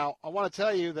dollars. Now, I want to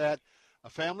tell you that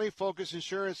Family Focus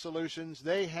Insurance Solutions,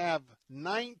 they have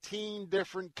 19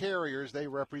 different carriers they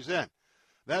represent.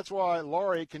 That's why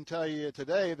Lori can tell you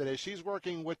today that as she's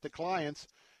working with the clients,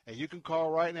 and you can call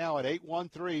right now at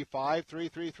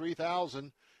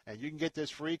 813-533-3000, and you can get this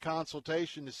free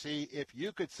consultation to see if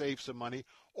you could save some money,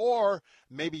 or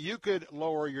maybe you could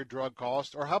lower your drug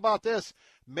cost. Or how about this?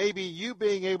 Maybe you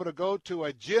being able to go to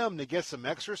a gym to get some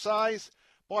exercise.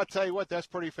 Boy, I tell you what, that's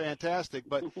pretty fantastic.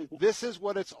 But this is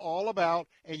what it's all about,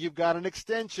 and you've got an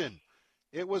extension.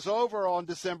 It was over on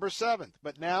December 7th,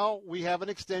 but now we have an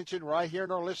extension right here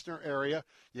in our listener area.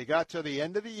 You got to the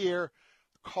end of the year.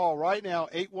 Call right now,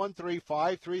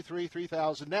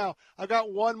 813-533-3000. Now, I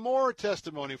got one more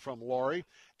testimony from Lori.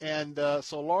 And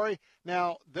so, Lori,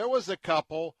 now, there was a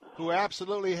couple who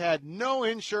absolutely had no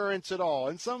insurance at all.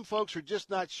 And some folks are just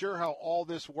not sure how all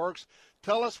this works.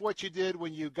 Tell us what you did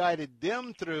when you guided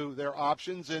them through their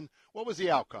options, and what was the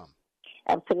outcome?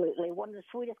 Absolutely. One of the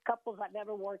sweetest couples I've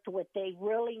ever worked with. They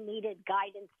really needed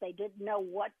guidance. They didn't know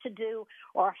what to do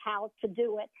or how to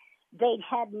do it. They'd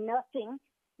had nothing.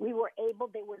 They were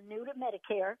new to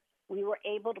Medicare. We were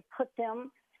able to put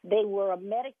them, they were a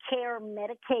Medicare,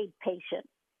 Medicaid patient,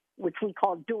 which we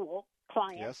call dual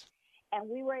client. Yes. And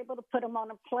we were able to put them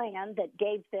on a plan that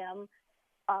gave them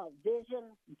vision,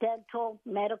 dental,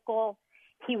 medical.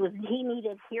 He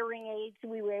needed hearing aids.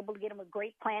 We were able to get him a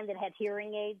great plan that had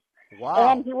hearing aids.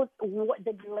 Wow. And the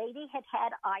lady had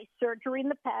eye surgery in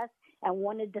the past and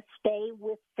wanted to stay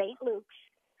with St. Luke's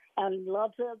and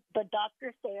loves the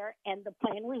doctors there. And the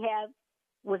plan we have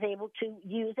was able to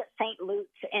use at St.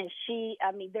 Luke's. And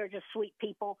they're just sweet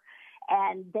people,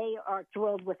 and they are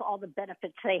thrilled with all the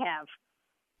benefits they have.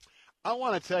 I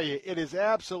want to tell you, it is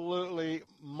absolutely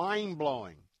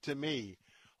mind-blowing to me,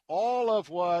 all of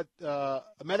what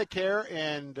Medicare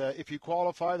and if you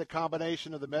qualify, the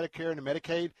combination of the Medicare and the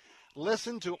Medicaid.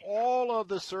 Listen to all of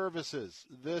the services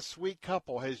this sweet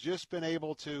couple has just been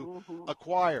able to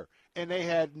acquire. And they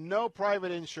had no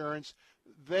private insurance.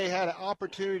 They had an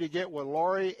opportunity to get with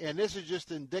Lori, and this is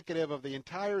just indicative of the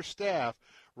entire staff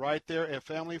right there at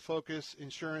Family Focus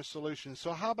Insurance Solutions.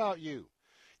 So how about you?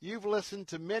 You've listened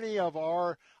to many of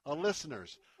our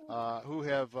listeners who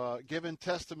have given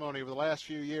testimony over the last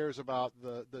few years about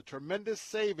the tremendous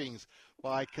savings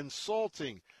by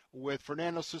consulting with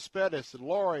Fernando Cespedes and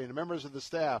Lori and members of the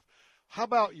staff. How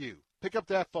about you? Pick up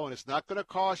that phone. It's not going to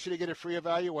cost you to get a free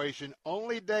evaluation.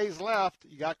 Only days left.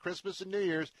 You got Christmas and New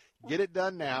Year's. Get it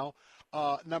done now.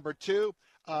 Number two,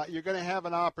 you're going to have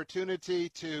an opportunity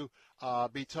to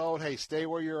be told, hey, stay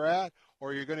where you're at,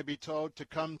 or you're going to be told to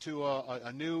come to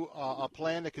a new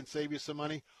plan that can save you some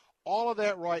money. All of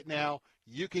that right now,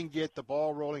 you can get the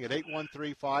ball rolling at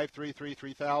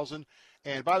 813-533-3000.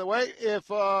 And by the way,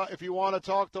 if you want to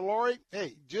talk to Lori,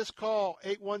 hey, just call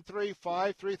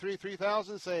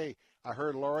 813-533-3000. Say, I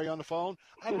heard Lori on the phone.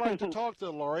 I'd like to talk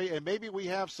to Lori, and maybe we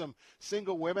have some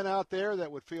single women out there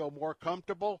that would feel more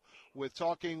comfortable with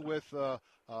talking with a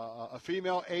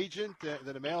female agent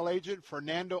than a male agent.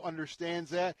 Fernando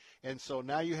understands that, and so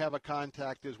now you have a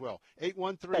contact as well.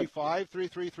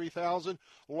 813-533-3000.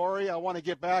 Lori, I want to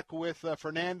get back with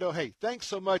Fernando. Hey, thanks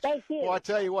so much. Thank you. Well, I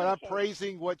tell you what, I'm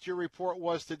praising what your report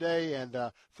was today, and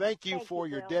thank you for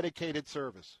your Bill. dedicated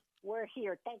service. We're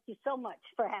here. Thank you so much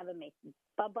for having me.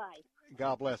 Bye-bye.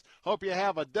 God bless. Hope you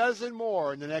have a dozen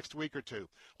more in the next week or two.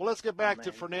 Well, let's get back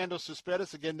to Fernando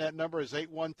Cespedes. Again, that number is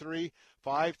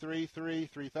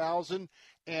 813-533-3000.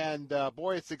 And,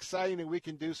 boy, it's exciting that we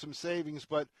can do some savings.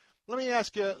 But let me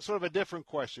ask you sort of a different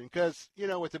question because, you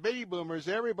know, with the baby boomers,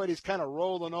 everybody's kind of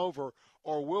rolling over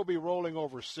or will be rolling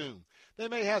over soon. They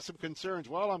may have some concerns.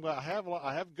 Well, I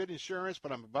have good insurance,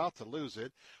 but I'm about to lose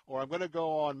it, or I'm going to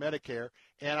go on Medicare.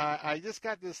 And I just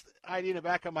got this idea in the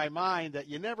back of my mind that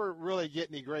you never really get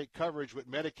any great coverage with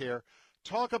Medicare.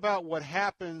 Talk about what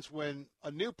happens when a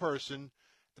new person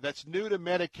that's new to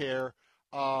Medicare,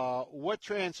 what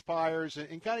transpires,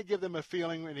 and kind of give them a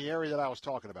feeling in the area that I was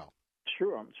talking about.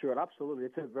 Sure, absolutely.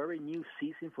 It's a very new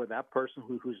season for that person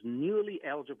who's newly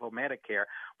eligible for Medicare.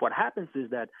 What happens is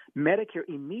that Medicare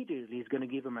immediately is going to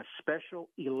give them a special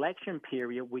election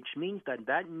period, which means that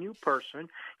that new person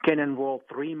can enroll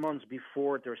 3 months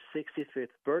before their 65th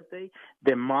birthday,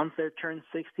 the month they turn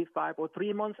 65, or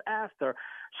 3 months after.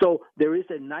 So there is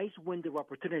a nice window of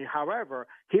opportunity. However,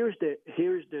 here's the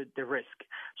risk.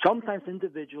 Sometimes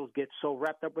individuals get so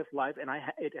wrapped up with life, and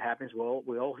it happens.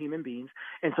 We're all human beings,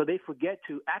 and so they forget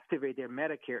to activate their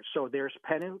Medicare. So there's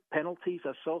penalties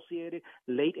associated,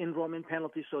 late enrollment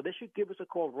penalties. So they should give us a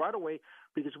call right away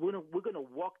because we're going to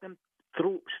walk them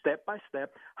through step by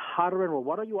step how to enroll.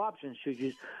 What are your options? Should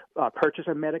you purchase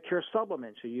a Medicare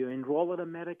supplement? Should you enroll in a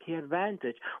Medicare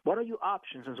Advantage? What are your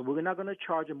options? And so we're not going to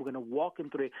charge them. We're going to walk them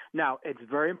through it. Now, it's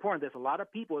very important. There's a lot of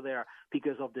people there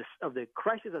because of the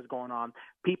crisis that's going on.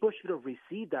 People should have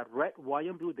received that red, white,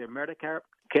 and blue, their Medicare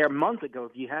months ago.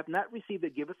 If you have not received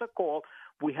it, give us a call.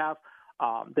 We have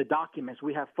the documents,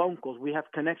 we have phone calls, we have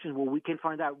connections where we can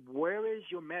find out where is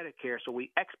your Medicare. So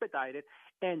we expedite it,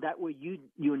 and that way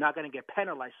you're not going to get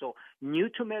penalized. So new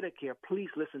to Medicare, please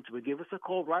listen to it. Give us a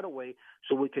call right away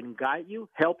so we can guide you,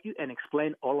 help you, and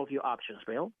explain all of your options,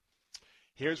 Bill.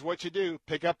 Here's what you do.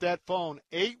 Pick up that phone,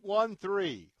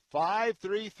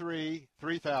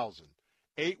 813-533-3000.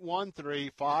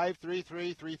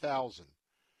 813-533-3000.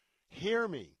 Hear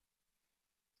me.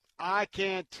 I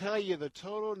can't tell you the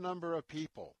total number of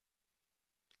people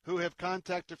who have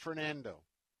contacted Fernando,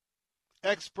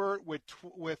 expert with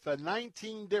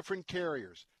 19 different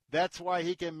carriers. That's why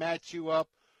he can match you up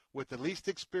with the least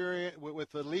experience,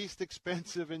 with the least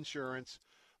expensive insurance,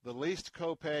 the least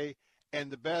copay,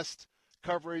 and the best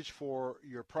coverage for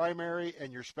your primary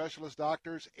and your specialist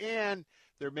doctors, and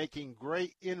they're making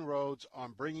great inroads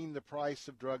on bringing the price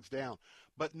of drugs down.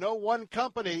 But no one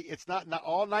company, it's not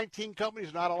all 19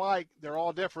 companies are not alike. They're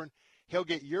all different. He'll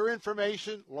get your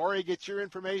information. Lori gets your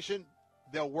information.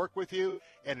 They'll work with you,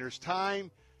 and there's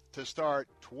time to start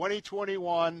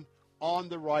 2021 on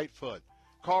the right foot.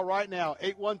 Call right now,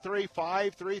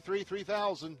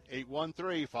 813-533-3000,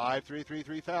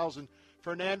 813-533-3000.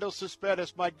 Fernando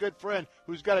Cespedes, my good friend,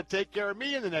 who's got to take care of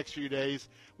me in the next few days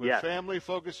with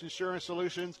family-focused insurance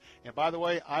solutions. And by the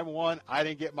way, I'm one. I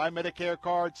didn't get my Medicare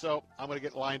card, so I'm going to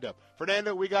get lined up.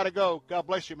 Fernando, we got to go. God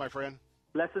bless you, my friend.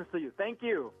 Blessings to you. Thank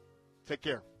you. Take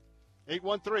care.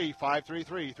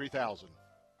 813-533-3000.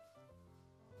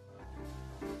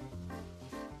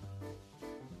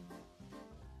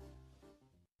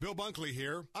 Bill Bunkley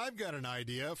here. I've got an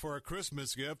idea for a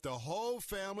Christmas gift the whole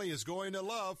family is going to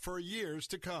love for years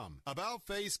to come. About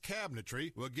Face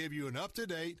Cabinetry will give you an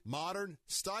up-to-date, modern,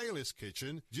 stylish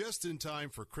kitchen just in time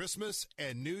for Christmas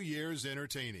and New Year's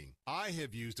entertaining. I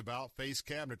have used About Face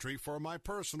Cabinetry for my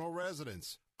personal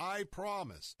residence. I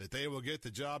promise that they will get the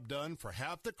job done for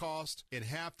half the cost, in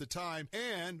half the time,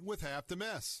 and with half the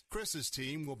mess. Chris's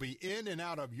team will be in and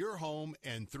out of your home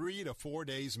in 3 to 4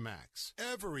 days max.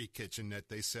 Every kitchenette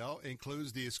they sell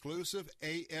includes the exclusive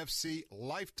AFC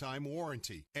lifetime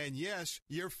warranty. And yes,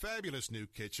 your fabulous new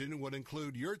kitchen would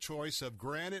include your choice of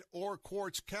granite or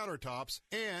quartz countertops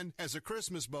and, as a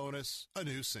Christmas bonus, a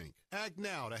new sink. Act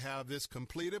now to have this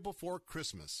completed before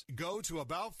Christmas. Go to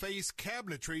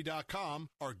AboutFaceCabinetry.com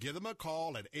or give them a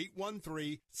call at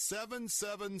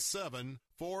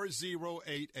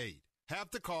 813-777-4088.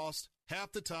 Half the cost,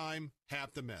 half the time,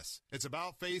 half the mess. It's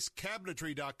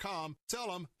AboutFaceCabinetry.com.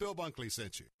 Tell them Bill Bunkley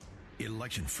sent you.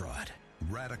 Election fraud,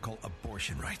 radical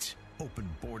abortion rights, open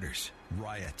borders,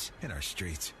 riots in our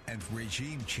streets, and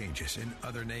regime changes in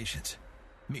other nations.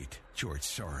 Meet George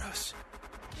Soros,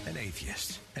 an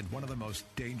atheist and one of the most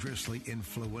dangerously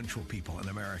influential people in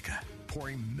America,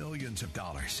 pouring millions of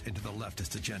dollars into the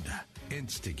leftist agenda,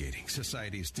 instigating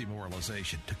society's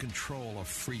demoralization to control a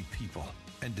free people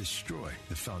and destroy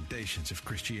the foundations of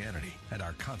Christianity and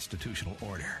our constitutional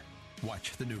order.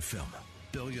 Watch the new film,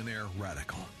 Billionaire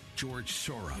Radical, George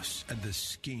Soros and the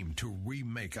Scheme to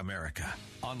Remake America.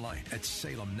 Online at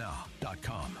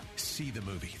salemnow.com. See the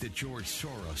movie that George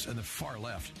Soros and the far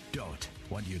left don't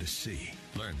want you to see.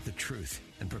 Learn the truth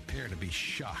and prepare to be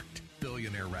shocked.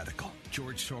 Billionaire Radical,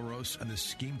 George Soros and the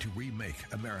Scheme to Remake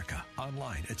America.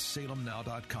 Online at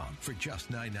salemnow.com for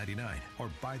just $9.99 or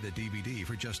buy the DVD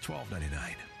for just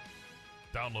 $12.99.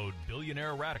 Download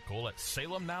Billionaire Radical at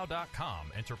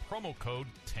salemnow.com. Enter promo code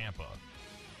TAMPA.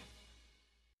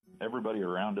 Everybody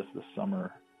around us this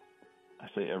summer, I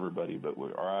say everybody, but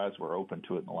our eyes were open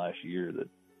to it in the last year that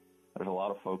there's a lot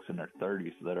of folks in their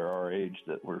 30s that are our age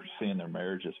that were seeing their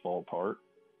marriages fall apart,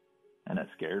 and it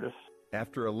scared us.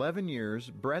 After 11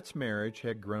 years, Brett's marriage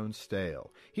had grown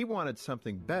stale. He wanted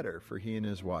something better for he and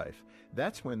his wife.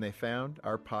 That's when they found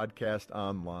our podcast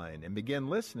online and began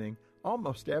listening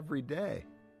almost every day.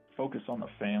 Focus on the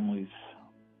Families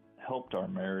helped our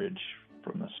marriage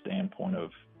from the standpoint of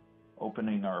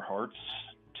opening our hearts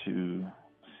to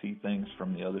see things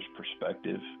from the other's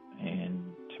perspective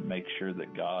and to make sure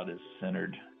that God is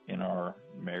centered in our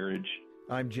marriage.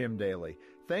 I'm Jim Daly.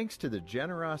 Thanks to the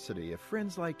generosity of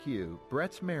friends like you,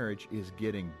 Brett's marriage is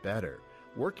getting better.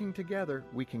 Working together,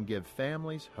 we can give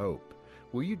families hope.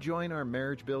 Will you join our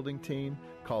marriage building team?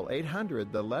 Call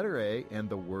 800 the letter A and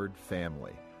the word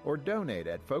family, or donate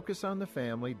at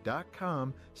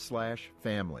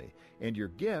focusonthefamily.com/family, and your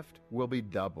gift will be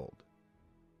doubled.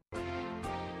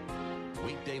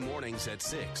 Weekday mornings at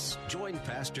 6, join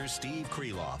Pastor Steve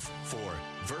Kreloff for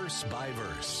Verse by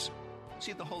Verse.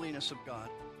 See the holiness of God.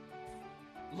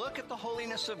 Look at the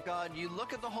holiness of God. You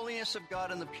look at the holiness of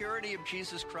God and the purity of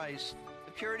Jesus Christ,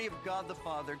 the purity of God the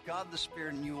Father, God the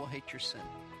Spirit, and you will hate your sin.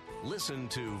 Listen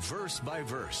to Verse by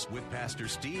Verse with Pastor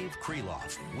Steve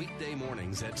Kreloff, weekday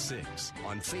mornings at 6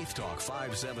 on Faith Talk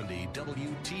 570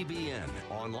 WTBN,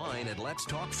 online at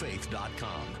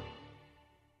letstalkfaith.com.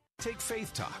 Take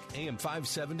Faith Talk, AM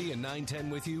 570 and 910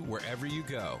 with you wherever you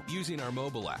go using our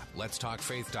mobile app,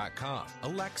 letstalkfaith.com,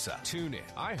 Alexa, TuneIn,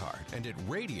 iHeart, and at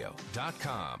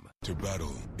radio.com. To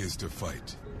battle is to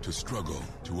fight, to struggle,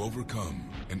 to overcome,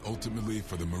 and ultimately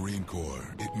for the Marine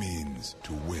Corps, it means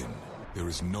to win. There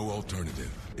is no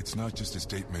alternative. It's not just a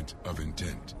statement of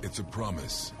intent. It's a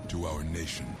promise to our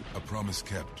nation, a promise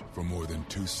kept for more than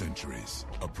 2 centuries,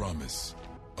 a promise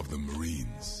of the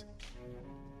Marines.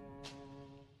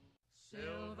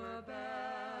 Silver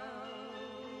bells,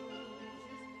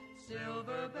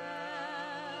 silver bells,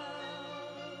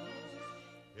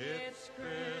 it's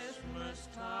Christmas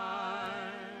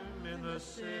time in the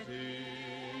city.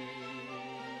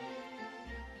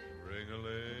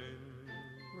 Ring-a-ling,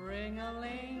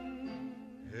 ring-a-ling,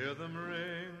 hear them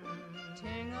ring,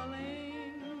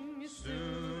 ting-a-ling,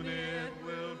 soon it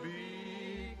will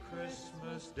be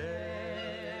Christmas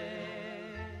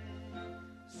Day.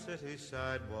 City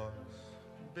sidewalks,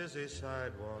 busy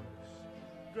sidewalks,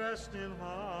 dressed in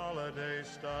holiday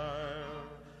style.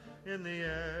 In the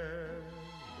air,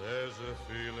 there's a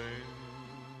feeling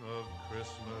of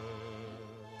Christmas.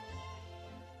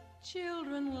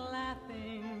 Children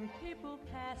laughing, people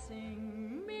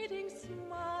passing, meeting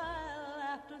smile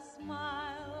after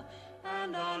smile,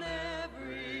 and on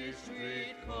every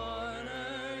street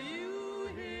corner you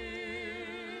hear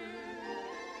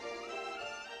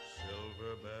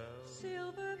silver bells,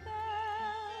 silver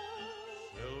bells,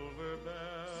 silver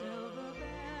bells, silver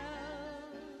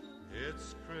bells.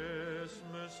 It's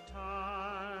Christmas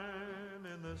time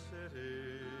in the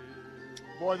city.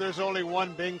 Boy, there's only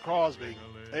one Bing Crosby.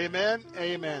 Amen,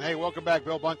 amen. Hey, welcome back.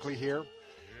 Bill Bunkley here.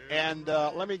 And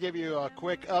let me give you a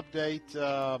quick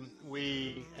update.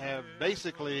 We have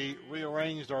basically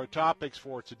rearranged our topics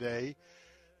for today.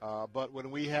 But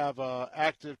when we have an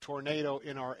active tornado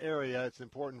in our area, it's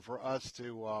important for us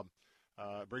to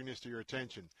bring this to your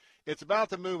attention. It's about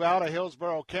to move out of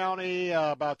Hillsborough County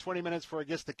about 20 minutes before it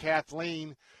gets to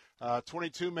Kathleen,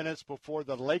 22 minutes before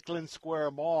the Lakeland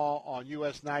Square Mall on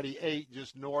US 98,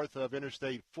 just north of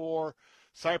Interstate 4.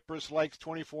 Cypress Lakes,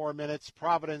 24 minutes.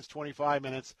 Providence, 25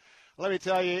 minutes. Let me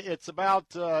tell you, it's about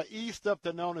east up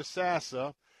to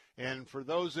Nonesassa. And for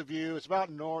those of you, it's about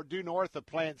due north of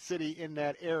Plant City in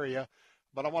that area.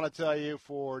 But I want to tell you,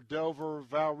 for Dover,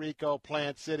 Valrico,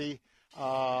 Plant City,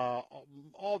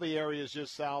 all the areas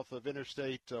just south of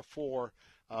Interstate 4,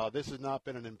 this has not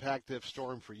been an impactful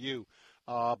storm for you.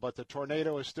 But the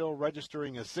tornado is still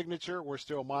registering a signature. We're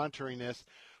still monitoring this.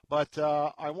 But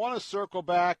I want to circle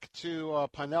back to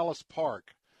Pinellas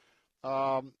Park.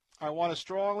 I want to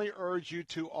strongly urge you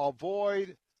to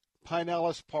avoid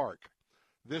Pinellas Park.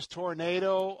 This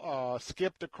tornado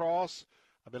skipped across.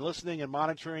 I've been listening and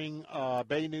monitoring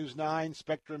Bay News 9,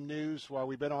 Spectrum News while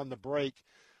we've been on the break.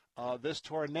 This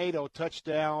tornado touched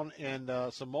down in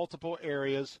some multiple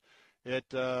areas. It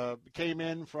came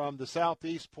in from the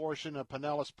southeast portion of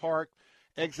Pinellas Park,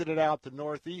 exited out the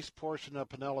northeast portion of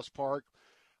Pinellas Park.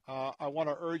 I want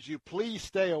to urge you, please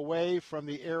stay away from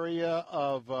the area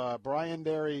of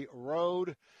Bryanderry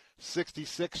Road,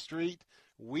 66th Street.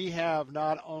 We have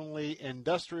not only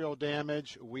industrial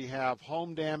damage, we have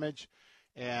home damage.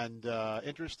 And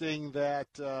interesting that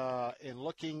in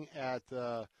looking at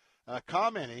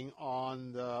commenting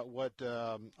on what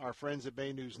our friends at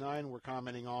Bay News 9 were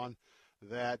commenting on,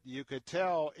 that you could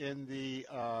tell in the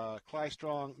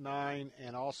Clystrong 9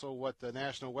 and also what the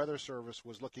National Weather Service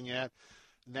was looking at.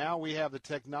 Now we have the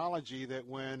technology that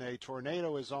when a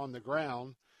tornado is on the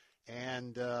ground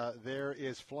and there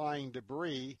is flying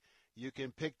debris, you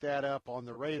can pick that up on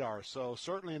the radar. So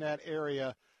certainly in that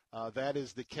area, that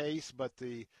is the case. But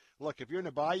look, if you're in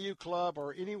the Bayou Club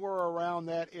or anywhere around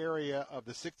that area of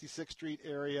the 66th Street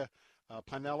area,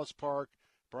 Pinellas Park,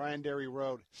 Bryanderry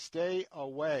Road, stay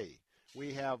away.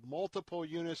 We have multiple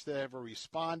units that have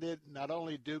responded, not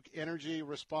only Duke Energy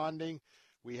responding,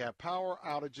 we have power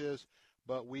outages,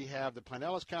 but we have the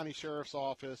Pinellas County Sheriff's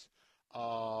Office.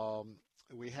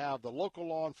 We have the local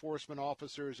law enforcement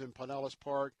officers in Pinellas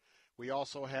Park. We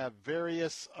also have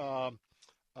various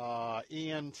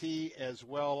EMT as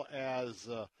well as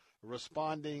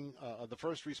responding, the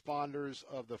first responders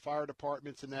of the fire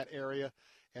departments in that area.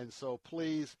 And so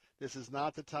please, this is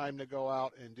not the time to go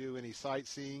out and do any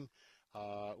sightseeing.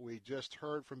 We just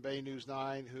heard from Bay News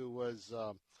 9 who was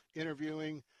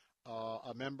interviewing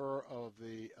a member of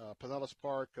the Pinellas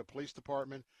Park Police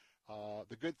Department.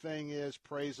 The good thing is,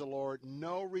 praise the Lord,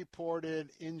 no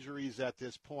reported injuries at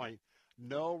this point.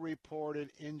 No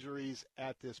reported injuries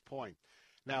at this point.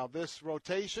 Now, this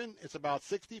rotation, it's about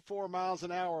 64 miles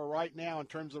an hour right now in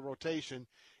terms of rotation.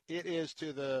 It is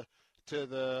to the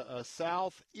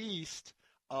southeast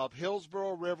of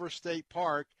Hillsborough River State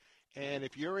Park. And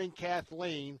if you're in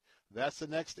Kathleen, that's the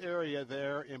next area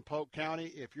there in Polk County.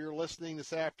 If you're listening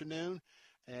this afternoon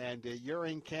and you're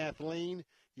in Kathleen,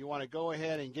 you want to go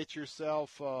ahead and get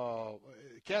yourself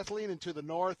Kathleen and to the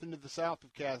north and to the south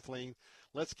of Kathleen.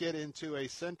 Let's get into a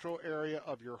central area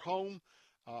of your home.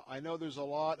 I know there's a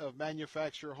lot of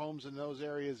manufactured homes in those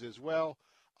areas as well.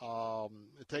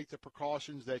 Take the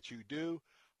precautions that you do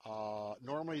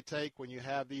normally take when you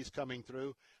have these coming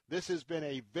through. This has been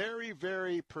a very,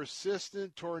 very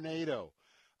persistent tornado.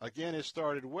 Again, it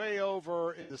started way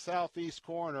over in the southeast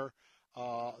corner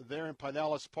there in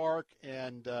Pinellas Park,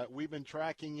 and we've been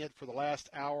tracking it for the last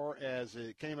hour as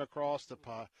it came across the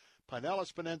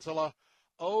Pinellas Peninsula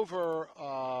over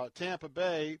Tampa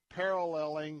Bay,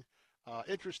 paralleling,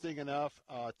 interesting enough,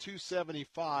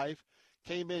 275,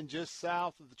 came in just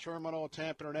south of the terminal of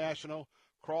Tampa International,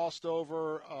 crossed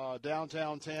over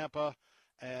downtown Tampa,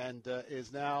 and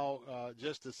is now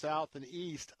just to south and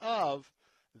east of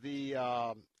the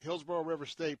Hillsborough River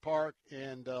State Park,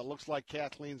 and looks like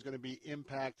Kathleen's going to be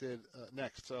impacted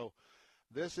next. So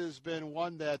this has been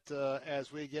one that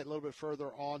as we get a little bit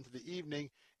further on to the evening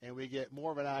and we get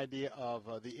more of an idea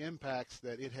of the impacts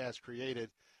that it has created,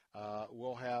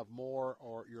 we'll have more,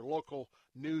 or your local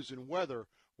news and weather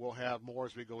will have more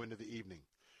as we go into the evening.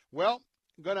 Well,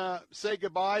 I'm going to say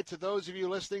goodbye to those of you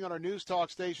listening on our news talk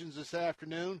stations this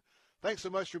afternoon. Thanks so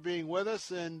much for being with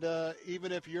us, and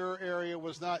even if your area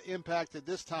was not impacted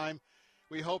this time,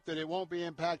 we hope that it won't be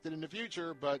impacted in the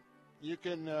future, but you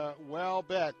can well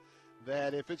bet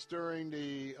that if it's during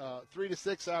the 3 to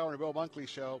 6 hour Bill Bunkley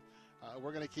show,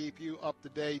 We're going to keep you up to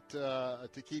date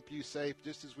to keep you safe,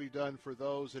 just as we've done for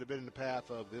those that have been in the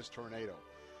path of this tornado.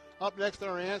 Up next on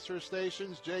our answer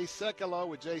stations, Jay Sekulow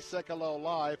with Jay Sekulow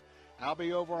Live. I'll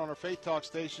be over on our Faith Talk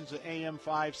stations at AM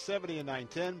 570 and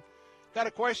 910. Got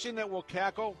a question that we'll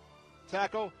tackle.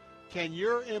 Can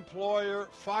your employer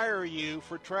fire you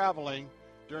for traveling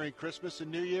during Christmas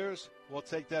and New Year's? We'll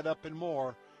take that up and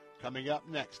more coming up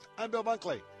next. I'm Bill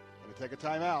Bunkley. Going to take a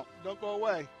time out. Don't go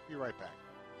away. Be right back.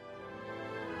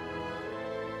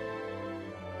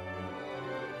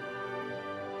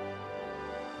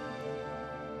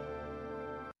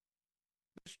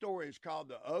 This story is called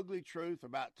The Ugly Truth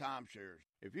About Timeshares.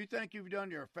 If you think you've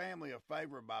done your family a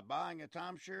favor by buying a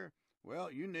timeshare,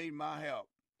 well, you need my help.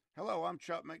 Hello, I'm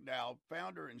Chuck McDowell,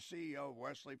 founder and CEO of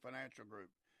Wesley Financial Group.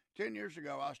 10 years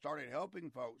ago, I started helping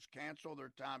folks cancel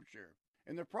their timeshare.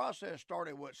 And the process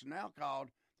started what's now called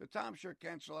the timeshare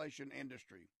cancellation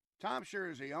industry.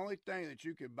 Timeshare is the only thing that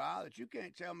you can buy that you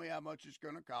can't tell me how much it's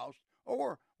going to cost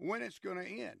or when it's going to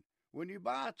end. When you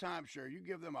buy a timeshare, you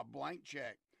give them a blank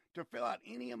check to fill out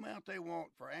any amount they want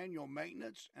for annual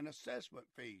maintenance and assessment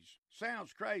fees.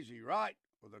 Sounds crazy, right?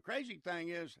 Well, the crazy thing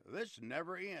is, this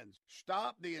never ends.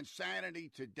 Stop the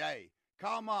insanity today.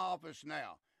 Call my office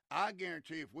now. I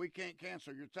guarantee if we can't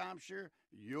cancel your timeshare,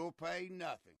 you'll pay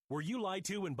nothing. Were you lied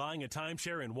to when buying a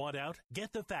timeshare and want out?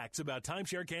 Get the facts about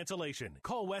timeshare cancellation.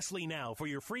 Call Wesley now for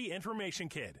your free information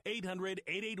kit.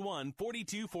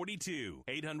 800-881-4242.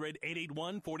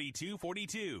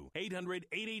 800-881-4242.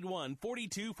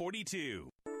 800-881-4242.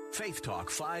 Faith Talk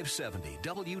 570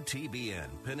 WTBN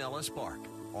Pinellas Park.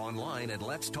 Online at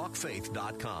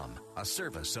letstalkfaith.com, a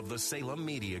service of the Salem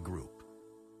Media Group.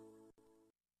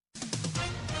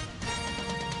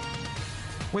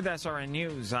 With SRN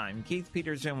News, I'm Keith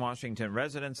Peters in Washington.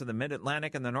 Residents of the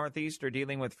Mid-Atlantic and the Northeast are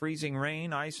dealing with freezing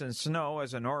rain, ice, and snow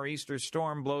as a nor'easter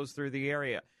storm blows through the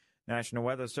area. National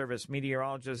Weather Service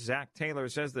meteorologist Zach Taylor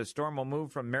says the storm will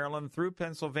move from Maryland through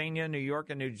Pennsylvania, New York,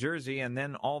 and New Jersey, and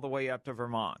then all the way up to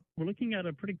Vermont. We're looking at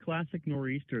a pretty classic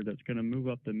nor'easter that's going to move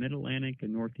up the Mid-Atlantic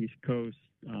and Northeast coast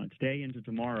today into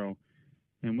tomorrow.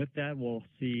 And with that, we'll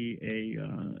see a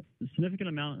significant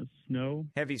amount of snow.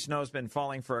 Heavy snow's been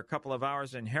falling for a couple of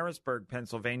hours in Harrisburg,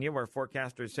 Pennsylvania, where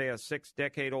forecasters say a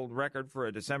 6-decade-old record for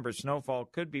a December snowfall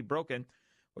could be broken.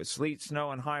 With sleet, snow,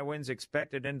 and high winds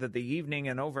expected into the evening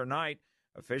and overnight,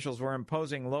 officials were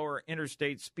imposing lower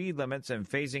interstate speed limits and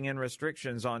phasing in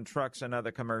restrictions on trucks and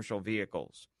other commercial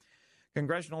vehicles.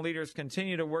 Congressional leaders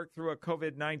continue to work through a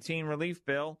COVID-19 relief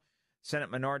bill.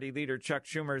 Senate Minority Leader Chuck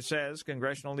Schumer says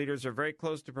congressional leaders are very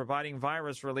close to providing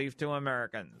virus relief to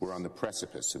Americans. We're on the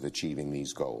precipice of achieving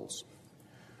these goals.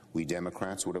 We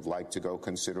Democrats would have liked to go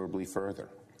considerably further,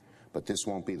 but this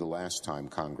won't be the last time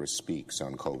Congress speaks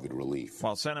on COVID relief.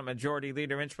 While Senate Majority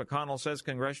Leader Mitch McConnell says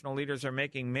congressional leaders are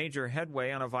making major headway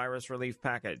on a virus relief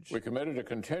package. We committed to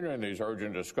continuing these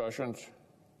urgent discussions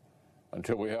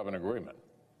until we have an agreement.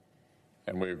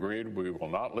 And we agreed we will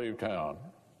not leave town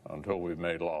until we've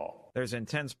made law. There's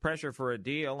intense pressure for a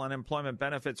deal. Unemployment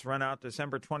benefits run out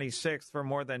December 26th for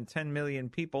more than 10 million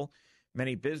people.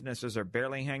 Many businesses are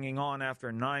barely hanging on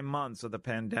after 9 months of the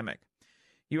pandemic.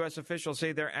 U.S. officials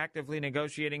say they're actively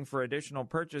negotiating for additional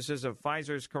purchases of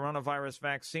Pfizer's coronavirus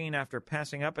vaccine after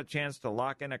passing up a chance to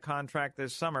lock in a contract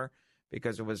this summer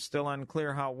because it was still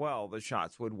unclear how well the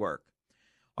shots would work.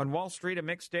 On Wall Street, a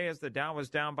mixed day as the Dow was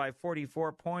down by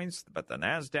 44 points, but the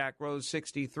Nasdaq rose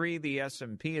 63, the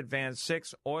S&P advanced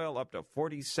 6, oil up to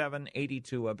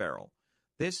 $47.82 a barrel.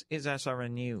 This is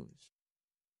SRN News.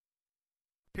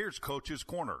 Here's Coach's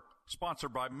Corner,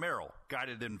 sponsored by Merrill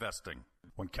Guided Investing.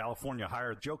 When California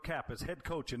hired Joe Kapp as head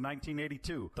coach in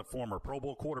 1982, the former Pro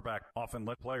Bowl quarterback often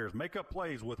let players make up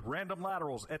plays with random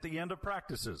laterals at the end of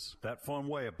practices. That fun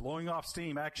way of blowing off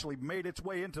steam actually made its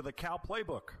way into the Cal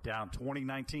playbook. Down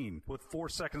 2019, with 4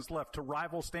 seconds left to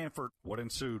rival Stanford, what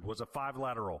ensued was a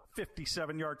 5-lateral,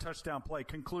 57-yard touchdown play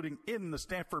concluding in the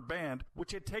Stanford band,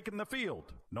 which had taken the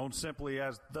field. Known simply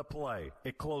as the play,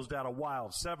 it closed out a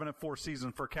wild 7-4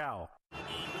 season for Cal.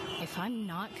 If I'm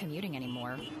not commuting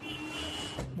anymore,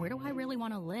 where do I really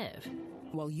want to live?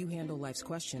 While you handle life's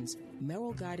questions,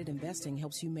 Merrill Guided Investing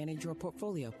helps you manage your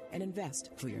portfolio and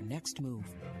invest for your next move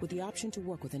with the option to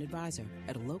work with an advisor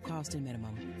at a low cost and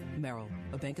minimum. Merrill,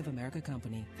 a Bank of America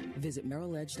company. Visit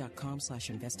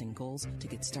merrilledge.com/investing goals to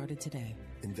get started today.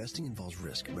 Investing involves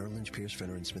risk. Merrill Lynch, Pierce,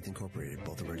 Fenner & Smith Incorporated,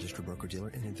 both a registered broker-dealer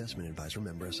and investment advisor,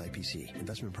 member SIPC.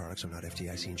 Investment products are not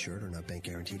FDIC insured or not bank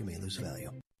guaranteed and may lose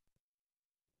value.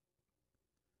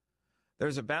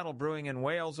 There's a battle brewing in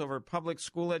Wales over public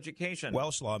school education.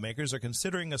 Welsh lawmakers are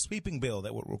considering a sweeping bill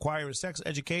that would require sex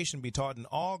education be taught in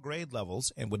all grade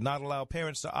levels and would not allow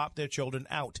parents to opt their children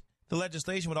out. The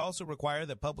legislation would also require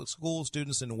that public school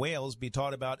students in Wales be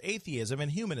taught about atheism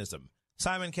and humanism.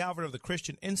 Simon Calvert of the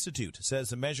Christian Institute says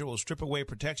the measure will strip away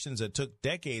protections that took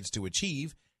decades to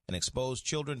achieve and expose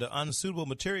children to unsuitable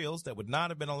materials that would not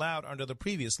have been allowed under the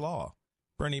previous law.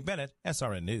 Bernie Bennett,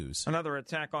 SRN News. Another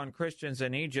attack on Christians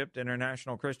in Egypt.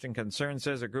 International Christian Concern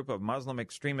says a group of Muslim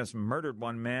extremists murdered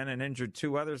one man and injured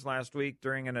two others last week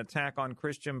during an attack on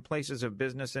Christian places of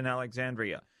business in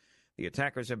Alexandria. The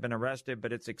attackers have been arrested,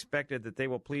 but it's expected that they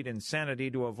will plead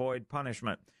insanity to avoid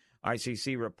punishment.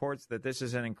 ICC reports that this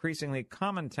is an increasingly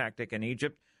common tactic in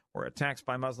Egypt, where attacks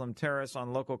by Muslim terrorists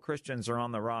on local Christians are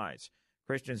on the rise.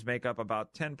 Christians make up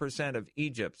about 10% of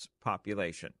Egypt's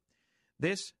population.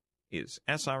 This is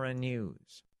SRN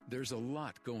News. There's a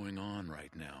lot going on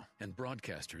right now, and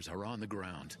broadcasters are on the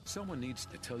ground. Someone needs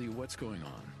to tell you what's going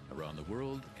on around the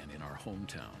world and in our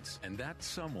hometowns. And that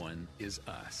someone is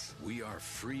us. We are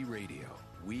free radio.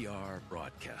 We are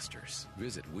broadcasters.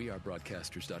 Visit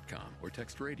wearebroadcasters.com or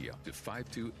text radio to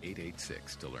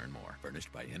 52886 to learn more.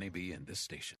 Furnished by NAB and this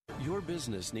station. Your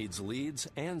business needs leads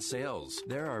and sales.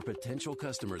 There are potential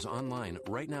customers online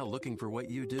right now looking for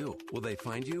what you do. Will they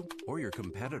find you or your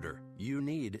competitor? You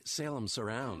need Salem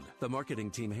Surround. The marketing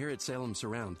team here at Salem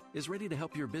Surround is ready to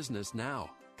help your business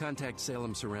now. Contact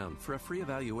Salem Surround for a free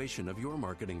evaluation of your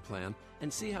marketing plan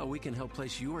and see how we can help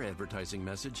place your advertising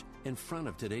message in front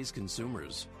of today's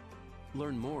consumers.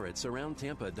 Learn more at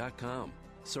surroundtampa.com.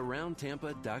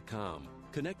 Surroundtampa.com,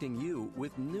 connecting you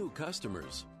with new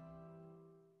customers.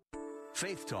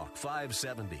 Faith Talk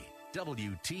 570,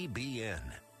 WTBN.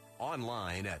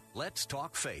 Online at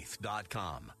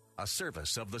letstalkfaith.com, a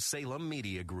service of the Salem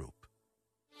Media Group.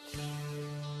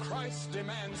 Christ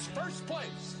demands first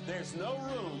place. There's no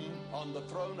room on the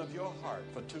throne of your heart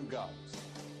for two gods.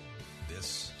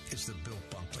 This is the Bill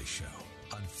Bunkley Show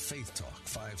on Faith Talk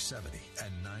 570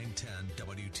 and 910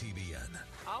 WTBN.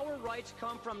 Our rights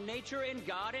come from nature and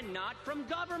God and not from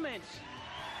government.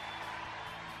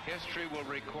 History will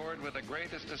record with the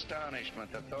greatest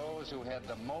astonishment that those who had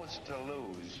the most to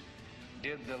lose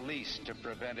did the least to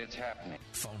prevent its happening.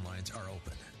 Phone lines are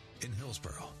open. In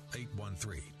Hillsborough,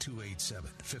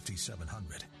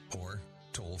 813-287-5700 or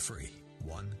toll free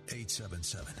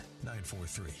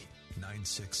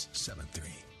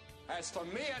 1-877-943-9673. As for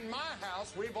me and my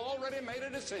house, we've already made a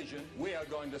decision. We are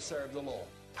going to serve the Lord.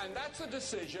 And that's a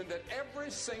decision that every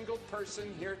single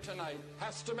person here tonight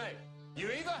has to make.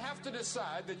 You either have to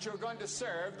decide that you're going to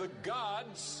serve the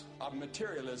gods of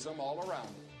materialism all around,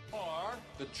 or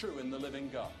the true and the living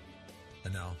God.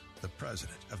 And now, the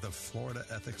president of the Florida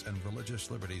Ethics and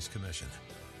Religious Liberties Commission.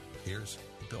 Here's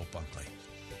Bill Bunkley.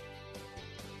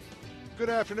 Good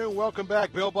afternoon. Welcome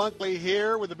back. Bill Bunkley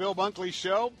here with the Bill Bunkley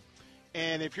Show.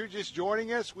 And if you're just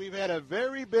joining us, we've had a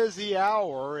very busy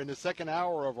hour in the second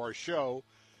hour of our show.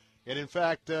 And, in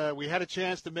fact, we had a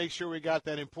chance to make sure we got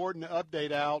that important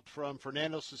update out from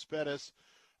Fernando Cespedes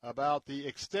about the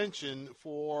extension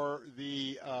for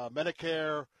the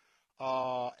Medicare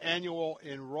annual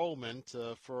enrollment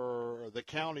for the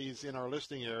counties in our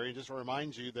listing area. Just to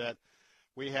remind you that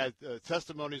we had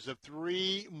testimonies of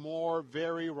three more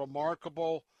very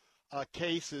remarkable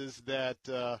cases that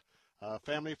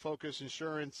Family Focus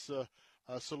Insurance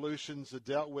Solutions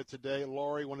dealt with today.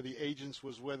 Lori, one of the agents,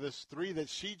 was with us. Three that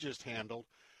she just handled.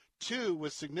 Two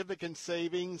with significant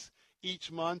savings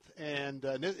each month, and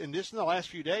this in the last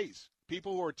few days.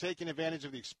 People who are taking advantage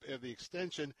of the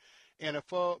extension. And a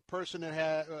person that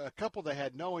had a couple that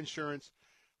had no insurance,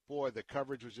 boy, the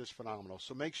coverage was just phenomenal.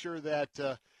 So make sure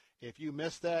that if you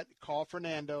missed that, call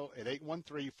Fernando at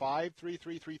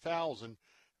 813-533-3000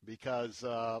 because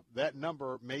that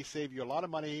number may save you a lot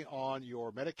of money on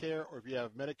your Medicare or if you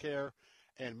have Medicare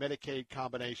and Medicaid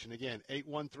combination. Again,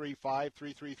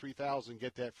 813-533-3000.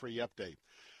 Get that free update.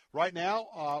 Right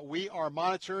now, we are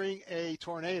monitoring a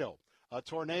tornado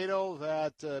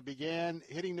that began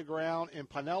hitting the ground in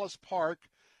Pinellas Park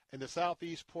in the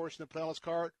southeast portion of Pinellas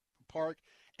Park,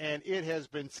 and it has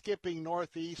been skipping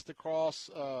northeast across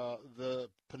the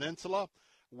peninsula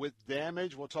with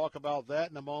damage. We'll talk about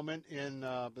that in a moment in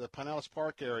the Pinellas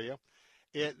Park area.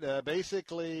 It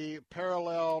basically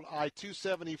paralleled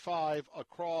I-275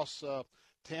 across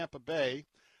Tampa Bay,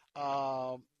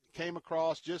 came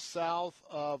across just south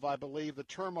of, I believe, the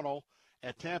terminal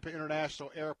at Tampa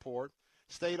International Airport,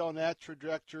 stayed on that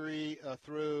trajectory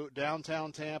through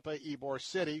downtown Tampa, Ybor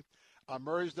City,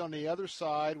 emerged on the other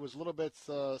side, was a little bit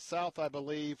south, I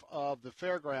believe, of the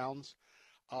fairgrounds,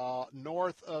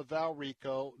 north of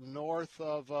Valrico, north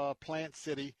of Plant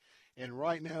City. And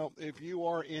right now, if you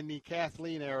are in the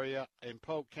Kathleen area in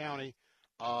Polk County,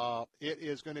 it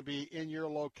is going to be in your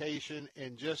location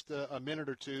in just a minute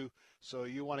or two. So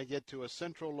you want to get to a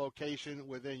central location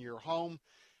within your home.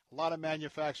 A lot of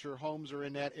manufacturer homes are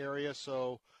in that area,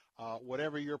 so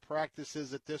whatever your practice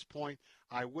is at this point,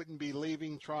 I wouldn't be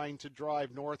leaving trying to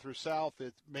drive north or south.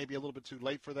 It may be a little bit too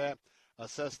late for that.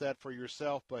 Assess that for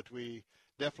yourself, but we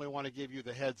definitely want to give you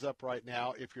the heads up right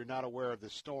now if you're not aware of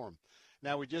this storm.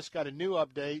 Now, we just got a new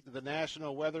update. The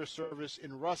National Weather Service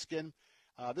in Ruskin,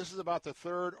 this is about the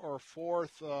third or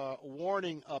fourth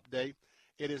warning update.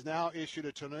 It has now issued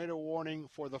a tornado warning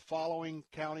for the following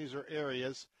counties or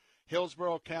areas: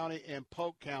 Hillsborough County and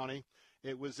Polk County.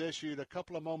 It was issued a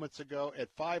couple of moments ago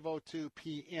at 5:02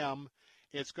 p.m.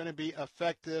 It's going to be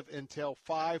effective until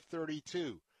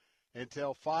 5:32.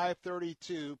 Until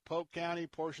 5:32, Polk County,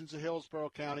 portions of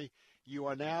Hillsborough County, you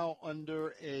are now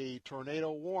under a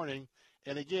tornado warning.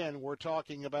 And again, we're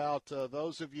talking about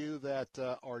those of you that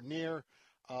are near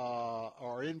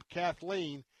or in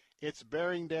Kathleen. It's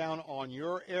bearing down on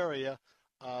your area.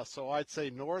 So I'd say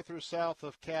north or south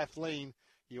of Kathleen,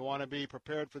 you want to be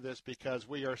prepared for this because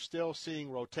we are still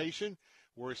seeing rotation.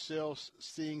 We're still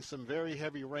seeing some very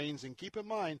heavy rains. And keep in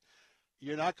mind,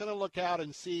 you're not going to look out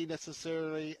and see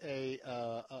necessarily a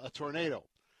tornado.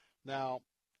 Now,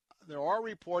 there are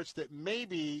reports that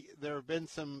maybe there have been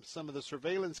some of the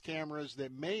surveillance cameras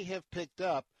that may have picked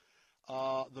up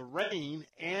the rain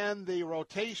and the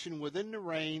rotation within the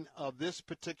rain of this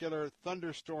particular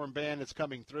thunderstorm band that's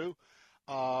coming through.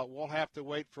 We'll have to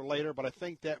wait for later, but I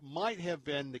think that might have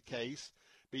been the case.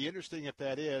 Be interesting if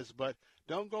that is, but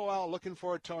don't go out looking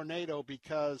for a tornado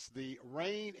because the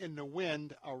rain and the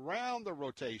wind around the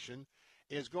rotation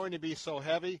is going to be so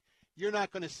heavy, you're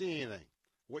not going to see anything.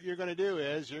 What you're going to do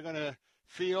is you're going to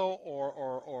feel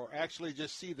or actually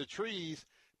just see the trees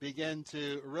begin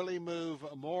to really move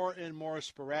more and more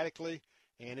sporadically.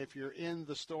 And if you're in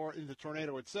the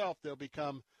tornado itself, they'll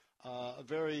become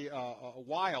very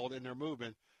wild in their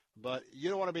movement. But you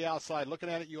don't want to be outside looking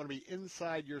at it. You want to be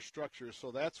inside your structure.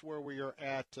 So that's where we are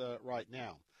at right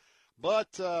now. But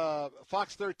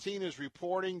Fox 13 is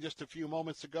reporting just a few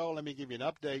moments ago. Let me give you an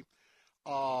update.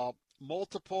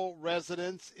 Multiple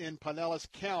residents in Pinellas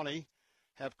County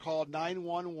have called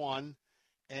 911,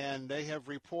 and they have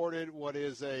reported what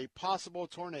is a possible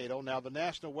tornado. Now, the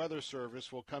National Weather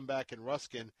Service will come back in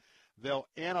Ruskin. They'll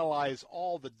analyze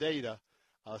all the data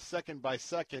second by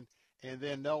second, and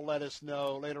then they'll let us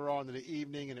know later on in the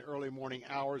evening and the early morning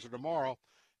hours of tomorrow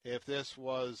if this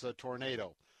was a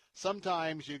tornado.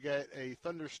 Sometimes you get a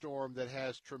thunderstorm that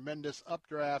has tremendous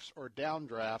updrafts or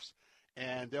downdrafts,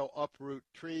 and they'll uproot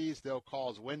trees, they'll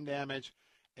cause wind damage,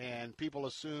 and people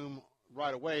assume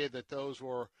right away that those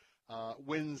were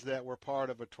winds that were part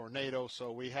of a tornado.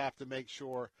 So we have to make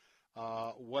sure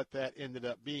what that ended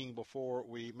up being before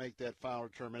we make that final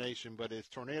determination. But it's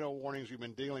tornado warnings we've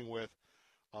been dealing with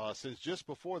since just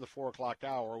before the 4 o'clock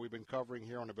hour we've been covering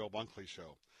here on the Bill Bunkley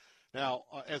Show. Now,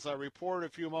 as I reported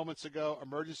a few moments ago,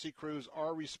 emergency crews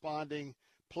are responding.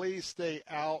 Please stay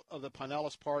out of the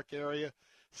Pinellas Park area,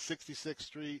 66th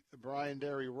Street, Brian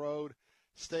Derry Road.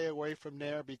 Stay away from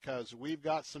there because we've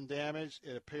got some damage.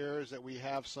 It appears that we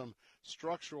have some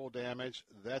structural damage.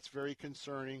 That's very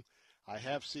concerning. I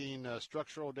have seen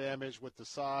structural damage with the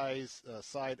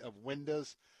side of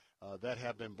windows that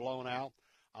have been blown out.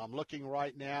 I'm looking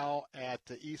right now at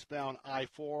the eastbound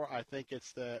I-4. I think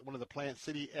it's one of the Plant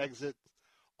City exits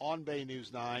on Bay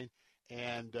News 9,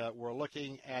 and we're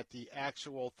looking at the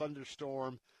actual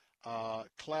thunderstorm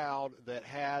cloud that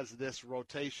has this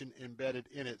rotation embedded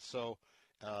in it. So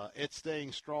it's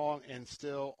staying strong and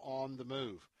still on the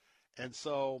move. And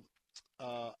so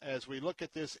as we look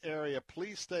at this area,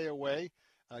 please stay away.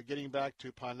 Getting back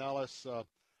to Pinellas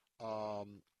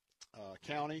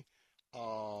County,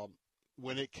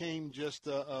 when it came just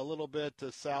a little bit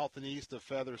to south and east of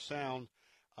Feather Sound,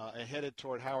 headed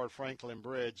toward Howard Franklin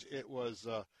Bridge, it was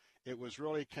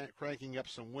really cranking up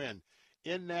some wind.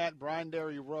 In that Brian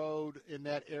Derry Road, in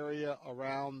that area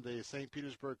around the St.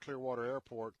 Petersburg Clearwater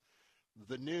Airport,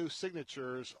 the new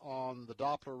signatures on the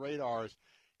Doppler radars,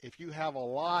 if you have a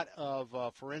lot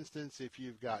of, for instance, if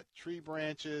you've got tree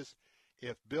branches,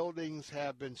 if buildings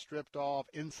have been stripped off,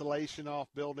 insulation off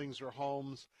buildings or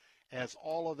homes, as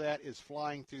all of that is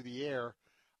flying through the air,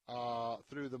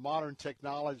 through the modern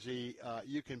technology,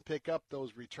 you can pick up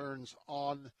those returns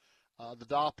on the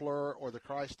Doppler or the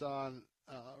Christon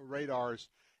radars.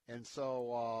 And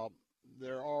so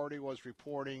there already was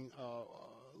reporting a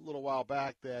little while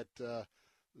back that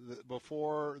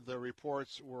before the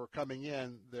reports were coming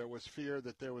in, there was fear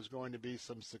that there was going to be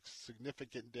some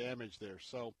significant damage there.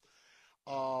 So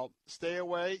stay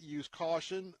away, use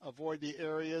caution, avoid the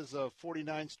areas of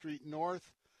 49th Street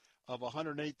North, of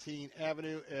 118th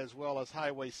Avenue, as well as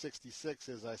Highway 66,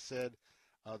 as I said,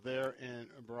 there in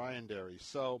Bryanderry.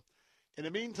 So in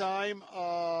the meantime,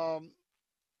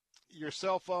 your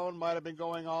cell phone might have been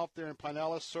going off there in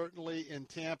Pinellas, certainly in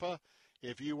Tampa.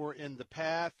 If you were in the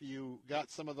path, you got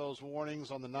some of those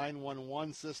warnings on the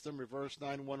 911 system, reverse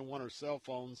 911 or cell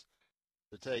phones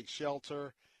to take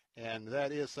shelter, and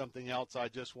that is something else I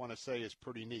just want to say is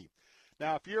pretty neat.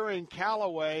 Now, if you're in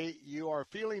Callaway, you are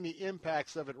feeling the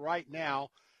impacts of it right now.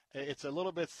 It's a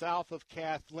little bit south of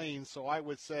Kathleen, so I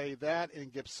would say that in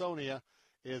Gibsonia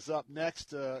is up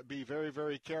next. Be very,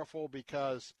 very careful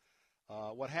because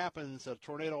what happens, a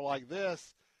tornado like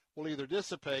this will either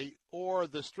dissipate or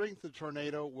the strength of the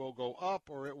tornado will go up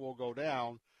or it will go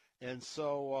down. And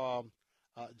so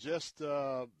just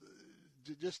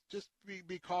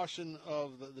be caution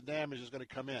of the damage is going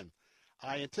to come in.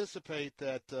 I anticipate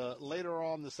that later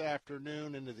on this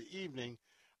afternoon into the evening,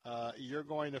 you're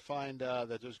going to find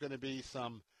that there's going to be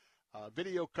some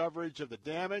video coverage of the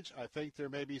damage. I think there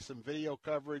may be some video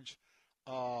coverage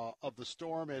of the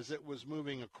storm as it was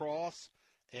moving across.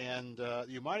 And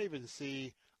you might even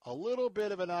see a little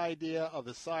bit of an idea of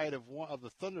the side of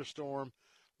the thunderstorm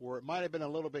where it might have been a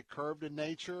little bit curved in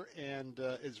nature, and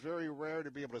it's very rare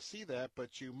to be able to see that,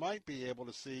 but you might be able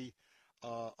to see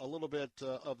a little bit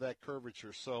of that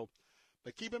curvature. So,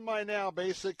 but keep in mind now,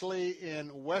 basically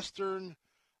in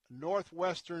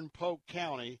northwestern Polk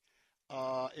County,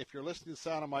 if you're listening to the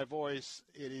sound of my voice,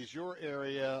 it is your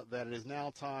area that it is now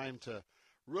time to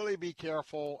really be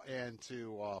careful and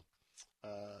to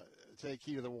take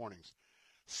heed of the warnings.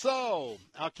 So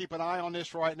I'll keep an eye on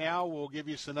this right now. We'll give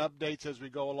you some updates as we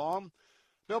go along.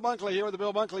 Bill Bunkley here with the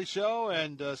Bill Bunkley Show,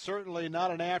 and certainly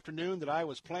not an afternoon that I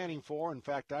was planning for. In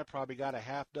fact, I probably got a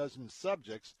half dozen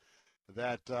subjects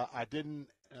that I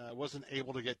wasn't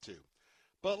able to get to.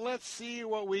 But let's see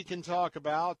what we can talk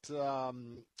about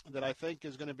that I think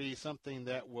is going to be something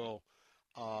that will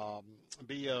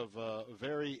be of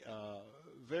very,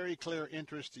 very clear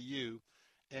interest to you.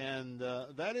 And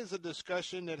that is a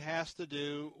discussion that has to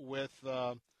do with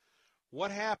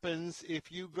what happens if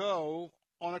you go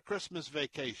on a Christmas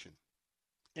vacation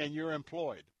and you're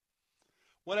employed.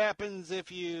 What happens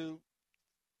if you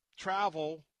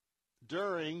travel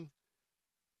during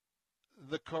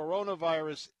the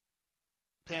coronavirus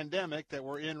pandemic that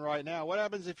we're in right now? What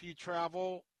happens if you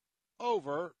travel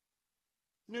over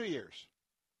New Year's?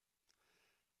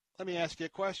 Let me ask you a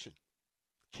question.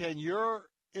 Can your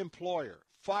employer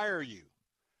fire you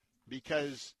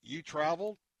because you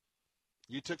traveled,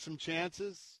 you took some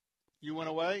chances, you went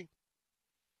away?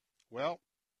 Well,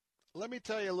 let me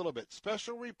tell you a little bit.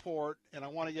 Special report, and I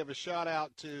want to give a shout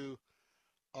out to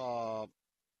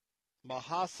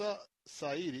Mahasa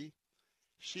Saidi.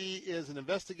 She is an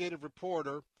investigative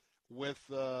reporter with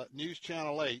News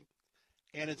Channel 8.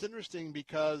 And it's interesting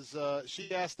because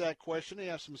she asked that question. They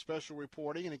have some special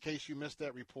reporting, and in case you missed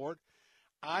that report,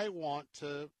 I want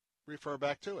to refer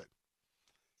back to it.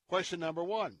 Question number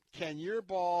 1, can your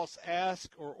boss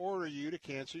ask or order you to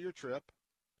cancel your trip?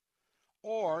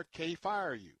 Or can he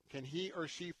fire you? Can he or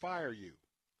she fire you?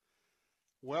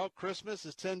 Well, Christmas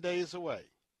is 10 days away.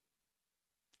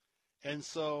 And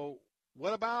so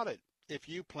what about it if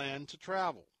you plan to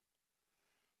travel?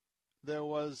 There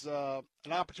was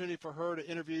an opportunity for her to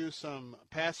interview some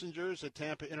passengers at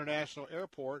Tampa International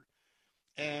Airport,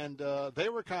 and they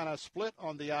were kind of split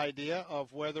on the idea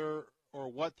of whether or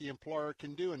what the employer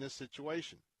can do in this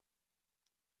situation.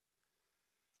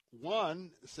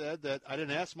 One said that I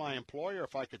didn't ask my employer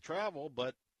if I could travel,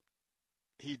 but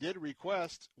he did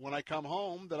request when I come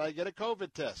home that I get a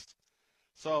COVID test.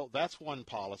 So that's one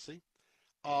policy.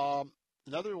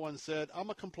 Another one said, I'm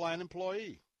a compliant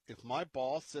employee. If my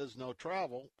boss says no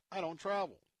travel, I don't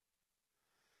travel.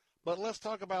 But let's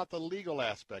talk about the legal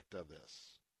aspect of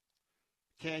this.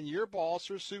 Can your boss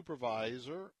or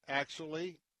supervisor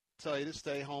actually tell you to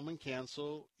stay home and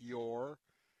cancel your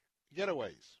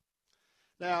getaways?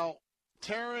 Now,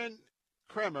 Taryn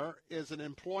Kremer is an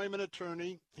employment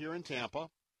attorney here in Tampa.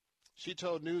 She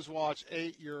told Newswatch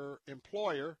 8 your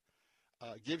employer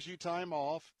gives you time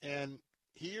off, and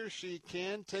he or she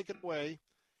can take it away,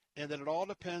 and that it all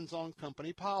depends on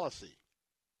company policy.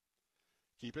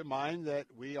 Keep in mind that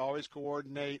we always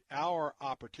coordinate our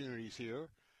opportunities here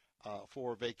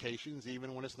for vacations,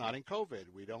 even when it's not in COVID.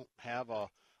 We don't have a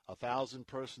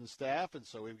 1,000-person staff, and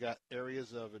so we've got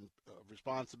areas of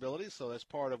responsibility, so that's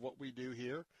part of what we do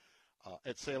here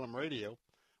at Salem Radio.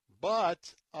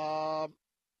 But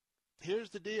here's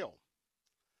the deal.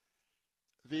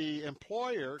 The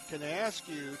employer can ask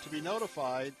you to be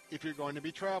notified if you're going to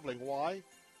be traveling. Why?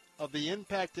 Of the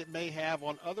impact it may have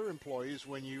on other employees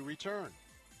when you return.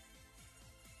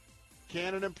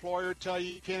 Can an employer tell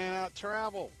you you cannot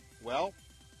travel? Well,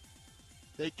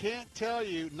 they can't tell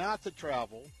you not to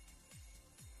travel,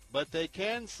 but they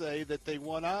can say that they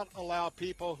will not allow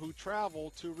people who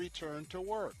travel to return to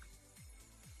work.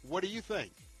 What do you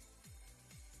think?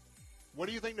 What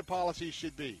do you think the policy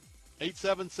should be?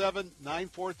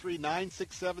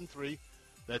 877-943-9673.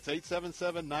 That's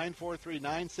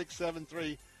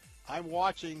 877-943-9673. I'm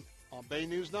watching on Bay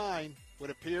News 9 what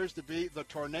appears to be the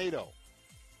tornado.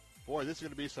 Boy, this is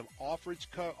going to be some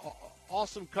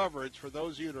awesome coverage for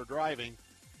those of you that are driving.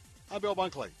 I'm Bill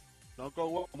Bunkley. Don't go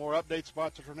away. More updates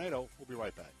about the tornado. We'll be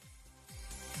right back.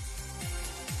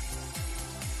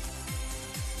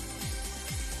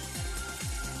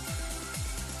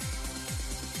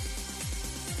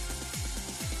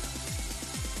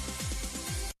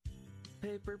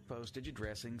 Paper, postage,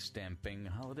 addressing, stamping,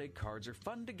 holiday cards are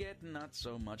fun to get and not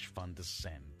so much fun to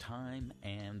send. Time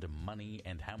and money,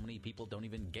 and how many people don't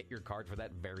even get your card for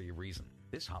that very reason.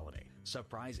 This holiday,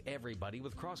 surprise everybody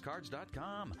with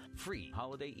CrossCards.com. Free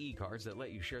holiday e-cards that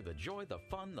let you share the joy, the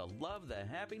fun, the love, the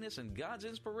happiness, and God's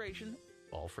inspiration.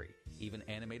 All free. Even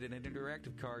animated and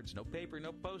interactive cards. No paper,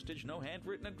 no postage, no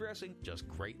handwritten addressing. Just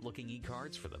great-looking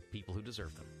e-cards for the people who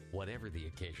deserve them. Whatever the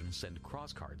occasion, send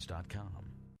CrossCards.com.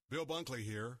 Bill Bunkley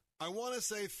here. I want to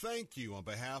say thank you on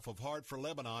behalf of Heart for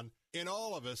Lebanon and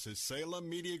all of us at Salem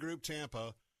Media Group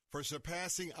Tampa for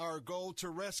surpassing our goal to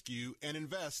rescue and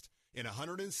invest in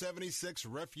 176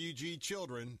 refugee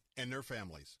children and their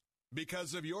families.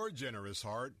 Because of your generous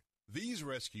heart, these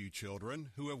rescue children,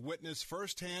 who have witnessed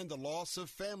firsthand the loss of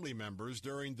family members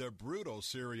during the brutal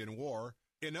Syrian war,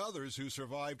 and others who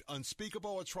survived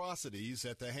unspeakable atrocities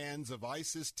at the hands of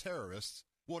ISIS terrorists,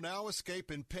 will now escape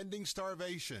impending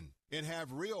starvation and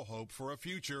have real hope for a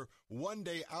future one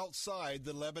day outside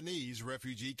the Lebanese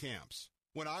refugee camps.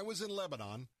 When I was in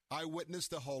Lebanon, I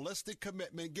witnessed the holistic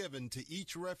commitment given to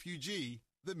each refugee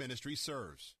the ministry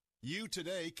serves. You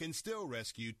today can still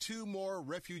rescue 2 more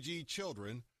refugee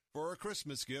children for a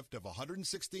Christmas gift of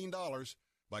 $116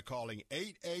 by calling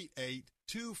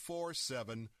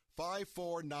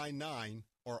 888-247-5499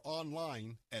 or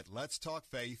online at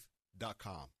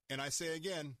letstalkfaith.com. And I say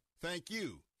again, thank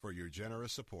you for your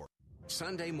generous support.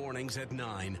 Sunday mornings at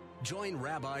 9, join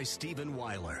Rabbi Stephen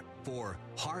Weiler for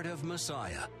Heart of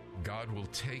Messiah. God will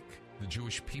take the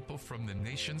Jewish people from the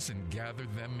nations and gather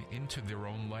them into their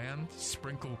own land,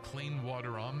 sprinkle clean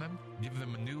water on them, give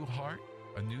them a new heart,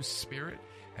 a new spirit,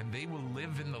 and they will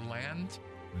live in the land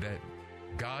that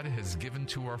God has given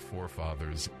to our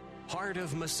forefathers. Heart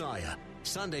of Messiah,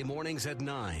 Sunday mornings at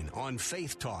 9 on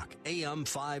Faith Talk, AM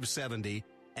 570,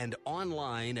 and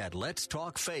online at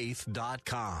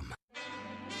letstalkfaith.com.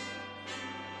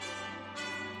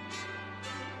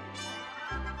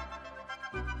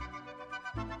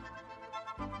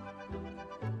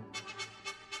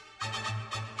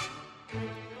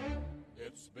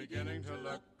 It's beginning to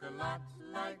look a lot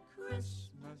like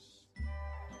Christmas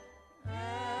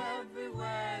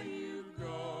everywhere you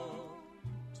go.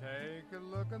 Take a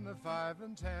look in the 5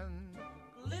 and 10,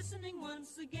 Listening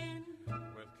once again,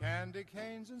 with candy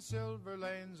canes and silver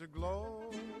lanes aglow.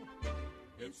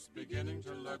 it's beginning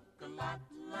to look a lot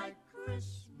like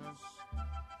Christmas.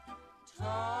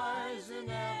 Toys in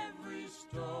every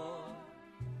store.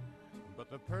 But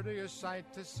the prettiest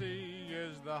sight to see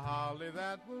is the holly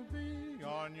that will be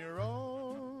on your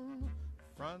own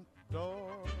front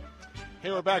door. Hey,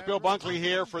 we're back. Bill Bunkley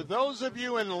here. For those of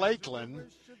you in Lakeland,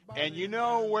 and you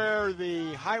know where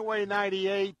the Highway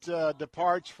 98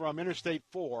 departs from Interstate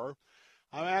 4,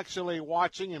 I'm actually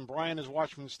watching, and Brian is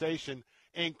watching from the station,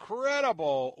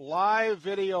 incredible live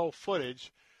video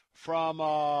footage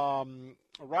from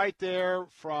right there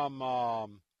from,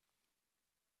 I'm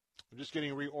just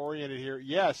getting reoriented here.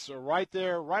 Yes, right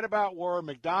there, right about where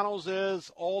McDonald's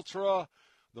is, Ultra,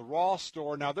 the Ross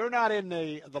store. Now, they're not in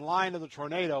the line of the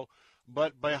tornado,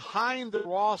 but behind the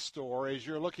Ross store, as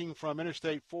you're looking from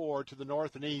Interstate 4 to the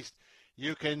north and east,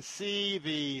 you can see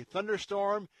the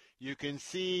thunderstorm. You can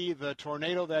see the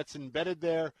tornado that's embedded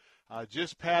there,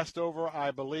 just passed over,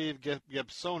 I believe,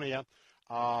 Gibsonia.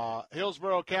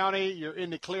 Hillsborough County, you're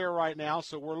in the clear right now,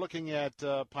 so we're looking at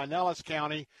Pinellas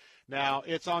County. Now,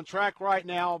 it's on track right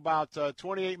now, about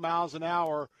 28 miles an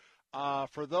hour.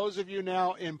 For those of you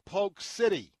now in Polk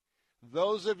City,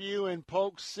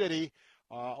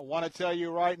 I want to tell you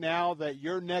right now that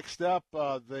you're next up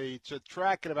the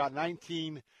track at about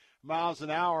 19 miles an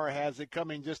hour has it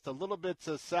coming just a little bit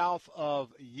to south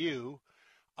of you.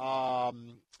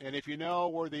 And if you know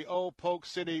where the old Polk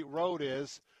City Road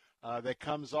is that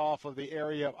comes off of the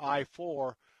area of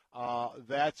I-4,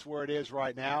 that's where it is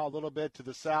right now, a little bit to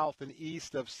the south and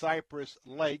east of Cypress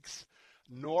Lakes,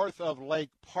 north of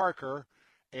Lake Parker.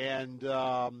 And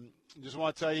just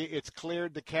want to tell you, it's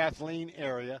cleared the Kathleen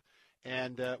area.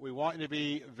 And we want you to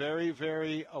be very,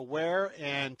 very aware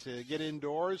and to get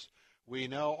indoors. We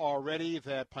know already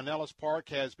that Pinellas Park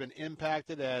has been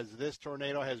impacted as this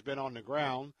tornado has been on the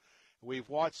ground. We've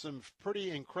watched some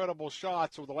pretty incredible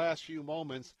shots over the last few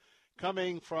moments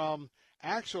coming from,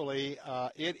 actually,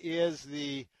 it is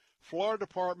the Florida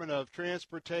Department of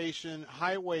Transportation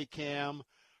Highway Cam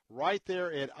right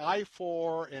there at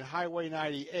I-4 and Highway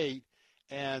 98.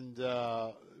 And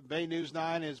Bay News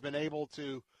 9 has been able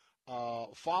to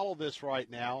follow this right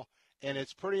now, and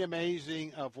it's pretty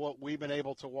amazing of what we've been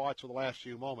able to watch for the last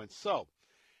few moments. So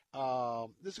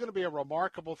this is going to be a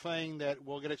remarkable thing that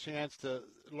we'll get a chance to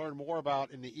learn more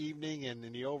about in the evening and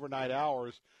in the overnight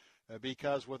hours,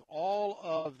 because with all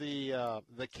of the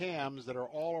cams that are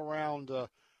all around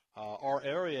our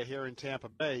area here in Tampa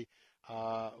Bay,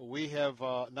 we have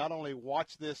not only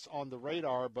watched this on the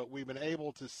radar, but we've been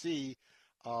able to see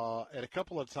at a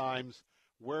couple of times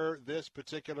where this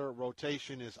particular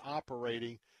rotation is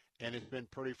operating, and it's been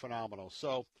pretty phenomenal.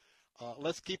 So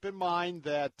let's keep in mind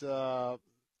that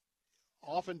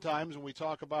oftentimes when we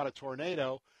talk about a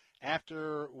tornado,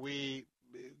 after we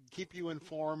keep you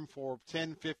informed for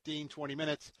 10, 15, 20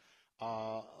 minutes,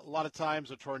 a lot of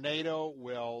times a tornado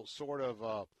will sort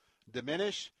of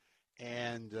diminish,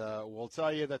 and we'll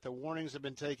tell you that the warnings have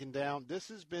been taken down. This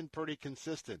has been pretty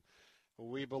consistent.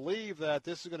 We believe that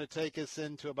this is going to take us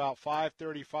into about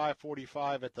 5:30,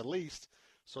 5:45 at the least.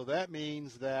 So that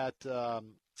means that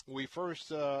we first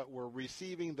were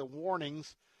receiving the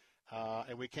warnings,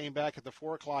 and we came back at the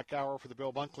 4 o'clock hour for the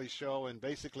Bill Bunkley Show and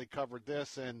basically covered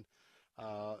this in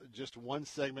just one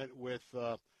segment with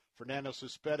Fernando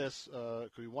Suspettis,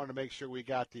 because we wanted to make sure we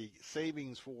got the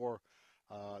savings for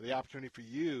the opportunity for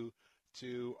you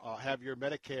to have your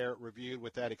Medicare reviewed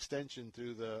with that extension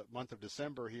through the month of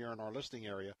December here in our listing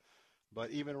area.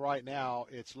 But even right now,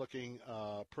 it's looking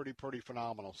pretty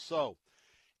phenomenal. So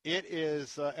it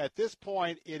is, at this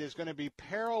point, it is going to be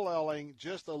paralleling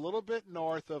just a little bit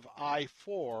north of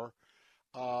I-4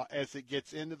 as it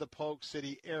gets into the Polk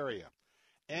City area.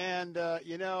 And,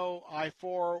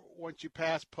 I-4, once you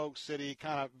pass Polk City,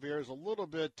 kind of veers a little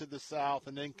bit to the south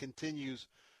and then continues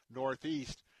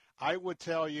northeast. I would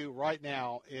tell you right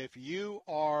now, if you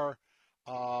are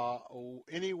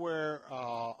anywhere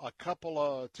a couple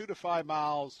of 2 to 5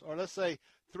 miles, or let's say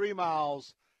 3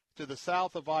 miles to the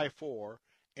south of I-4,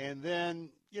 and then,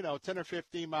 10 or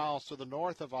 15 miles to the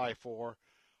north of I-4,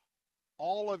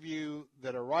 all of you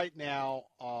that are right now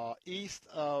east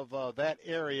of that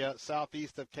area,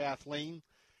 southeast of Kathleen,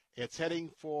 it's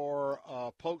heading for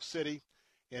Polk City.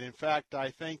 And, in fact, I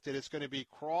think that it's going to be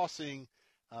crossing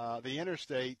the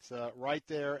interstate right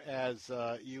there as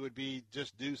you would be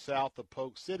just due south of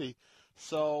Polk City.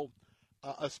 So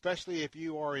especially if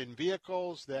you are in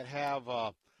vehicles that have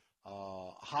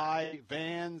high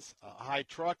vans, high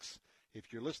trucks,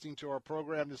 if you're listening to our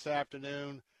program this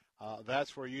afternoon,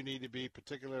 that's where you need to be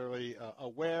particularly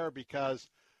aware, because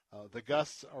the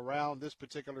gusts around this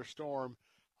particular storm,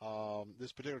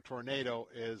 this particular tornado,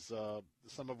 is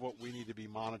some of what we need to be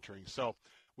monitoring. So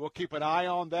we'll keep an eye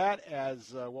on that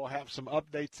as we'll have some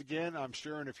updates again, I'm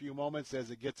sure, in a few moments as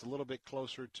it gets a little bit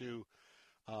closer to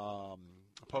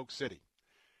Polk City.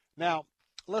 Now,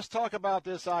 let's talk about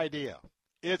this idea.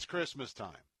 It's Christmas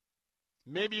time.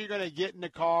 Maybe you're going to get in the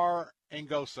car and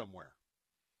go somewhere.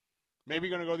 Maybe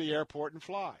you're going to go to the airport and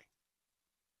fly.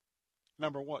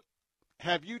 Number one,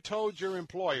 have you told your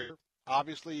employer,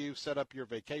 obviously you've set up your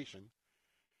vacation,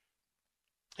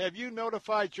 have you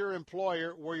notified your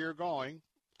employer where you're going,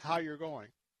 how you're going,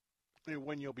 and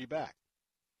when you'll be back?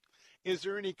 Is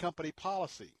there any company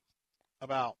policy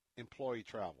about employee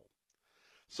travel?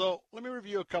 So let me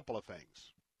review a couple of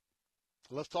things.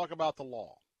 Let's talk about the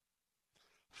law.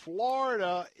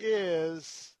 Florida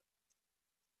is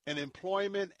an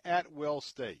employment at-will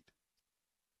state.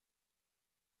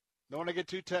 Don't want to get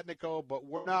too technical, but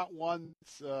we're not one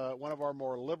of our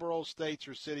more liberal states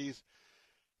or cities.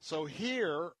 So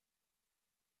here,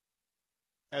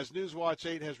 as Newswatch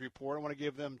 8 has reported, I want to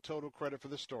give them total credit for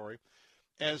the story,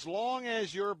 as long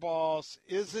as your boss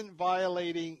isn't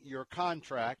violating your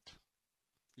contract,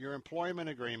 your employment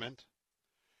agreement,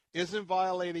 isn't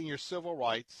violating your civil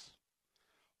rights,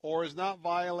 or is not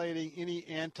violating any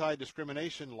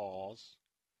anti-discrimination laws,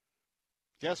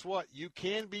 guess what? You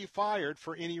can be fired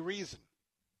for any reason.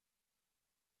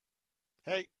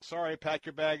 Hey, sorry, pack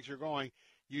your bags, you're going.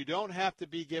 You don't have to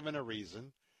be given a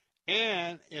reason.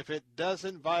 And if it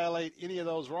doesn't violate any of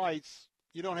those rights,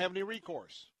 you don't have any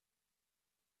recourse.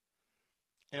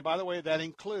 And by the way, that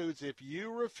includes if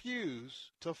you refuse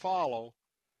to follow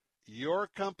your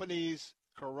company's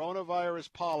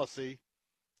coronavirus policy,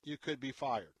 you could be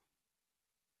fired.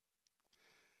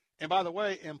 And by the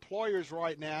way, employers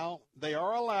right now, they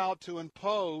are allowed to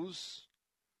impose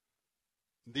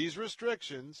these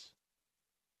restrictions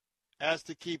as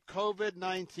to keep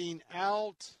COVID-19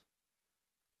 out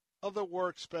of the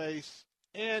workspace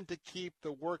and to keep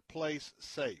the workplace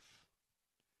safe.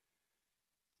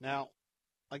 Now,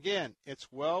 again,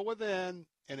 it's well within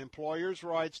an employer's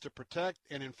rights to protect,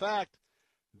 and in fact,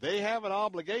 they have an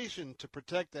obligation to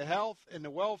protect the health and the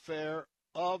welfare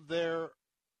of their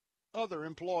other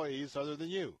employees other than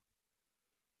you.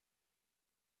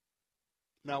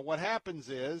 Now, what happens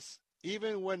is,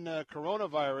 even when the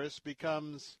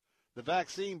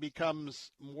vaccine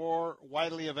becomes more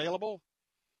widely available,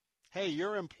 hey,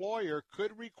 your employer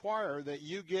could require that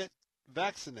you get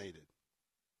vaccinated.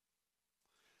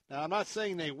 Now, I'm not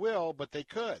saying they will, but they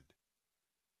could.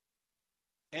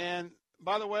 And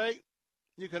by the way,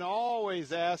 you can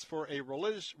always ask for a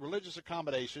religious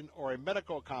accommodation or a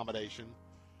medical accommodation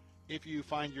if you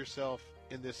find yourself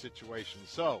in this situation.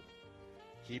 So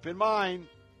keep in mind,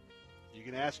 you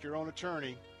can ask your own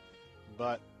attorney,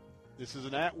 but this is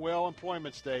an at-will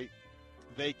employment state.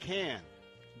 They can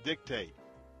dictate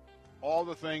all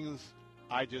the things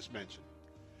I just mentioned.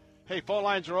 Hey, phone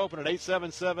lines are open at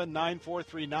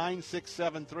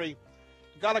 877-943-9673.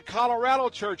 Got a Colorado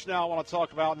church now I want to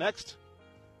talk about next.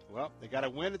 Well, they got a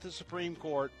win at the Supreme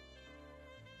Court.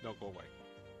 Don't go away.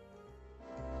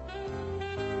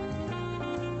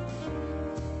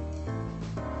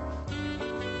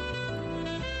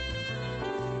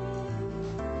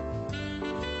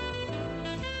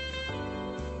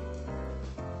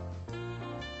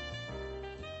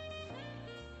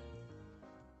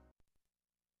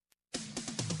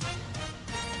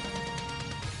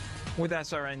 With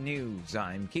SRN News,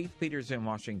 I'm Keith Peters in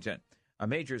Washington. A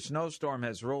major snowstorm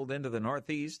has rolled into the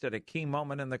Northeast at a key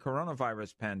moment in the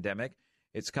coronavirus pandemic.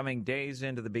 It's coming days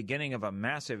into the beginning of a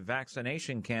massive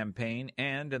vaccination campaign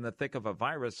and in the thick of a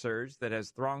virus surge that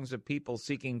has throngs of people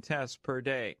seeking tests per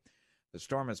day. The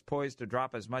storm is poised to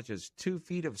drop as much as 2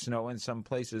 feet of snow in some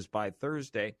places by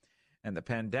Thursday, and the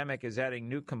pandemic is adding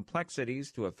new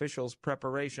complexities to officials'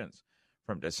 preparations,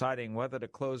 from deciding whether to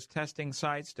close testing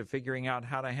sites to figuring out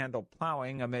how to handle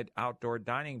plowing amid outdoor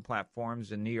dining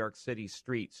platforms in New York City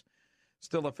streets.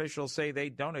 Still, officials say they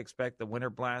don't expect the winter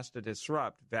blast to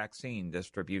disrupt vaccine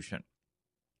distribution.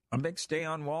 A mixed day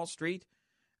on Wall Street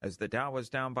as the Dow was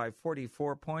down by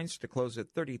 44 points to close at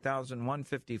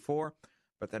 30,154,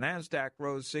 but the Nasdaq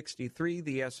rose 63,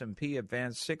 the S&P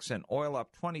advanced 6, and oil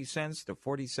up 20 cents to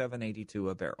 $47.82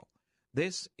 a barrel.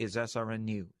 This is SRN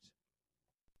News.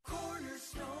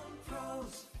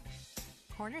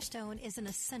 Cornerstone is an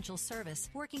essential service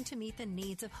working to meet the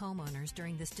needs of homeowners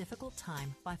during this difficult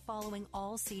time by following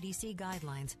all CDC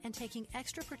guidelines and taking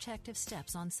extra protective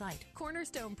steps on site.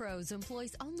 Cornerstone Pros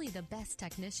employs only the best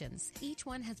technicians. Each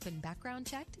one has been background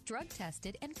checked, drug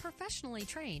tested, and professionally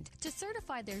trained to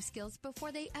certify their skills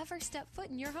before they ever step foot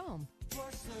in your home.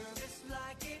 For service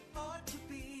like it ought to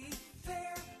be,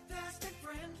 fair, fast, and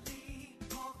friendly,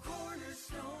 call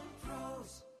Cornerstone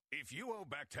Pros. If you owe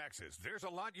back taxes, there's a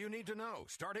lot you need to know,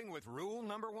 starting with rule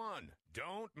number 1.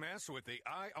 Don't mess with the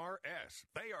IRS.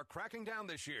 They are cracking down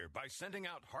this year by sending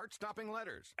out heart-stopping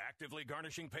letters, actively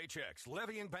garnishing paychecks,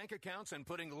 levying bank accounts, and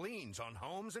putting liens on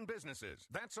homes and businesses.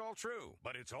 That's all true,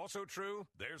 but it's also true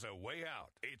there's a way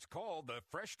out. It's called the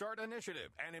Fresh Start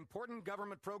Initiative, an important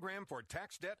government program for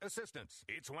tax debt assistance.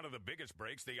 It's one of the biggest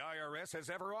breaks the IRS has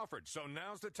ever offered, so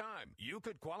now's the time. You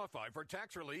could qualify for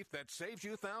tax relief that saves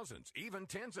you thousands, even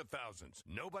tens of thousands.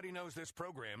 Nobody knows this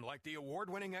program like the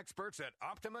award-winning experts at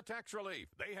Optima Tax Relief.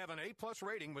 They have an A+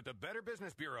 rating with the Better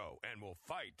Business Bureau and will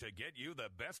fight to get you the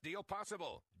best deal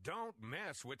possible. Don't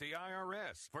mess with the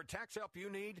IRS. For tax help you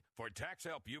need, for tax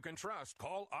help you can trust,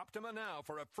 call Optima now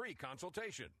for a free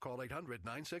consultation. Call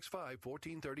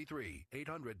 800-965-1433.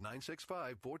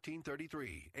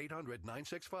 800-965-1433.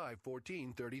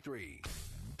 800-965-1433.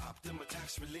 Optima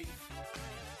Tax Relief.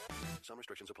 Some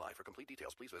restrictions apply. For complete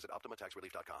details, please visit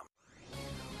OptimaTaxRelief.com.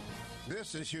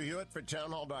 This is Hugh Hewitt for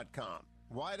Townhall.com.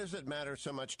 Why does it matter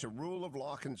so much to rule of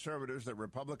law conservatives that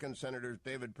Republican Senators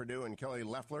David Perdue and Kelly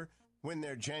Loeffler win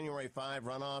their January 5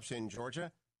 runoffs in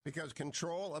Georgia? Because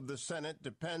control of the Senate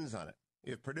depends on it.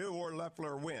 If Perdue or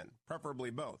Loeffler win, preferably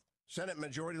both, Senate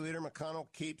Majority Leader McConnell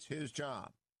keeps his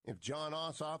job. If John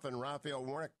Ossoff and Raphael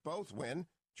Warnock both win,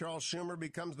 Charles Schumer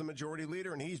becomes the majority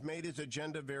leader, and he's made his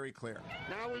agenda very clear.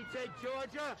 Now we take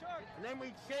Georgia, and then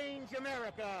we change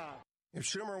America. If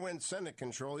Schumer wins Senate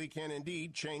control, he can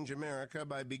indeed change America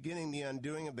by beginning the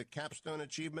undoing of the capstone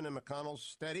achievement in McConnell's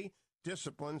steady,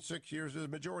 disciplined 6 years as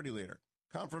majority leader.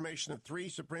 Confirmation of 3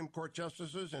 Supreme Court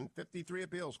justices and 53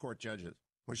 appeals court judges.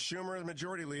 With Schumer as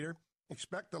majority leader,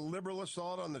 expect a liberal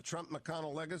assault on the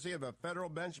Trump-McConnell legacy of a federal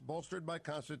bench bolstered by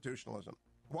constitutionalism.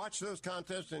 Watch those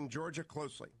contests in Georgia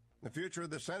closely. The future of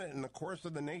the Senate and the course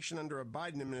of the nation under a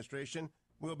Biden administration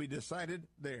will be decided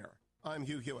there. I'm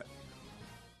Hugh Hewitt.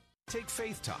 Take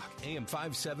Faith Talk, AM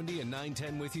 570 and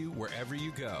 910 with you wherever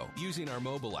you go using our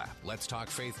mobile app,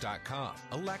 letstalkfaith.com,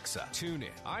 Alexa, TuneIn,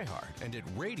 iHeart, and at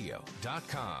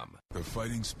radio.com. The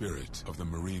fighting spirit of the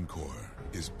Marine Corps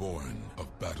is born of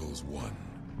battles won.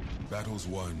 Battles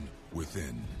won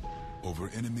within, over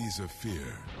enemies of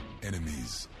fear,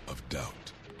 enemies of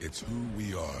doubt. It's who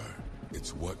we are.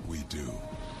 It's what we do.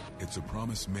 It's a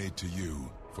promise made to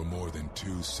you for more than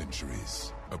 2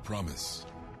 centuries. A promise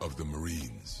of the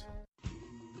Marines.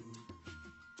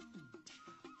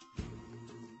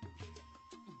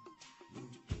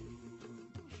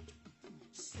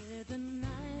 Said the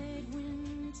night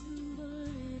wind to the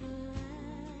little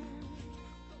land.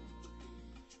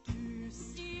 Do you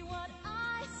see what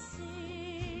I see?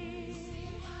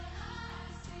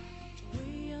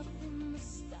 Way up in the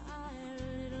sky,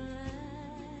 little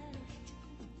land.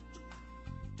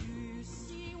 Do you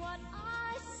see what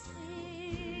I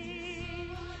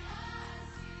see?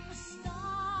 A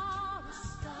star,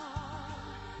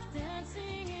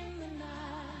 dancing in the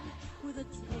night with a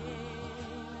tail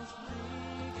as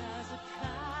big as a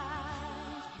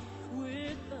kite,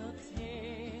 with a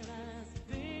tail as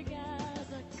big as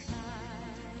a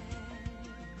kite.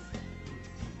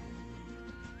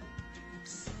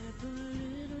 Said the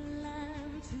little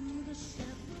lamb to the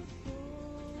shepherd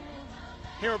boy.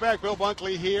 Hey, we're back. Bill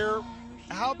Bunkley here.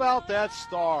 How about that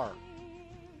star?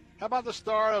 How about the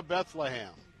Star of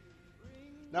Bethlehem?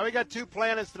 Now, we got 2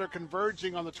 planets that are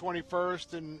converging on the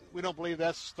 21st, and we don't believe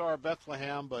that's the Star of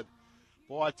Bethlehem, but,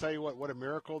 boy, I tell you what a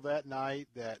miracle that night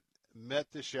that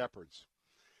met the shepherds.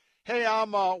 Hey,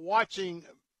 I'm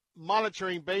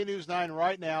monitoring Bay News 9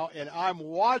 right now, and I'm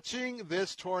watching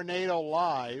this tornado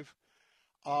live.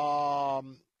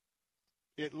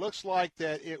 It looks like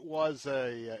that it was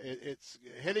it's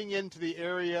heading into the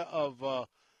area of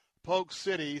Polk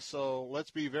City, so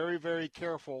let's be very, very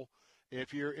careful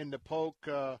if you're in the Polk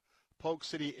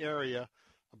City area.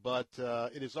 But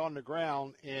it is on the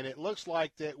ground, and it looks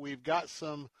like that we've got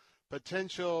some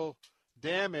potential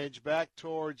damage back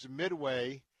towards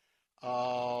Midway.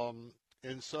 And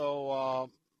so,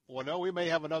 we may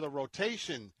have another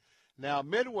rotation. Now,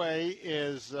 Midway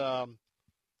is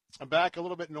back a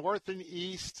little bit north and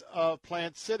east of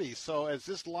Plant City. So as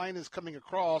this line is coming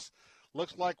across,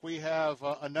 looks like we have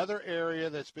another area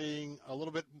that's being a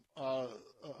little bit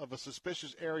of a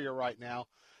suspicious area right now.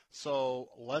 So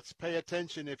let's pay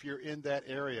attention if you're in that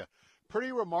area.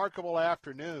 Pretty remarkable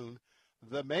afternoon.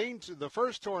 The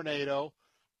first tornado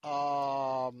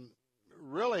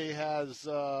really has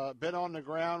been on the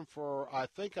ground for, I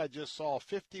think I just saw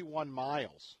 51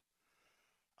 miles.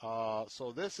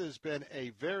 So this has been a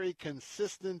very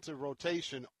consistent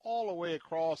rotation all the way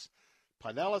across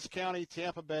Pinellas County,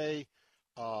 Tampa Bay,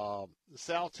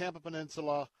 South Tampa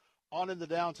Peninsula, on into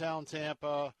downtown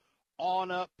Tampa,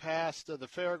 on up past the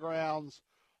fairgrounds,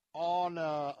 on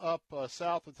up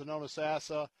south of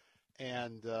Tononasassa,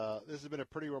 and this has been a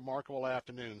pretty remarkable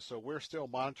afternoon. So we're still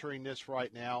monitoring this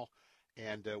right now,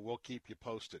 and we'll keep you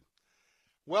posted.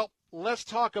 Well, let's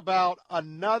talk about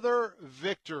another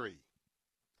victory.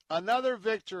 Another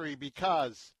victory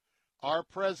because our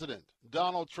president,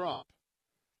 Donald Trump,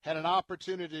 had an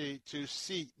opportunity to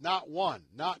seat not 1,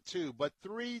 not 2, but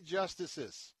 3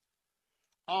 justices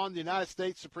on the United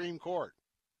States Supreme Court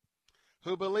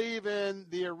who believe in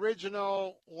the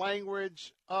original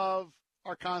language of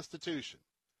our Constitution,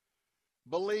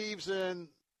 believes in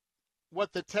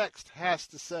what the text has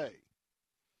to say.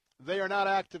 They are not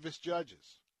activist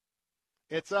judges.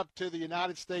 It's up to the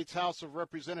United States House of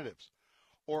Representatives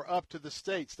or up to the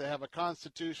states to have a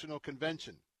constitutional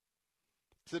convention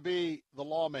to be the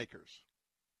lawmakers.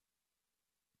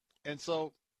 And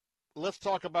so let's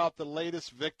talk about the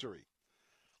latest victory.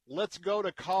 Let's go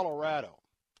to Colorado.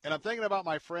 And I'm thinking about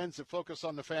my friends that Focus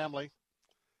on the Family.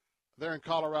 They're in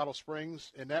Colorado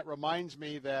Springs, and that reminds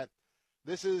me that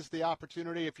this is the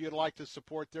opportunity if you'd like to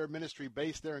support their ministry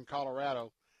based there in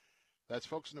Colorado. That's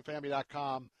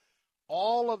focusonthefamily.com.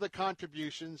 all of the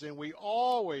contributions, and we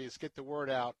always get the word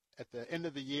out at the end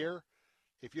of the year.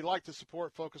 If you'd like to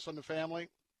support Focus on the Family,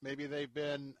 maybe they've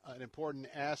been an important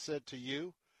asset to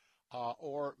you,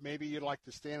 or maybe you'd like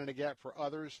to stand in the gap for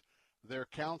others. Their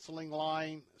counseling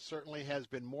line certainly has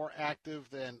been more active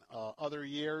than other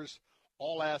years,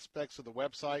 all aspects of the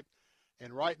website.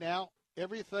 And right now,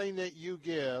 everything that you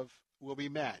give will be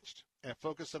matched. And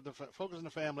Focus on the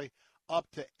Family, up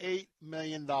to $8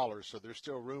 million. So there's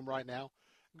still room right now.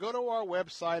 Go to our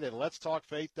website at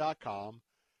letstalkfaith.com,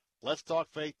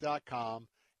 letstalkfaith.com,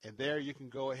 and there you can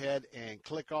go ahead and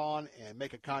click on and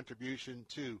make a contribution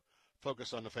to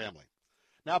Focus on the Family.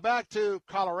 Now back to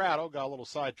Colorado. Got a little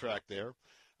sidetracked there.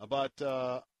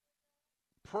 But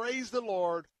praise the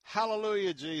Lord.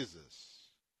 Hallelujah, Jesus.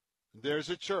 There's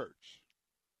a church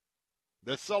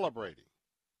that's celebrating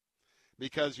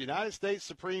because United States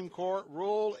Supreme Court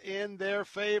ruled in their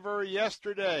favor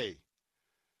yesterday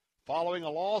following a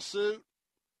lawsuit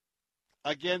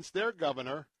against their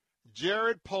governor,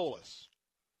 Jared Polis,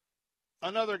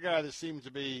 another guy that seems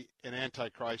to be an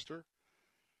antichrister,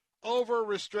 over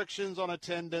restrictions on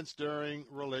attendance during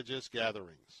religious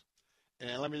gatherings.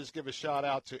 And let me just give a shout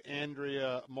out to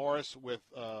Andrea Morris with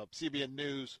CBN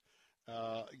News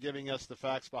giving us the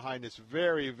facts behind this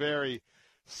very, very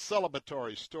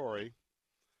celebratory story.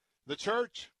 The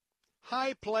church,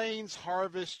 High Plains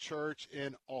Harvest Church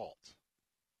in Ault.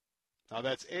 Now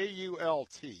that's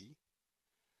A-U-L-T.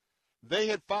 They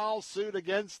had filed suit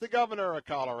against the governor of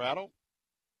Colorado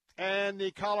and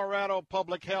the Colorado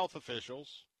public health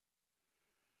officials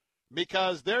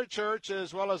because their church,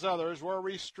 as well as others, were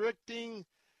restricting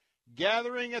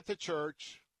gathering at the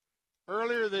church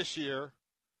earlier this year,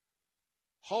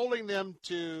 holding them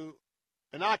to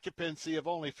an occupancy of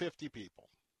only 50 people.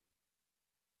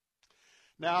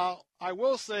 Now, I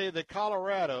will say that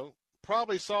Colorado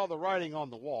probably saw the writing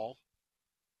on the wall.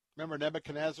 Remember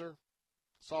Nebuchadnezzar?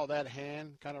 Saw that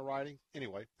hand kind of writing?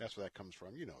 Anyway, that's where that comes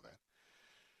from. You know that.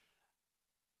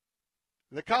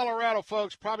 The Colorado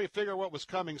folks probably figured what was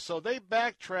coming, so they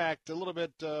backtracked a little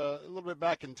bit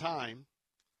back in time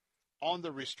on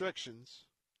the restrictions.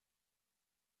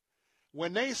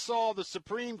 When they saw the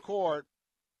Supreme Court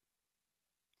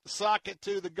sock it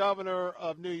to the governor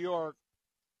of New York,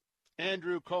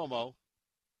 Andrew Cuomo,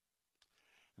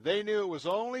 they knew it was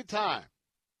only time.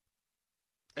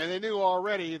 And they knew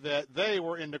already that they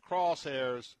were in the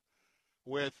crosshairs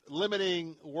with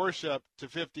limiting worship to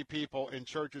 50 people in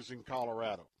churches in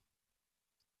Colorado.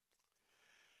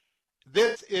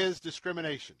 This is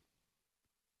discrimination.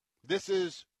 This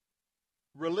is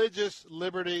religious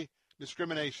liberty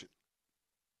discrimination.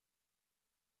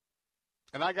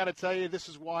 And I got to tell you, this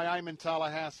is why I'm in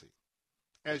Tallahassee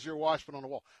as your watchman on the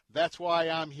wall. That's why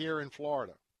I'm here in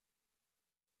Florida.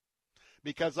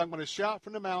 Because I'm going to shout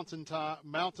from the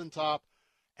mountaintop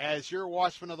as your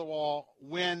watchman of the wall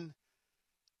when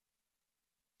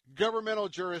governmental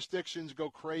jurisdictions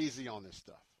go crazy on this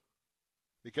stuff.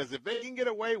 Because if they can get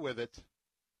away with it,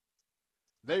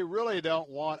 they really don't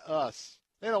want us.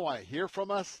 They don't want to hear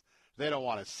from us. They don't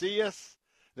want to see us.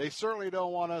 They certainly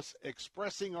don't want us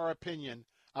expressing our opinion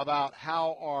about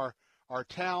how our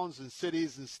towns and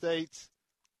cities and states,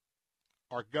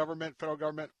 our government, federal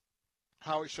government,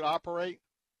 how it should operate.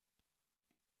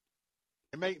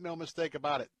 And make no mistake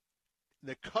about it,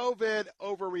 the COVID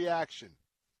overreaction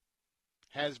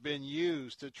has been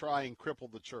used to try and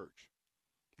cripple the church.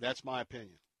 That's my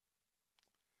opinion.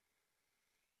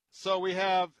 So we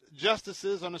have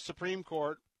justices on the Supreme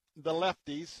Court, the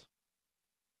lefties,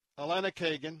 Elena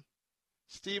Kagan,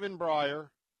 Stephen Breyer,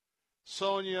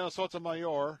 Sonia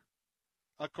Sotomayor.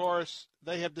 Of course,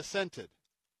 they have dissented.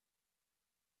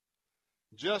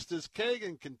 Justice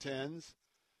Kagan contends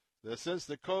that since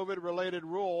the COVID-related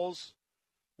rules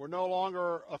were no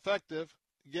longer effective,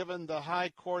 given the High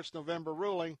Court's November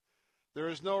ruling, there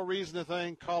is no reason to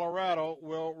think Colorado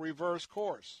will reverse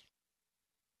course.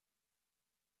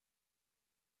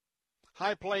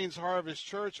 High Plains Harvest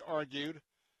Church argued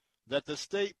that the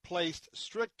state placed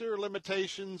stricter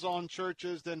limitations on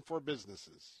churches than for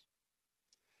businesses.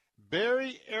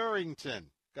 Barry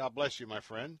Arrington, God bless you, my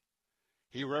friend,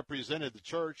 he represented the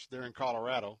church there in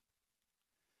Colorado,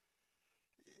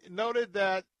 noted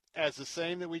that as the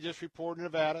same that we just reported in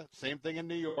Nevada, same thing in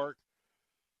New York,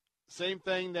 same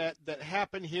thing that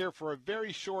happened here for a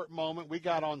very short moment. We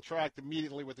got on track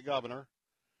immediately with the governor,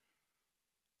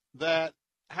 that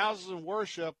houses of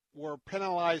worship were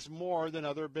penalized more than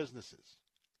other businesses.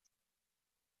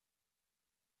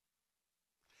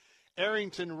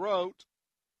 Arrington wrote,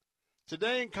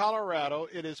 "Today in Colorado,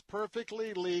 it is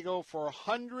perfectly legal for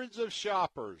hundreds of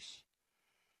shoppers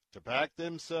to pack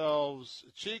themselves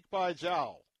cheek by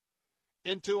jowl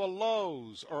into a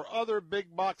Lowe's or other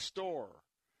big box store,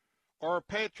 or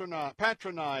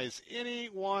patronize any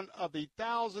one of the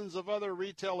thousands of other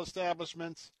retail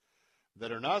establishments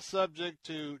that are not subject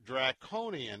to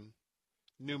draconian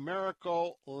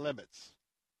numerical limits,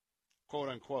 quote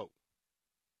unquote.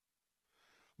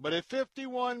 But if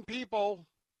 51 people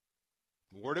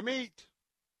were to meet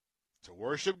to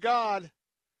worship God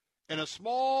in a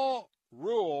small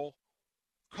rural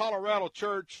Colorado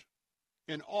church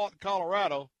in Ault,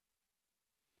 Colorado,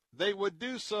 they would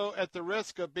do so at the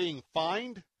risk of being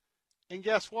fined. And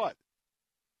guess what?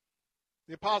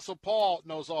 The Apostle Paul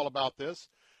knows all about this.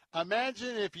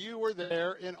 Imagine if you were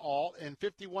there in Ault and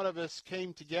 51 of us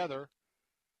came together.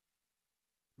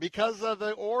 Because of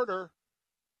the order,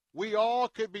 we all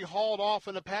could be hauled off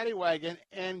in a paddy wagon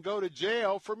and go to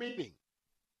jail for meeting.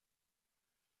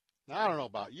 Now, I don't know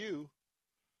about you,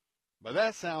 but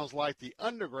that sounds like the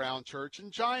underground church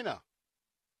in China.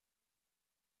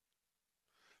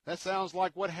 That sounds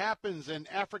like what happens in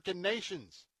African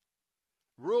nations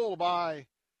ruled by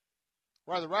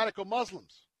rather radical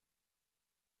Muslims.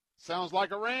 Sounds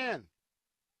like Iran.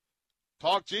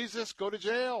 Talk Jesus, go to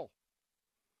jail.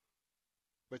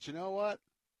 But you know what?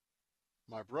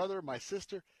 My brother, my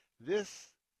sister,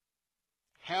 this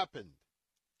happened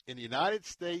in the United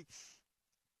States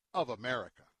of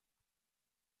America.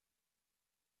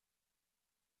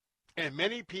 And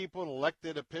many people in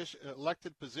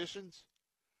elected positions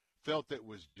felt it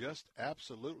was just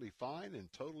absolutely fine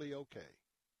and totally okay.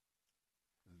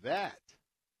 That,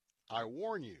 I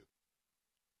warn you,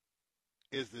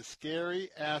 is the scary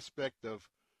aspect of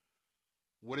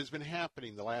what has been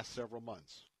happening the last several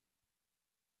months.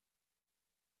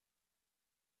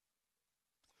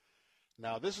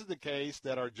 Now, this is the case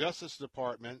that our Justice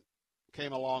Department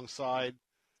came alongside,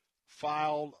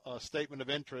 filed a statement of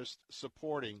interest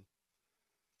supporting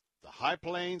the High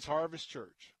Plains Harvest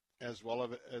Church, as well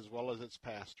as its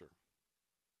pastor.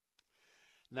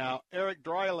 Now, Eric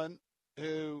Dreiland,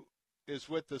 who is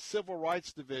with the Civil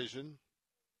Rights Division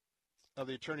of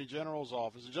the Attorney General's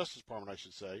Office, the Justice Department, I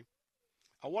should say,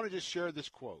 I want to just share this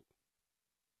quote.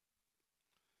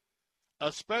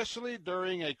 Especially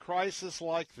during a crisis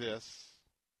like this,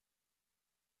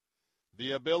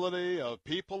 the ability of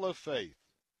people of faith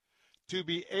to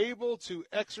be able to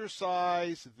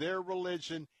exercise their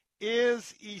religion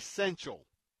is essential.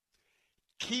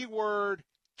 Key word,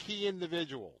 key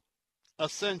individual,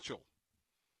 essential.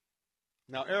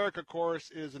 Now, Eric, of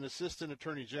course, is an assistant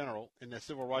attorney general in the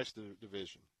Civil Rights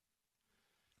Division.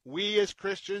 We as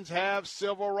Christians have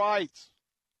civil rights.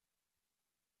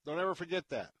 Don't ever forget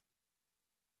that.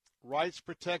 Rights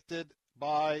protected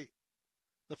by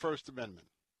the First Amendment.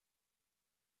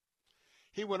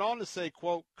 He went on to say,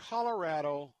 quote,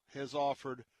 Colorado has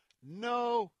offered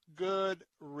no good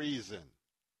reason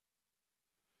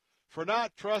for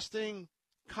not trusting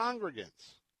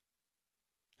congregants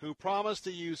who promise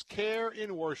to use care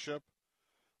in worship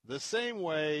the same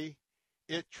way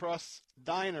it trusts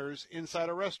diners inside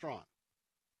a restaurant,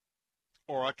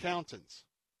 or accountants,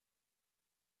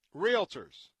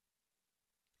 realtors,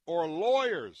 or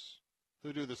lawyers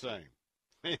who do the same.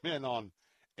 Amen on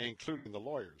including the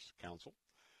Lawyers Council.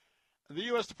 The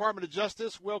U.S. Department of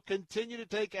Justice will continue to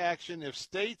take action if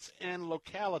states and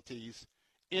localities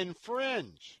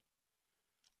infringe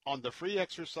on the free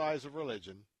exercise of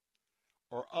religion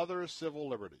or other civil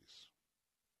liberties.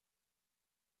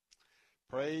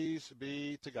 Praise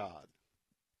be to God.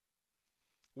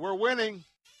 We're winning,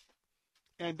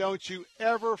 and don't you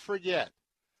ever forget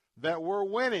that we're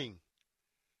winning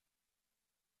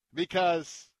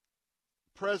because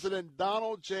President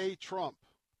Donald J. Trump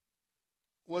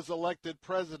was elected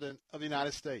President of the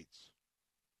United States.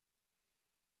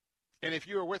 And if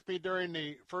you were with me during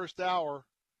the first hour,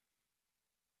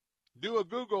 do a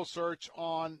Google search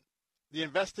on the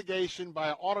investigation by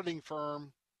an auditing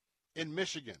firm in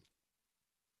Michigan.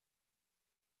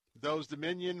 Those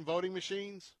Dominion voting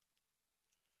machines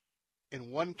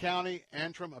in one county,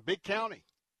 Antrim, a big county,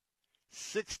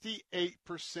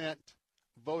 68%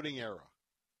 voting error.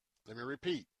 Let me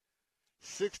repeat,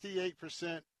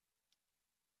 68%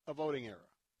 of voting error.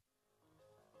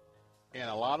 And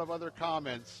a lot of other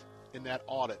comments in that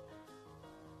audit.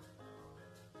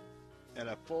 And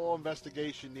a full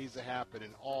investigation needs to happen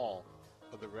in all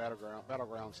of the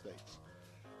battleground states.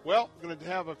 Well, we're going to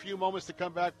have a few moments to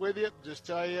come back with you. Just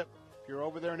tell you, if you're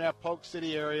over there in that Polk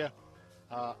City area,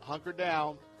 hunker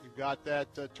down. You've got that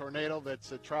tornado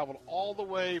that's traveled all the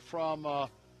way from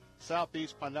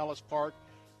southeast Pinellas Park.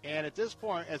 And at this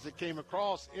point, as it came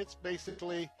across, it's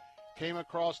basically came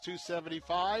across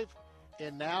 275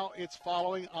 and now it's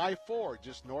following I-4,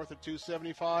 just north of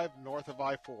 275, north of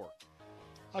I-4.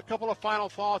 A couple of final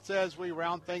thoughts as we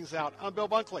round things out. I'm Bill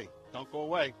Bunkley. Don't go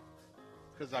away,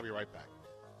 because I'll be right back.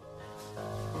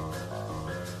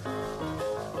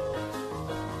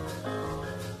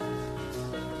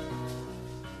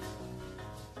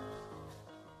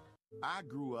 I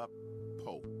grew up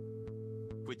poor,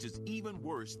 which is even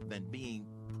worse than being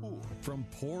poor. From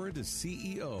poor to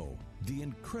CEO, the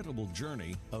incredible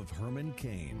journey of Herman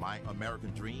Cain. My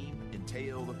American dream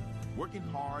entailed working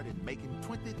hard and making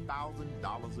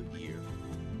 $20,000 a year.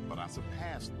 But I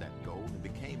surpassed that goal and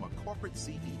became a corporate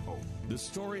CEO. The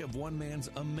story of one man's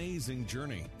amazing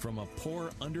journey from a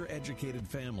poor, undereducated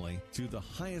family to the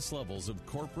highest levels of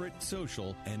corporate,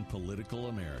 social, and political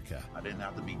America. I didn't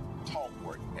have to be taught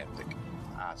work ethic.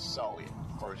 I saw it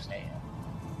firsthand,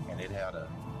 and it had a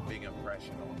big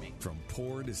impression on me. From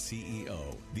poor to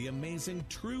CEO, the amazing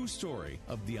true story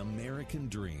of the American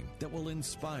dream that will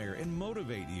inspire and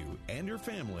motivate you and your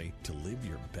family to live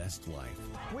your best life.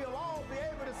 We'll all be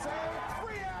able to say,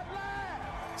 free at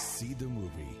last! See the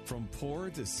movie, From Poor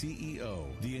to CEO,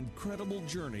 The Incredible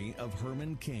Journey of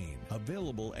Herman Cain,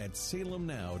 available at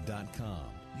salemnow.com.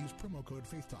 Use promo code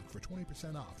FaithTalk for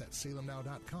 20% off. That's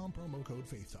salemnow.com, promo code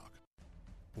FaithTalk.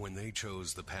 When they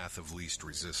chose the path of least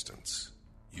resistance,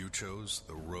 you chose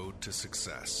the road to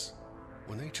success.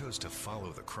 When they chose to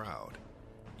follow the crowd,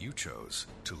 you chose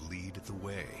to lead the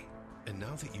way. And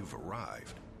now that you've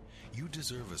arrived, you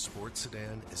deserve a sports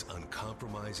sedan as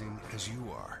uncompromising as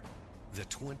you are. The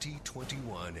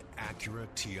 2021 Acura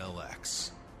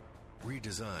TLX.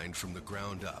 Redesigned from the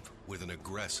ground up with an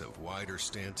aggressive, wider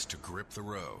stance to grip the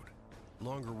road,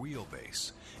 longer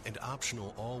wheelbase, and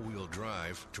optional all-wheel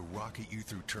drive to rocket you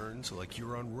through turns like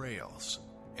you're on rails.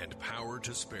 And power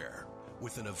to spare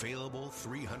with an available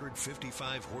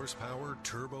 355 horsepower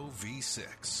turbo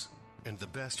V6. And the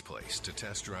best place to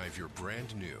test drive your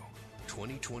brand new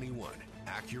 2021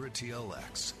 Acura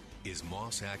TLX is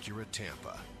Moss Acura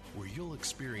Tampa, where you'll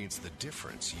experience the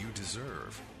difference you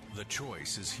deserve. The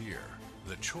choice is here.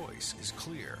 The choice is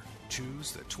clear.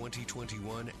 Choose the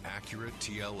 2021 Acura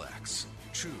TLX.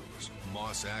 Choose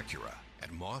Moss Acura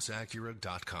at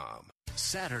mossacura.com.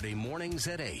 Saturday mornings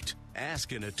at 8.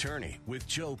 Ask an Attorney with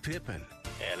Joe Pippin.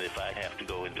 And if I have to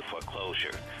go into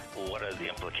foreclosure, what are the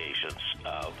implications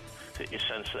of,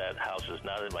 since that house is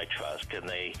not in my trust, can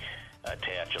they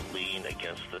attach a lien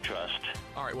against the trust?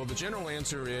 All right, well, the general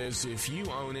answer is if you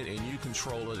own it and you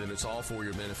control it and it's all for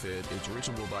your benefit, it's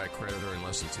reachable by a creditor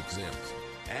unless it's exempt.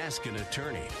 Ask an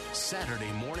Attorney,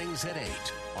 Saturday mornings at 8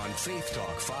 on Faith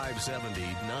Talk 570,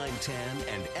 910,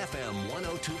 and FM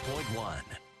 102.1.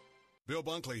 Bill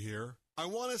Bunkley here. I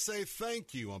want to say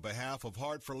thank you on behalf of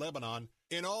Heart for Lebanon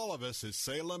and all of us at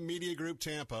Salem Media Group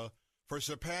Tampa for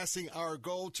surpassing our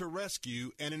goal to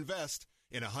rescue and invest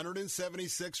in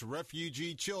 176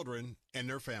 refugee children and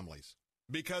their families.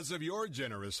 Because of your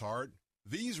generous heart,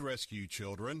 these rescue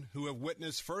children, who have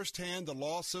witnessed firsthand the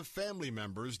loss of family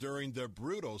members during the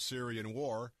brutal Syrian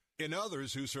war, and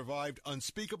others who survived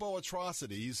unspeakable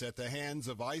atrocities at the hands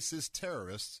of ISIS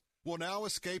terrorists, will now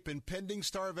escape impending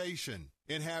starvation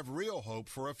and have real hope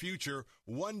for a future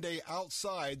one day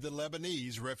outside the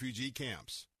Lebanese refugee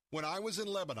camps. When I was in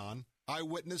Lebanon, I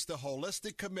witnessed the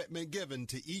holistic commitment given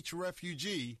to each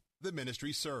refugee the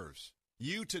ministry serves.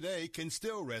 You today can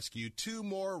still rescue 2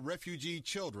 more refugee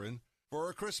children for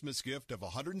a Christmas gift of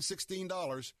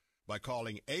 $116 by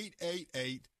calling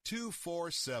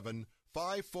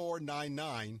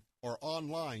 888-247-5499 or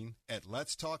online at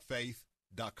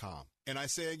letstalkfaith.com. And I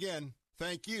say again,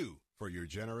 thank you for your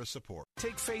generous support.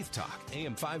 Take Faith Talk,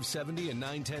 AM 570 and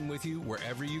 910 with you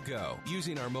wherever you go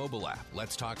using our mobile app,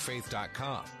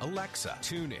 letstalkfaith.com, Alexa,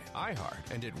 TuneIn,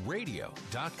 iHeart, and at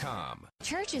radio.com.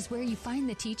 Church is where you find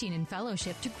the teaching and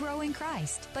fellowship to grow in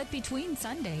Christ. But between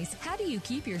Sundays, how do you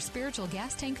keep your spiritual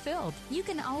gas tank filled? You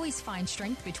can always find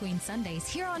strength between Sundays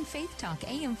here on Faith Talk,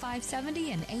 AM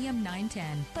 570 and AM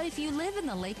 910. But if you live in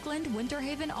the Lakeland, Winter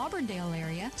Haven, Auburndale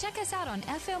area, check us out on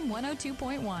FM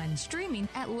 102.1, streaming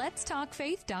at letstalkfaith.com.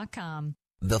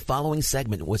 The following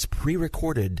segment was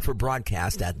pre-recorded for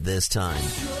broadcast at this time.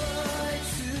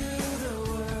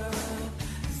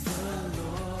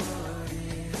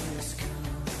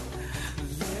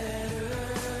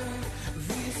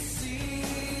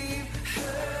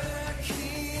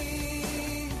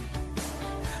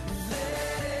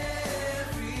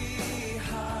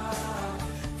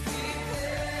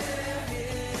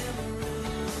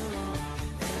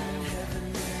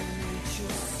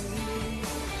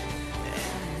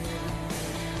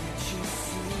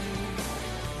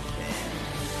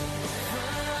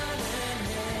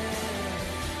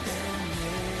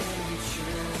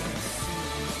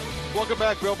 Welcome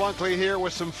back. Bill Bunkley here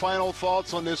with some final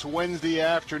thoughts on this Wednesday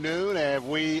afternoon.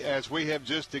 As we have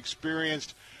just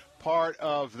experienced part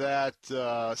of that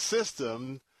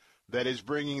system that is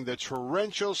bringing the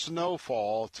torrential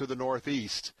snowfall to the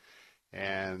Northeast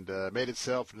and made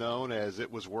itself known as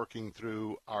it was working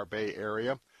through our Bay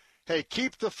Area. Hey,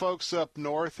 keep the folks up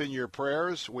north in your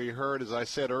prayers. We heard, as I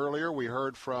said earlier, we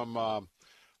heard from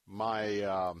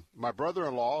my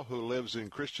brother-in-law who lives in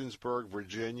Christiansburg,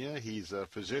 Virginia. He's a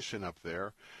physician up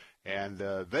there, and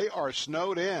they are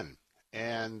snowed in,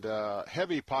 and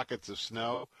heavy pockets of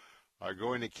snow are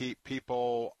going to keep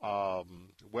people,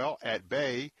 at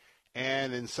bay.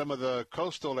 And in some of the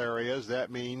coastal areas,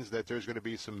 that means that there's going to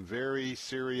be some very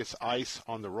serious ice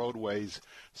on the roadways.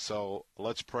 So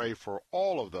let's pray for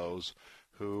all of those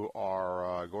who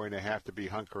are going to have to be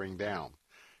hunkering down.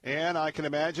 And I can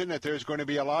imagine that there's going to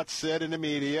be a lot said in the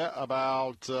media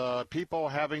about people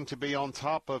having to be on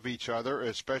top of each other,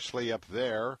 especially up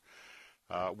there,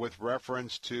 with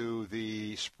reference to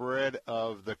the spread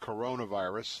of the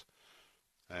coronavirus.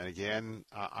 And again,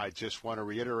 I just want to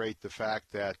reiterate the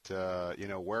fact that,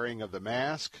 wearing of the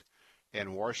mask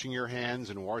and washing your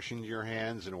hands and washing your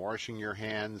hands and washing your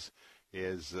hands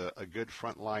is a good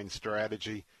frontline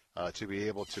strategy to be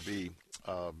able to be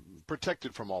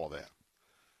protected from all of that.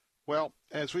 Well,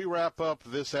 as we wrap up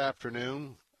this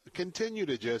afternoon, continue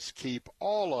to just keep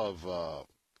all of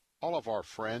our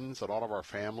friends and all of our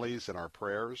families in our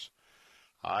prayers.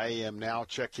 I am now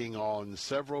checking on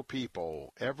several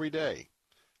people every day.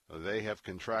 They have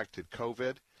contracted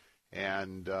COVID,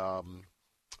 and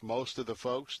most of the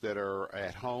folks that are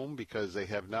at home because they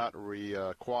have not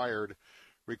required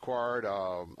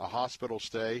a hospital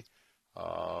stay.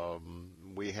 I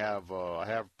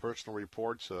have personal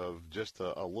reports of just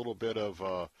a little bit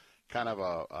of kind of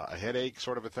a headache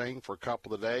sort of a thing for a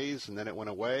couple of days, and then it went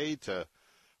away. To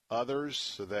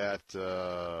others that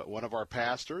one of our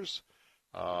pastors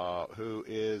who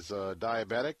is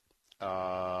diabetic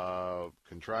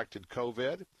contracted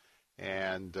COVID,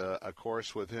 and of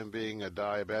course with him being a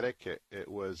diabetic,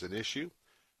 it was an issue.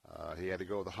 He had to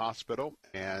go to the hospital,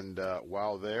 and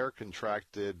while there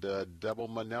contracted double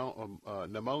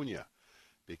pneumonia,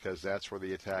 because that's where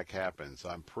the attack happens.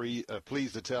 I'm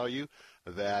pleased to tell you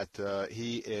that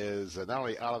he is not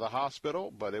only out of the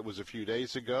hospital, but it was a few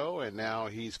days ago, and now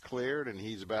he's cleared and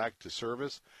he's back to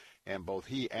service. And both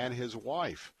he and his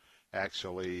wife,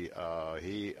 actually,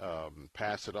 he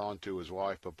passed it on to his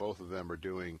wife, but both of them are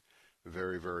doing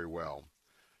very, very well.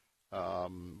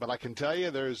 But I can tell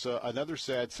you there's another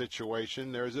sad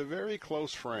situation. There's a very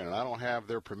close friend, and I don't have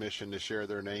their permission to share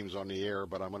their names on the air,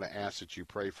 but I'm going to ask that you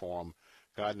pray for them.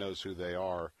 God knows who they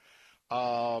are.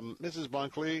 Mrs.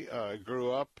 Bunkley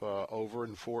grew up over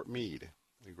in Fort Meade,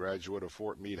 a graduate of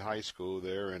Fort Meade High School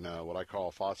there in what I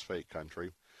call phosphate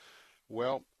country.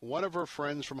 Well, one of her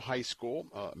friends from high school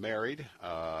married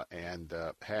and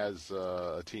has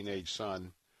a teenage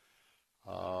son.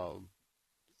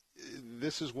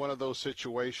 This is one of those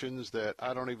situations that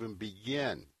I don't even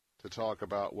begin to talk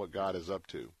about what God is up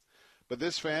to. But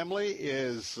this family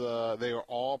is, they are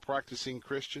all practicing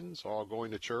Christians, all going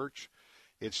to church.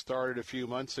 It started a few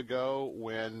months ago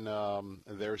when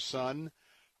their son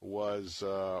was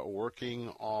working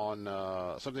on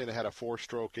something that had a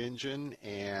 4-stroke engine,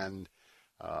 and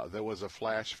there was a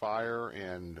flash fire,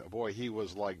 and boy, he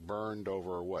was like burned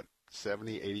over,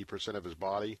 70-80% of his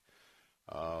body.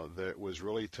 That was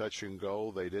really touch and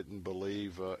go. They didn't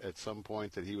believe at some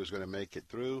point that he was going to make it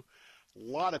through. A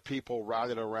lot of people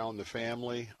rallied around the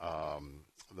family,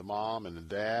 the mom and the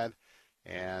dad,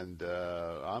 and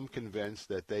I'm convinced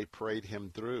that they prayed him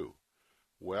through.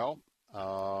 Well,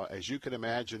 as you can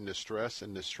imagine, the stress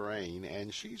and the strain,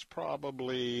 and she's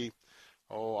probably,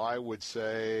 I would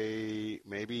say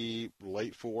maybe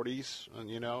late 40s,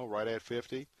 right at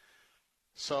 50.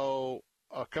 So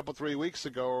a couple, 3 weeks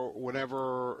ago,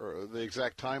 whenever the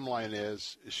exact timeline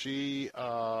is, she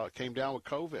came down with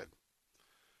COVID.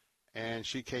 And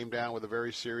she came down with a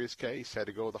very serious case, had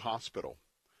to go to the hospital.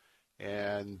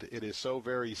 And it is so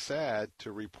very sad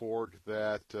to report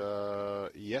that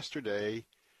yesterday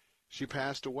she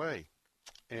passed away.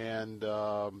 And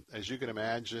as you can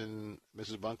imagine,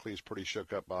 Mrs. Bunkley is pretty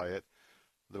shook up by it.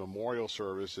 The memorial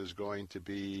service is going to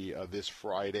be this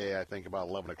Friday, I think about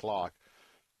 11 o'clock.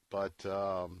 But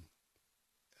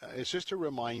it's just a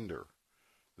reminder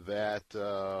that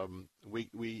we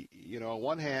on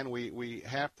one hand, we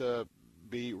have to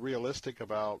be realistic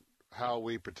about how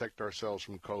we protect ourselves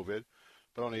from COVID.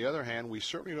 But on the other hand, we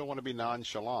certainly don't want to be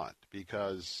nonchalant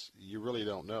because you really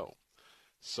don't know.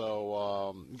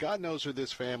 So God knows who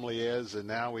this family is, and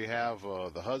now we have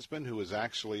the husband who is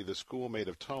actually the schoolmate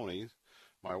of Tony,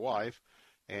 my wife.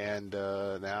 And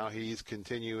now he's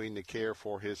continuing to care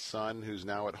for his son, who's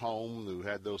now at home, who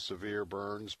had those severe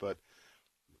burns. But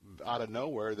out of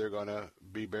nowhere, they're going to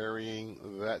be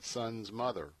burying that son's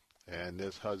mother and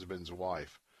his husband's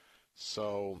wife.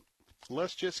 So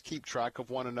let's just keep track of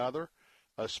one another,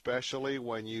 especially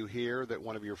when you hear that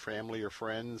one of your family or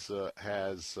friends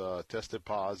has tested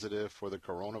positive for the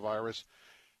coronavirus.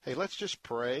 Hey, let's just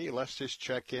pray. Let's just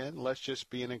check in. Let's just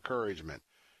be an encouragement.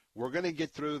 We're going to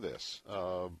get through this.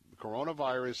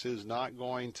 Coronavirus is not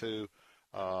going to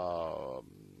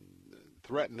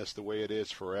threaten us the way it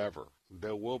is forever.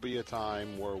 There will be a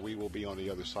time where we will be on the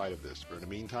other side of this. But in the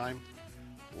meantime,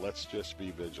 let's just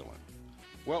be vigilant.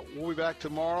 Well, we'll be back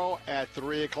tomorrow at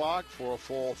 3 o'clock for a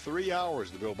full 3 hours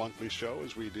of the Bill Bunkley Show,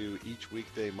 as we do each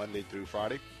weekday, Monday through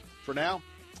Friday. For now,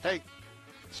 hey,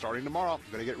 starting tomorrow,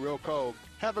 going to get real cold.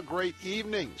 Have a great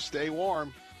evening. Stay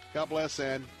warm. God bless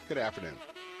and good afternoon.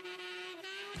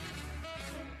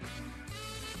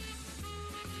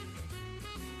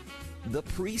 The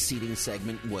preceding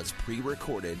segment was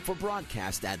pre-recorded for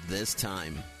broadcast at this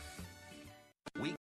time.